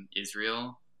populating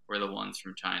Israel were the ones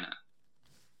from China.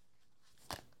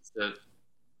 So,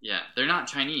 yeah, they're not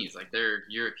Chinese. Like, they're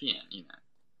European, you know.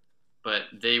 But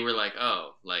they were like,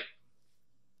 oh, like,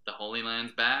 the Holy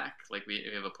Land's back. Like, we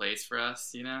have a place for us,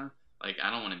 you know. Like,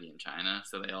 I don't want to be in China.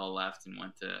 So they all left and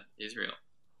went to Israel.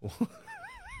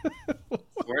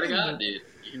 Swear to God, dude.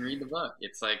 You can read the book.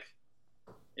 It's like,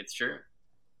 it's true.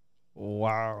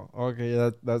 Wow.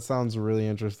 Okay, that sounds really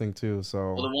interesting too.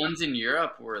 So, well, the ones in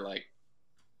Europe were like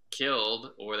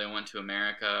killed, or they went to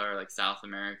America or like South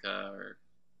America or,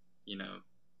 you know,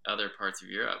 other parts of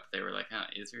Europe. They were like, oh,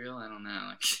 Israel? I don't know.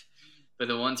 Like, but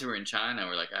the ones who were in China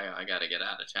were like, I got to get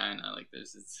out of China. Like,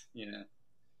 this is, you know.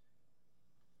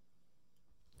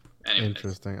 Anyways,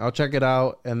 interesting. I'll check it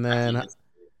out. And then,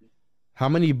 how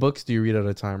many books do you read at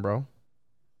a time, bro?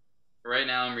 Right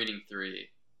now, I'm reading 3.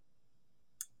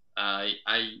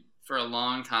 I for a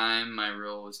long time, my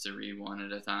rule was to read one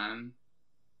at a time.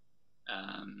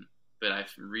 But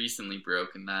I've recently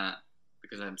broken that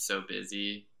because I'm so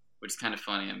busy, which is kind of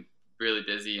funny. I'm really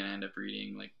busy and I end up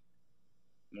reading like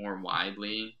more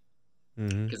widely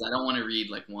because I don't want to read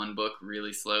like one book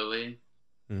really slowly.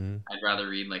 I'd rather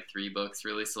read like 3 books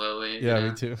really slowly. Yeah, you know?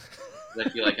 Me too. I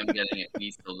feel like I'm getting at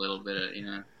least a little bit of, you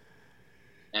know.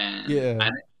 And yeah,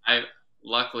 I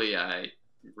luckily I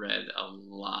read a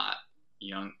lot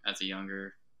as a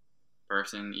younger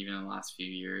person, even in the last few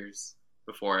years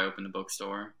before I opened the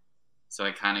bookstore. So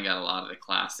I kind of got a lot of the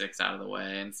classics out of the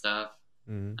way and stuff.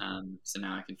 So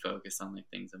now I can focus on like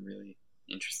things I'm really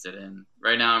interested in.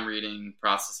 Right now I'm reading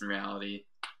Process and Reality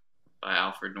by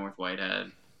Alfred North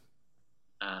Whitehead,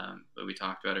 that we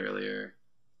talked about earlier.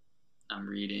 I'm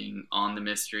reading On the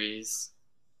Mysteries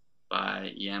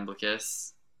by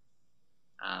Iamblichus,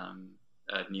 a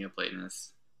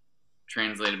Neoplatonist,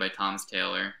 translated by Thomas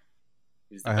Taylor.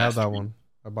 I have that one.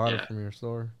 I bought it from your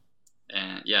store.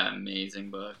 And yeah,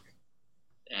 amazing book.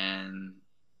 And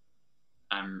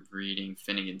I'm reading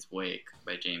Finnegan's Wake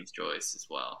by James Joyce as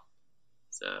well.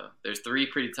 So there's 3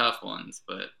 pretty tough ones,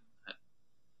 but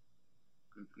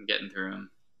I'm getting through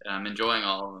them. And I'm enjoying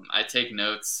all of them. I take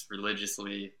notes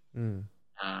religiously.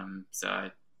 So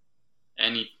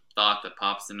any thought that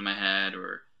pops into my head,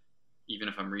 or even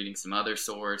if I'm reading some other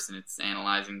source and it's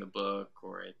analyzing the book,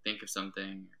 or I think of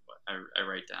something, I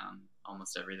write down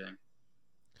almost everything.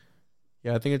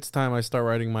 Yeah, I think it's time I start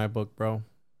writing my book, bro.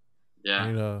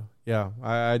 Yeah.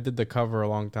 I did the cover a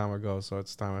long time ago, so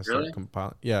it's time I start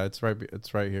compiling. Yeah, it's right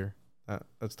here.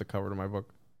 That's the cover to my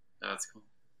book. Oh, that's cool.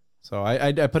 So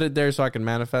I put it there so I can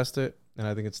manifest it, and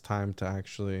I think it's time to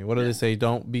actually. What do they say?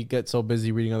 Don't get so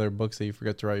busy reading other books that you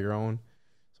forget to write your own.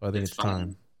 So I think it's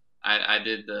time. I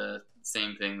did the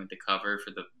same thing with the cover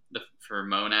for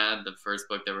Monad, the first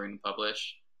book that we're going to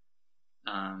publish.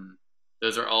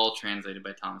 Those are all translated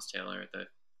by Thomas Taylor at the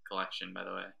collection, by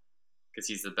the way, because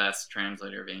he's the best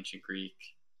translator of ancient Greek.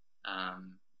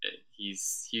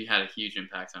 He had a huge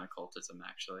impact on occultism,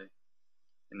 actually.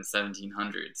 In the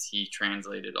 1700s, he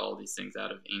translated all these things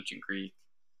out of ancient Greek,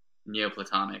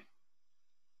 Neoplatonic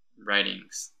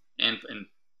writings, and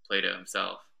Plato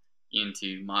himself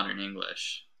into modern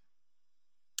English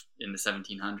in the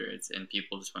 1700s, and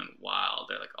people just went wild.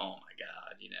 They're like, oh my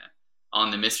God, you know. On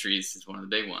the Mysteries is one of the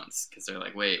big ones, because they're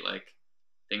like, wait, like,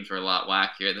 things were a lot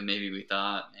wackier than maybe we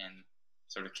thought, and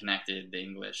sort of connected the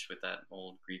English with that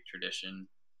old Greek tradition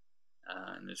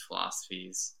and those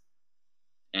philosophies.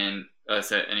 And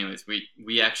so anyways,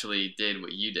 we actually did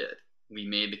what you did. We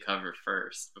made the cover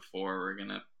first before we're going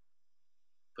to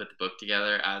put the book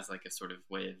together as like a sort of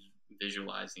way of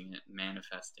visualizing it,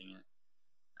 manifesting it.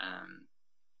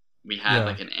 We had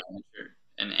like an amateur,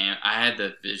 I had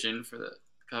the vision for the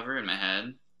cover in my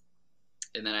head,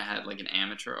 and then I had like an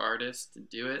amateur artist to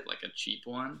do it, like a cheap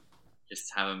one,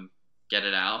 just have him get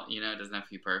it out. You know, it doesn't have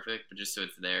to be perfect, but just so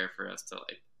it's there for us to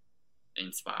like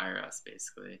inspire us,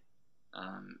 basically.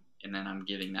 And then I'm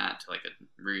giving that to like a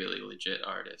really legit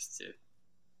artist to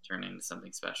turn into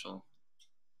something special.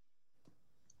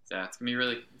 So it's gonna be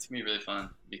really fun.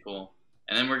 It'll be cool.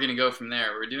 And then we're gonna go from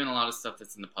there. We're doing a lot of stuff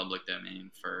that's in the public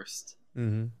domain first,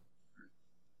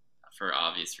 for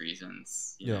obvious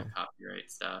reasons. You know,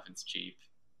 copyright stuff. It's cheap,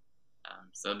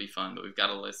 so it'll be fun. But we've got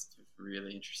a list of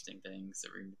really interesting things that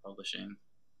we're gonna be publishing,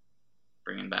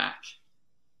 bringing back.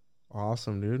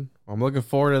 Awesome, dude. I'm looking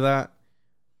forward to that.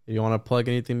 You want to plug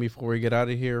anything before we get out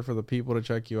of here for the people to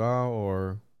check you out,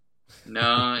 or?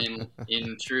 No,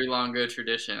 in true Longo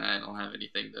tradition, I don't have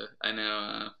anything to. I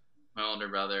know my older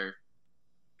brother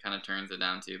kind of turns it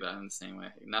down too, but I'm the same way.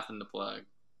 Nothing to plug.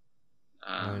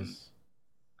 Nice.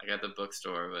 I got the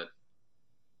bookstore, but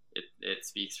it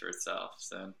speaks for itself.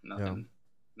 So nothing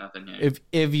here.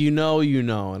 If you know, you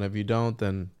know, and if you don't,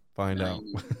 then find out.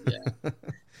 Yeah.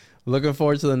 Looking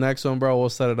forward to the next one, bro. We'll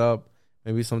set it up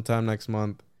maybe sometime next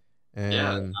month. And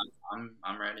yeah,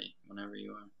 I'm ready whenever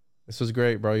you are. This was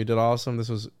great, bro. You did awesome. This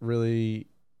was really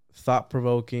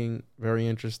thought-provoking, very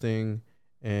interesting.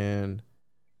 And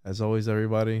as always,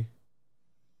 everybody,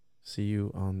 see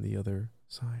you on the other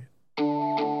side.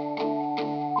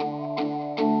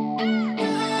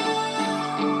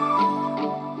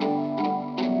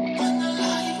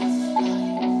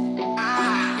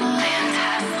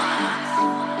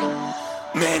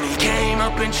 Man, he came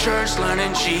up in church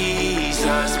learning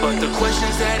Jesus, but the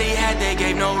questions that he had, they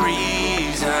gave no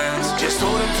reasons. Just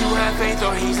told him to have faith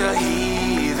or he's a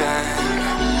heathen,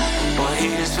 but he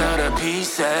just fell to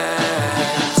pieces.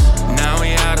 Now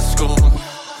he out of school,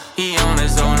 he on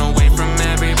his own, away from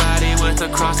everybody, with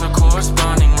across a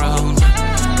corresponding road.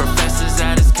 Professors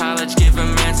at his college give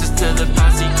him answers to the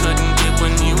thoughts he couldn't get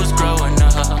when he was growing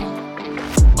up.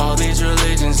 All these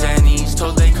religions, and he's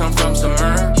told they come from some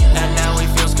earth, and now he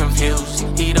feels confused,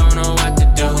 he don't know what to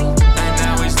do. And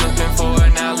now he's looking for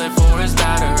an outlet for his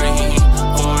battery,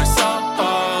 for his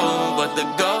soul, but the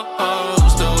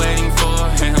ghost still waiting for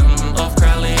him, of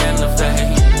Crowley and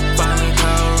LaFay. Finally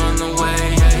power on the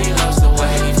way, yeah, he loves the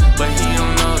wave, but he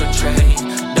don't know the trade.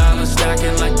 Dollars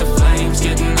stacking like the flames,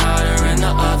 getting hotter in the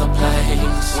other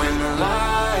place. When the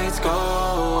lights go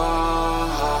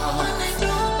off,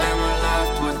 and we're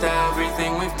left with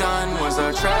everything we've done was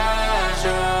our treasure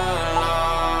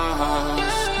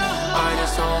lost. I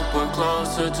just hope we're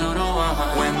closer to the one.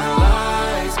 When the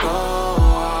lights go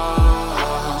off,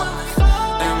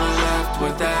 and we're left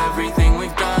with everything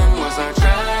we've done was our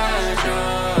treasure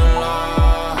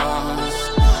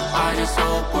lost. I just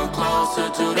hope we're closer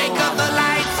to the one. They cut the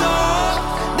lights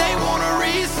off, they wanna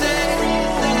reset.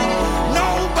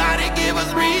 Nobody give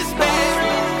us respect.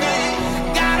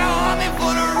 Got an army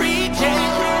full of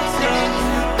rejects.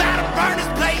 About to burn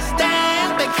this place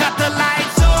down. They cut the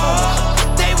lights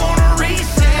off, they wanna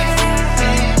reset.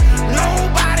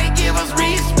 Nobody give us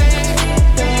respect.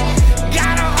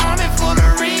 Got an army full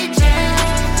of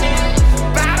rejects.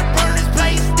 About to burn this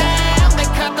place down. They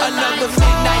cut the lights off. Another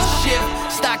midnight shift,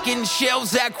 stocking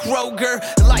shelves at Kroger.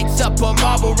 Lights up a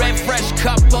marble red fresh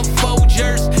cup of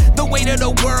Folgers. The weight of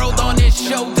the world on his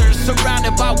shoulders,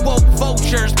 surrounded by woke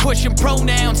vultures, pushing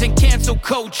pronouns and cancel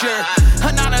culture.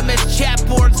 Anonymous chat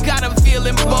boards got him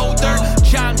feeling bolder.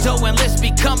 John Doe and List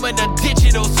becoming a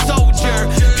digital soldier.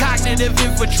 Cognitive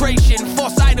infiltration,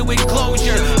 false idol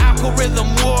enclosure. Algorithm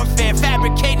warfare,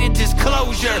 fabricated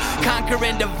disclosure.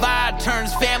 Conquering divide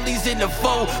turns families into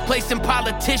foe, placing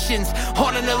politicians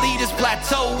on an elitist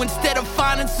plateau. Instead of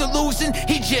finding solutions,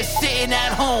 he just sitting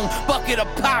at home, bucket of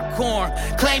popcorn,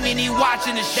 claiming he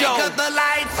watching the show. They cut the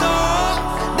lights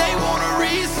off, they wanna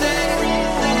reset.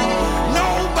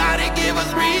 Nobody give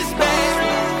us respect.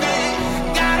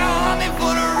 Got an army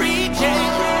full of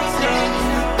rejects.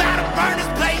 About to burn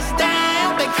this place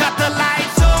down. They cut the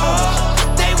lights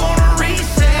off, they wanna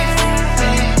reset.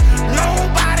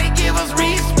 Nobody give us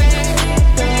respect.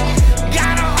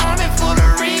 Got an army full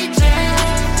of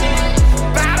rejects.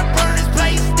 About to burn this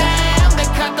place down. They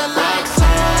cut the lights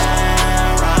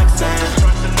off. Roxanne,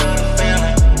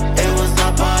 it was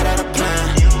all part of the plan.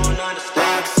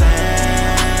 Roxanne.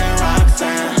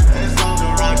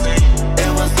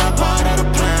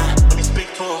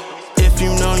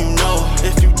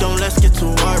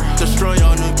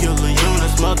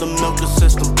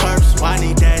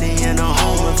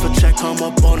 come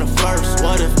up on the first?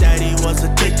 What if daddy was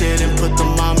addicted and put the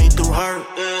mommy through hurt?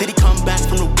 Did he come back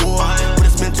from the war, but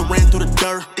his mental ran through the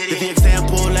dirt? Did the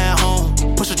example at home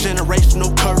push a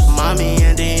generational curse? Mommy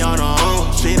Andy on her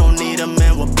own, she don't need a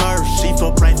man with birth. She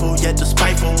feel prideful yet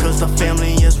despiteful, cause the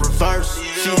family is reversed.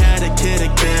 She had a kid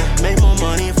again, made more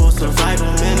money for survival.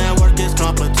 Man at work is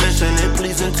competition, it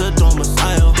pleasing to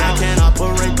domicile. Dad can't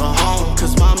operate the home,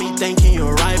 cause mommy thinking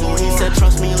you're rival. He said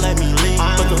trust me, let me lead,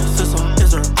 but the system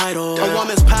is her idol. A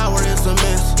woman's power is a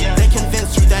myth, they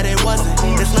convinced you that it wasn't.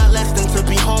 It's not less than to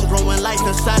be home, growing life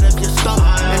inside of your stomach.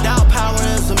 And our power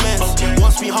is a myth,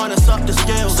 once we harness up the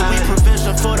skills, we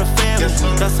provision for the family,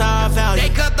 that's how I value. They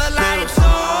cut the lights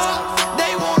off,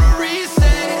 they wanna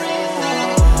reset.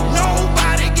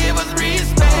 Nobody give us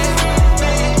respect.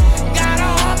 Got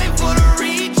an army full of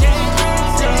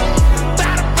rejects.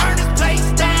 About to burn this place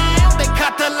down. They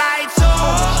cut the lights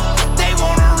off, they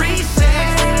wanna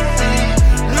reset.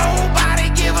 Nobody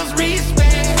give us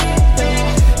respect.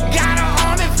 Got an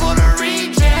army full of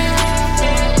rejects.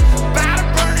 About to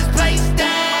burn this place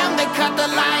down. They cut the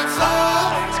lights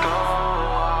off. Lights go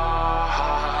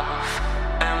off,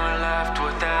 and we're left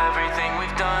with everything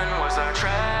we've done was our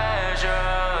treasure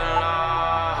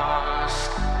lost.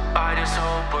 I just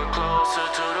hope we're closer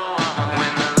to the one.